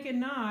not make a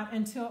knot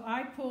until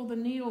I pull the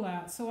needle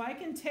out. So I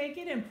can take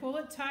it and pull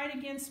it tight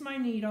against my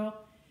needle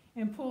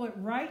and pull it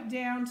right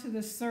down to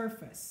the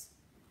surface.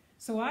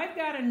 So I've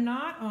got a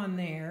knot on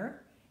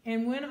there,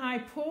 and when I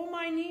pull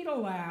my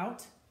needle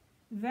out,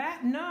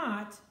 that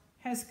knot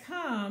has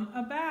come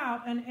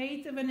about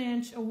 1/8 of an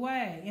inch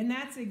away, and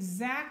that's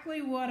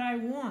exactly what I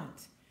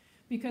want.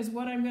 Because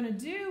what I'm going to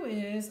do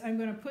is I'm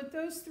going to put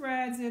those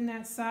threads in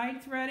that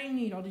side threading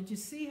needle. Did you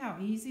see how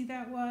easy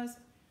that was?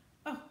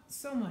 Oh,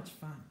 so much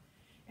fun.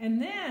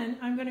 And then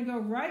I'm going to go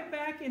right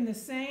back in the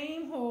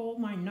same hole.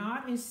 My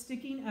knot is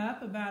sticking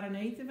up about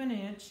 1/8 of an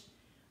inch.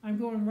 I'm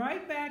going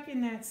right back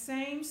in that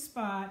same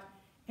spot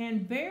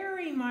and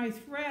bury my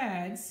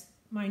threads.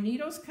 My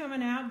needle's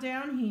coming out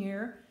down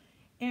here.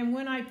 And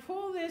when I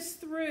pull this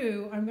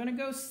through, I'm going to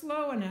go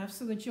slow enough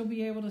so that you'll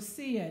be able to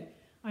see it.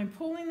 I'm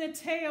pulling the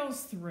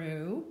tails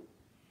through.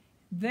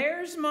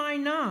 There's my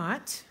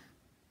knot.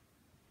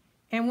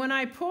 And when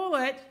I pull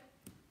it,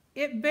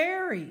 it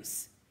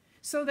buries.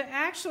 So the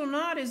actual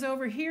knot is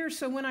over here,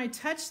 so when I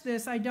touch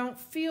this, I don't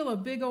feel a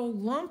big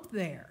old lump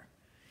there.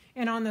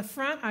 And on the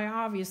front, I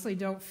obviously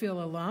don't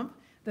feel a lump.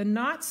 The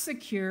knot's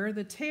secure,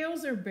 the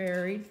tails are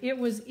buried. It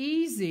was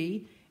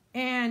easy,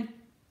 and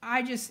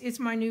it's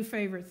my new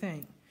favorite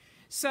thing.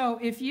 So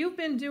if you've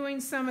been doing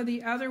some of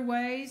the other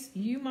ways,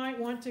 you might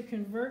want to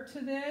convert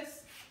to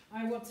this.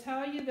 I will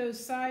tell you,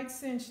 those side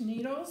cinch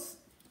needles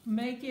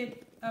make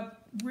it a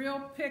real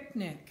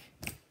picnic.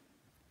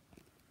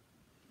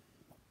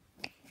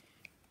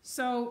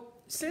 So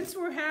since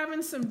we're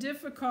having some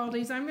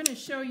difficulties, I'm going to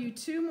show you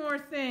 2 more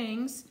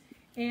things,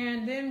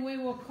 and then we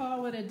will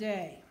call it a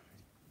day.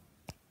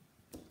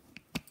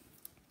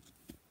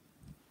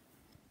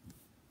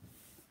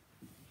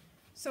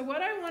 So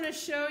what I want to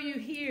show you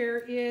here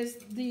is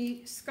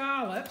the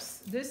scallops.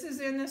 This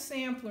is in the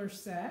sampler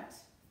set.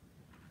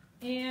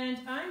 And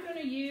I'm going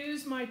to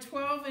use my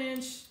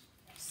 12-inch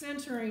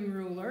centering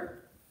ruler.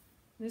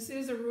 This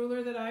is a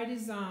ruler that I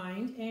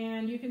designed,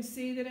 and you can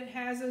see that it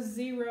has a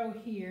 0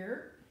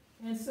 here.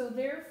 And so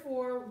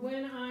therefore,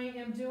 when I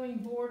am doing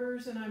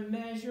borders and I'm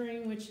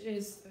measuring, which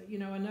is,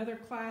 another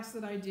class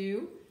that I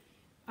do,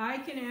 I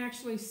can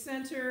actually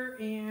center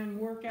and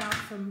work out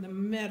from the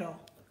middle.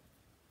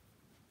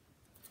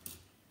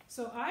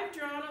 So I've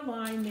drawn a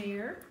line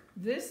there.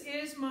 This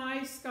is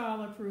my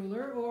scallop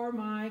ruler or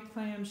my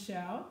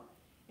clamshell.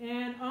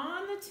 And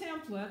on the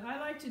template, I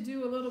like to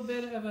do a little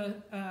bit of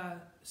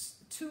a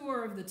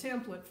tour of the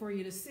template for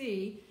you to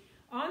see.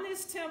 On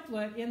this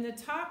template, in the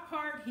top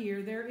part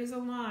here, there is a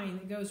line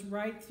that goes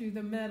right through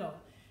the middle.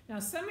 Now,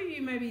 some of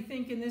you may be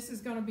thinking this is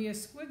going to be a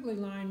squiggly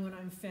line when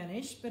I'm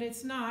finished, but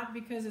it's not,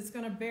 because it's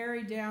going to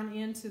bury down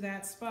into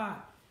that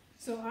spot.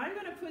 So I'm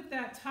going to put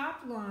that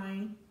top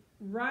line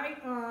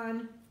right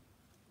on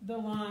the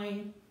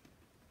line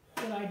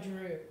that I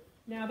drew.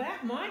 Now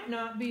that might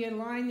not be a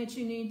line that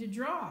you need to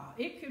draw.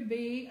 It could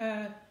be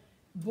a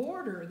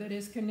border that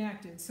is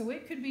connected. So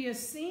it could be a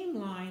seam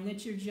line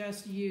that you're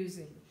just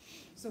using.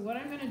 So what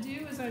I'm going to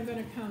do is I'm going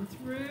to come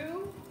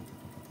through,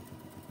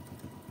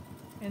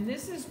 and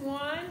this is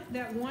one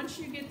that once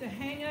you get the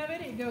hang of it,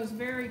 it goes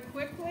very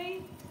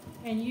quickly,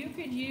 and you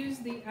could use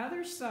the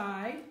other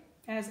side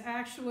as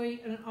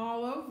actually an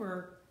all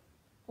over,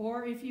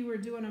 or if you were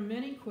doing a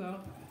mini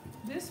quilt,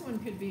 this one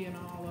could be an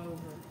all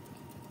over.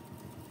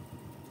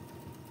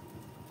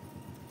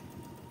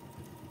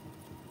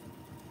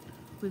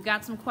 We've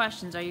got some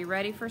questions. Are you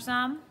ready for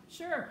some?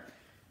 Sure.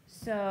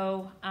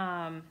 So,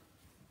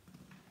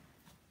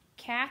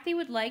 Kathy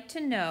would like to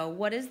know,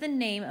 what is the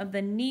name of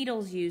the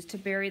needles used to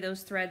bury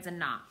those threads and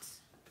knots?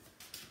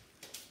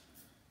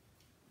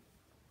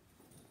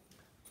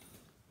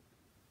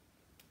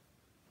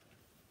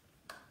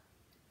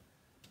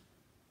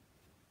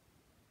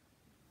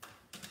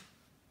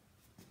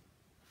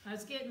 I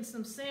was getting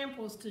some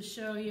samples to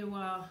show you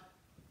while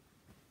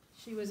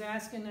she was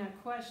asking that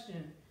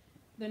question.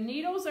 The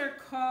needles are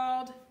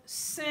called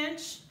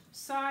cinch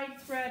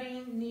side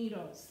threading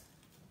needles.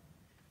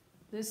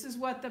 This is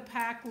what the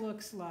pack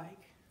looks like.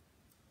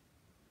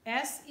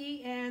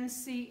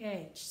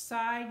 S-E-N-C-H,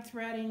 side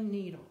threading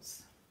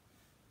needles.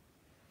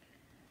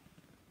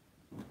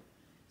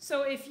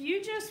 So if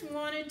you just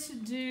wanted to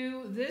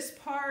do this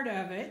part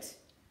of it,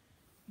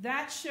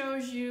 that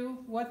shows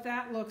you what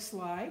that looks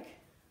like.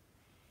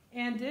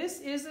 And this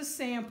is a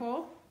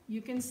sample.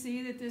 You can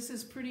see that this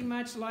is pretty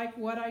much like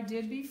what I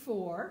did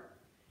before.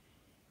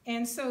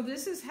 And so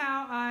this is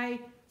how I,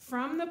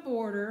 from the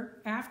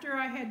border, after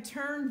I had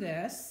turned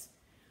this,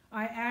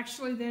 I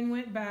actually then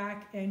went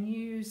back and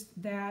used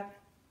that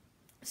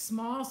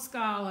small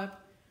scallop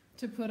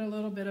to put a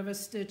little bit of a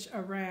stitch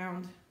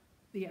around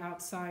the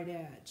outside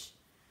edge.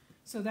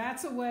 So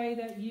that's a way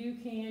that you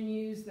can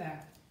use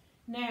that.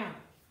 Now,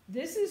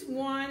 this is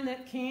one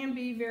that can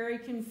be very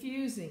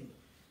confusing.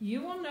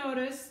 You will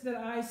notice that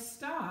I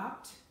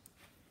stopped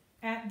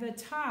at the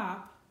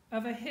top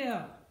of a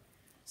hill.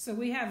 So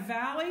we have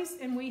valleys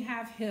and we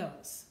have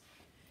hills.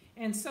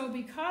 And so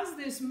because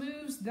this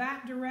moves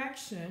that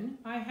direction,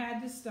 I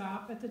had to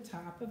stop at the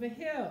top of a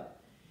hill.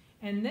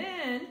 And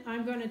then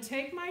I'm going to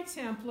take my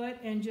template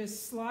and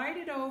just slide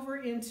it over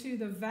into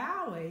the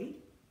valley,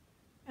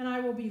 and I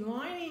will be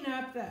lining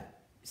up that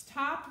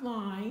top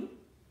line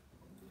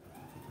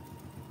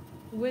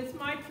with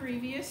my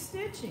previous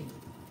stitching.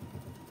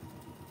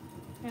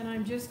 And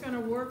I'm just going to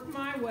work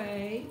my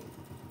way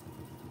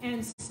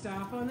and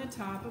stop on the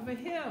top of a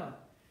hill.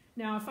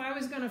 Now, if I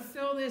was going to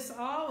fill this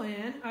all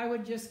in, I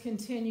would just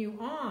continue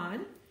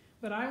on,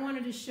 but I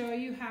wanted to show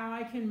you how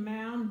I can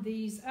mound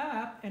these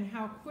up and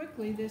how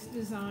quickly this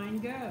design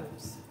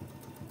goes.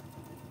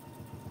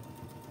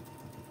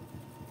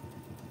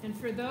 And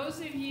for those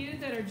of you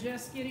that are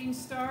just getting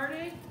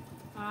started,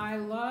 I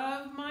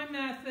love my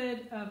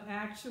method of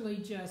actually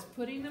just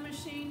putting the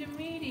machine to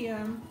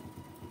medium.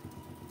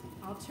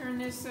 I'll turn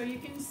this so you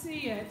can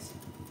see it,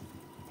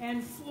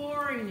 and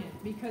flooring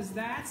it, because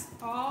that's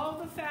all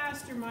the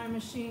faster my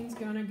machine's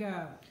gonna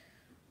go.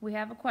 We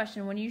have a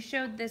question. When you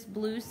showed this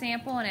blue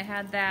sample and it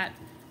had that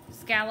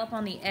scallop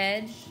on the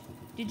edge,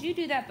 did you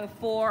do that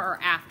before or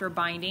after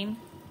binding?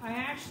 I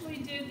actually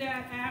did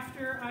that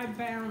after I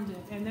bound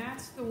it, and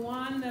that's the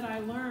one that I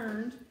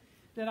learned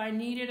that I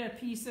needed a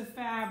piece of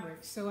fabric.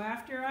 So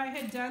after I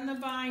had done the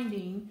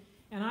binding,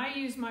 and I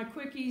used my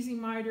Quick Easy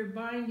Miter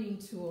binding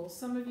tool.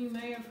 Some of you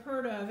may have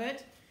heard of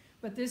it,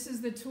 but this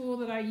is the tool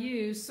that I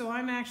use. So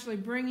I'm actually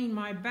bringing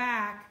my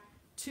back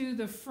to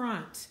the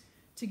front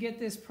to get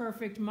this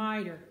perfect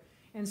miter.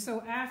 And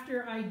so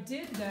after I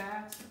did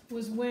that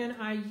was when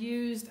I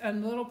used a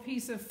little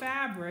piece of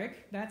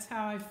fabric. That's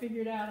how I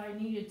figured out I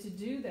needed to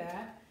do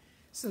that.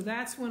 So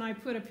that's when I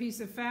put a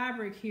piece of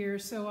fabric here,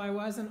 so I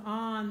wasn't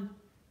on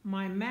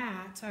my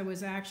mat. I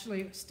was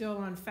actually still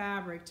on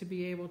fabric to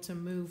be able to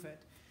move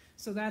it.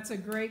 So that's a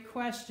great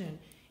question.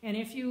 And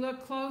if you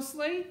look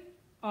closely,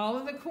 all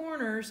of the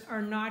corners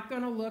are not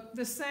going to look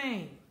the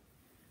same.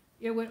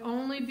 It would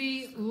only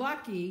be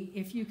lucky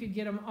if you could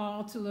get them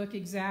all to look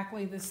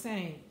exactly the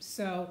same.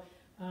 So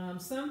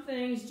some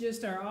things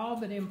just are all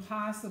but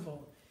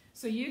impossible.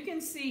 So you can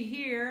see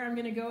here, I'm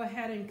going to go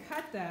ahead and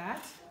cut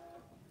that.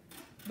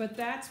 But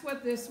that's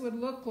what this would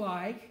look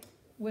like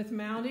with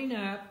mounting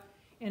up.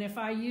 And if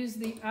I use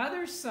the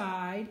other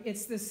side,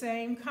 it's the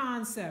same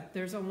concept.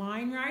 There's a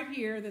line right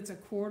here that's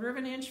 1/4 of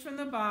an inch from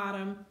the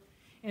bottom,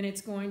 and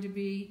it's going to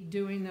be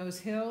doing those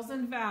hills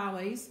and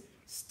valleys,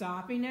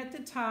 stopping at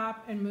the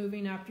top and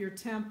moving up your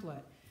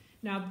template.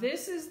 Now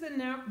this is the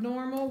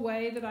normal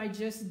way that I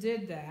just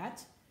did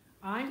that.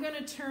 I'm going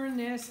to turn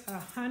this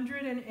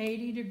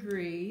 180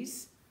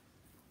 degrees,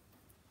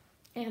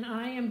 and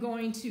I am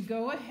going to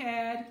go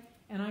ahead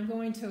and I'm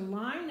going to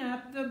line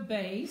up the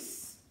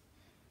base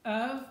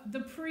of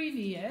the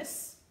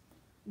previous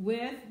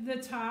with the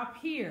top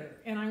here.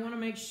 And I want to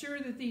make sure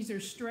that these are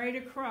straight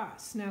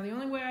across. Now the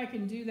only way I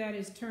can do that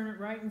is turn it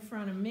right in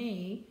front of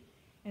me.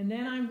 And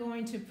then I'm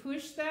going to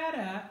push that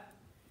up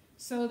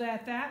so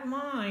that that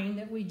line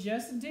that we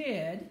just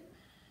did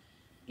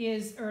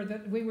is, or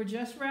that we were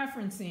just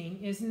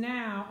referencing, is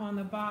now on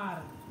the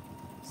bottom.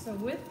 So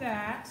with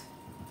that,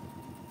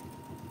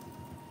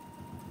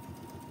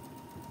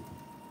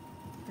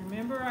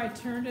 remember I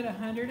turned it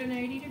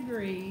 180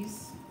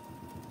 degrees.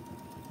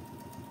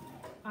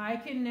 I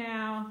can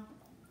now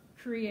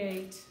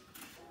create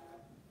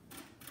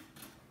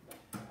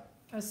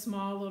a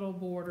small little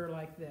border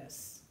like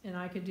this. And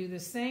I could do the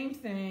same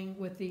thing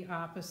with the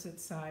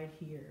opposite side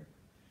here.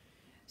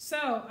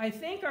 So I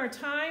think our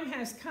time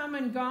has come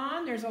and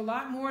gone. There's a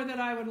lot more that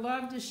I would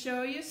love to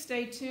show you.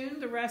 Stay tuned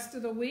the rest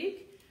of the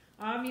week.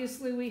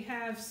 Obviously we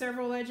have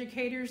several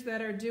educators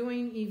that are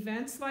doing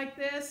events like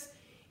this.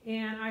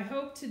 And I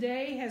hope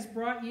today has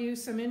brought you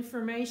some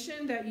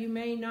information that you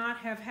may not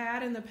have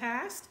had in the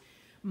past.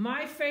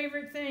 My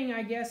favorite thing,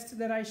 I guess,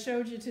 that I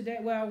showed you today,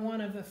 well, one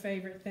of the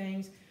favorite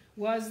things,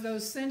 was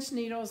those cinch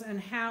needles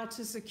and how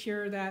to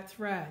secure that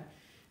thread.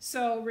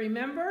 So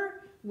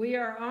remember, we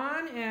are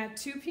on at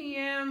 2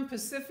 p.m.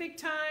 Pacific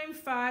time,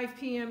 5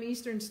 p.m.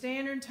 Eastern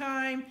Standard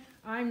Time.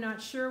 I'm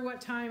not sure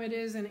what time it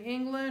is in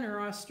England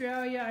or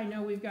Australia. I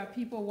know we've got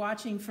people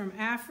watching from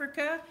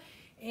Africa.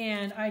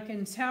 And I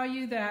can tell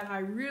you that I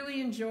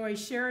really enjoy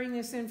sharing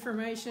this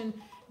information.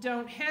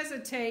 Don't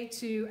hesitate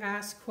to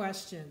ask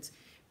questions.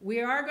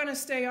 We are going to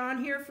stay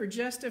on here for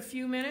just a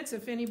few minutes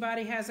if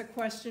anybody has a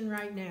question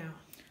right now.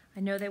 I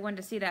know they wanted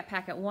to see that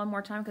packet one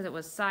more time because it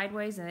was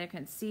sideways and they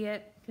couldn't see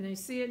it. Can they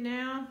see it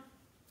now?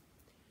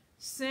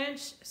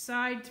 Cinch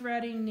side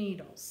threading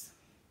needles.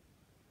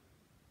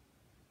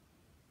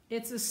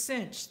 It's a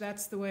cinch.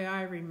 That's the way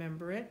I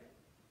remember it.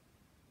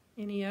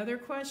 Any other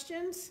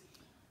questions?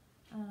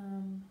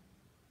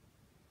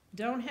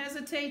 Don't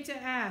hesitate to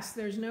ask.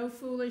 There's no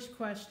foolish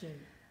question.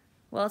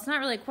 Well, it's not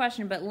really a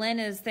question, but Lynn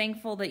is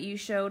thankful that you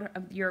showed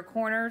your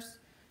corners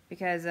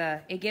because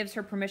it gives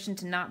her permission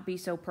to not be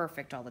so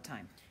perfect all the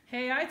time.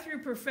 Hey, I threw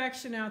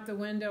perfection out the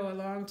window a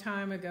long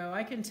time ago.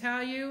 I can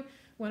tell you,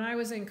 when I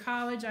was in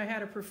college, I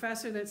had a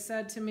professor that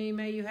said to me,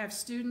 may you have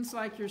students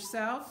like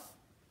yourself,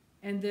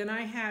 and then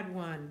I had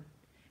one.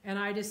 And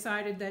I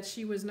decided that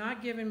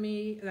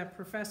that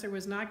professor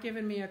was not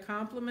giving me a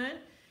compliment.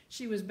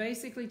 She was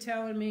basically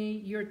telling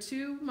me, you're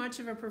too much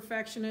of a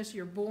perfectionist,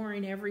 you're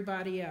boring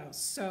everybody else.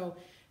 So,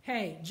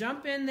 hey,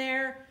 jump in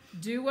there,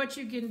 do what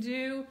you can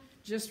do.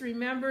 Just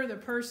remember, the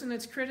person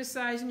that's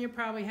criticizing you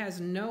probably has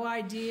no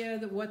idea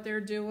what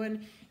they're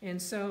doing. And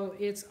so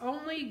it's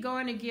only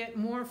going to get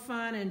more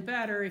fun and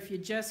better if you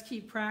just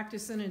keep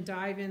practicing and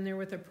dive in there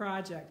with a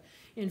project.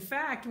 In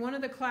fact, one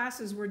of the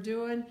classes we're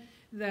doing,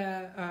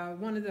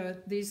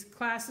 these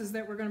classes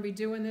that we're going to be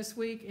doing this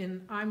week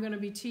and I'm going to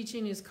be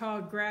teaching is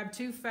called Grab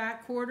 2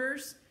 Fat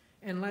Quarters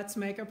and Let's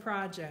Make a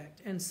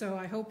Project. And so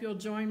I hope you'll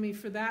join me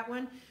for that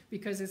one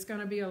because it's going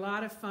to be a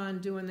lot of fun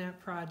doing that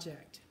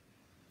project.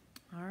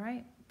 All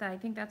right. I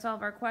think that's all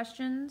of our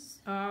questions.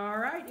 All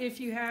right. If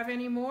you have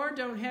any more,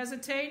 don't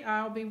hesitate.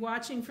 I'll be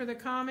watching for the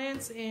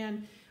comments.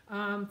 And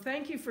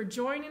thank you for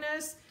joining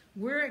us.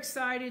 We're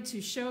excited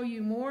to show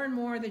you more and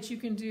more that you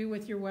can do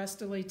with your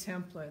Westalee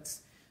templates.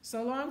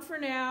 So long for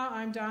now.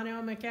 I'm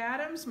Donelle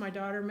McAdams. My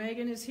daughter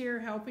Megan is here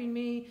helping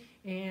me,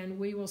 and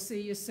we will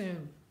see you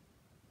soon.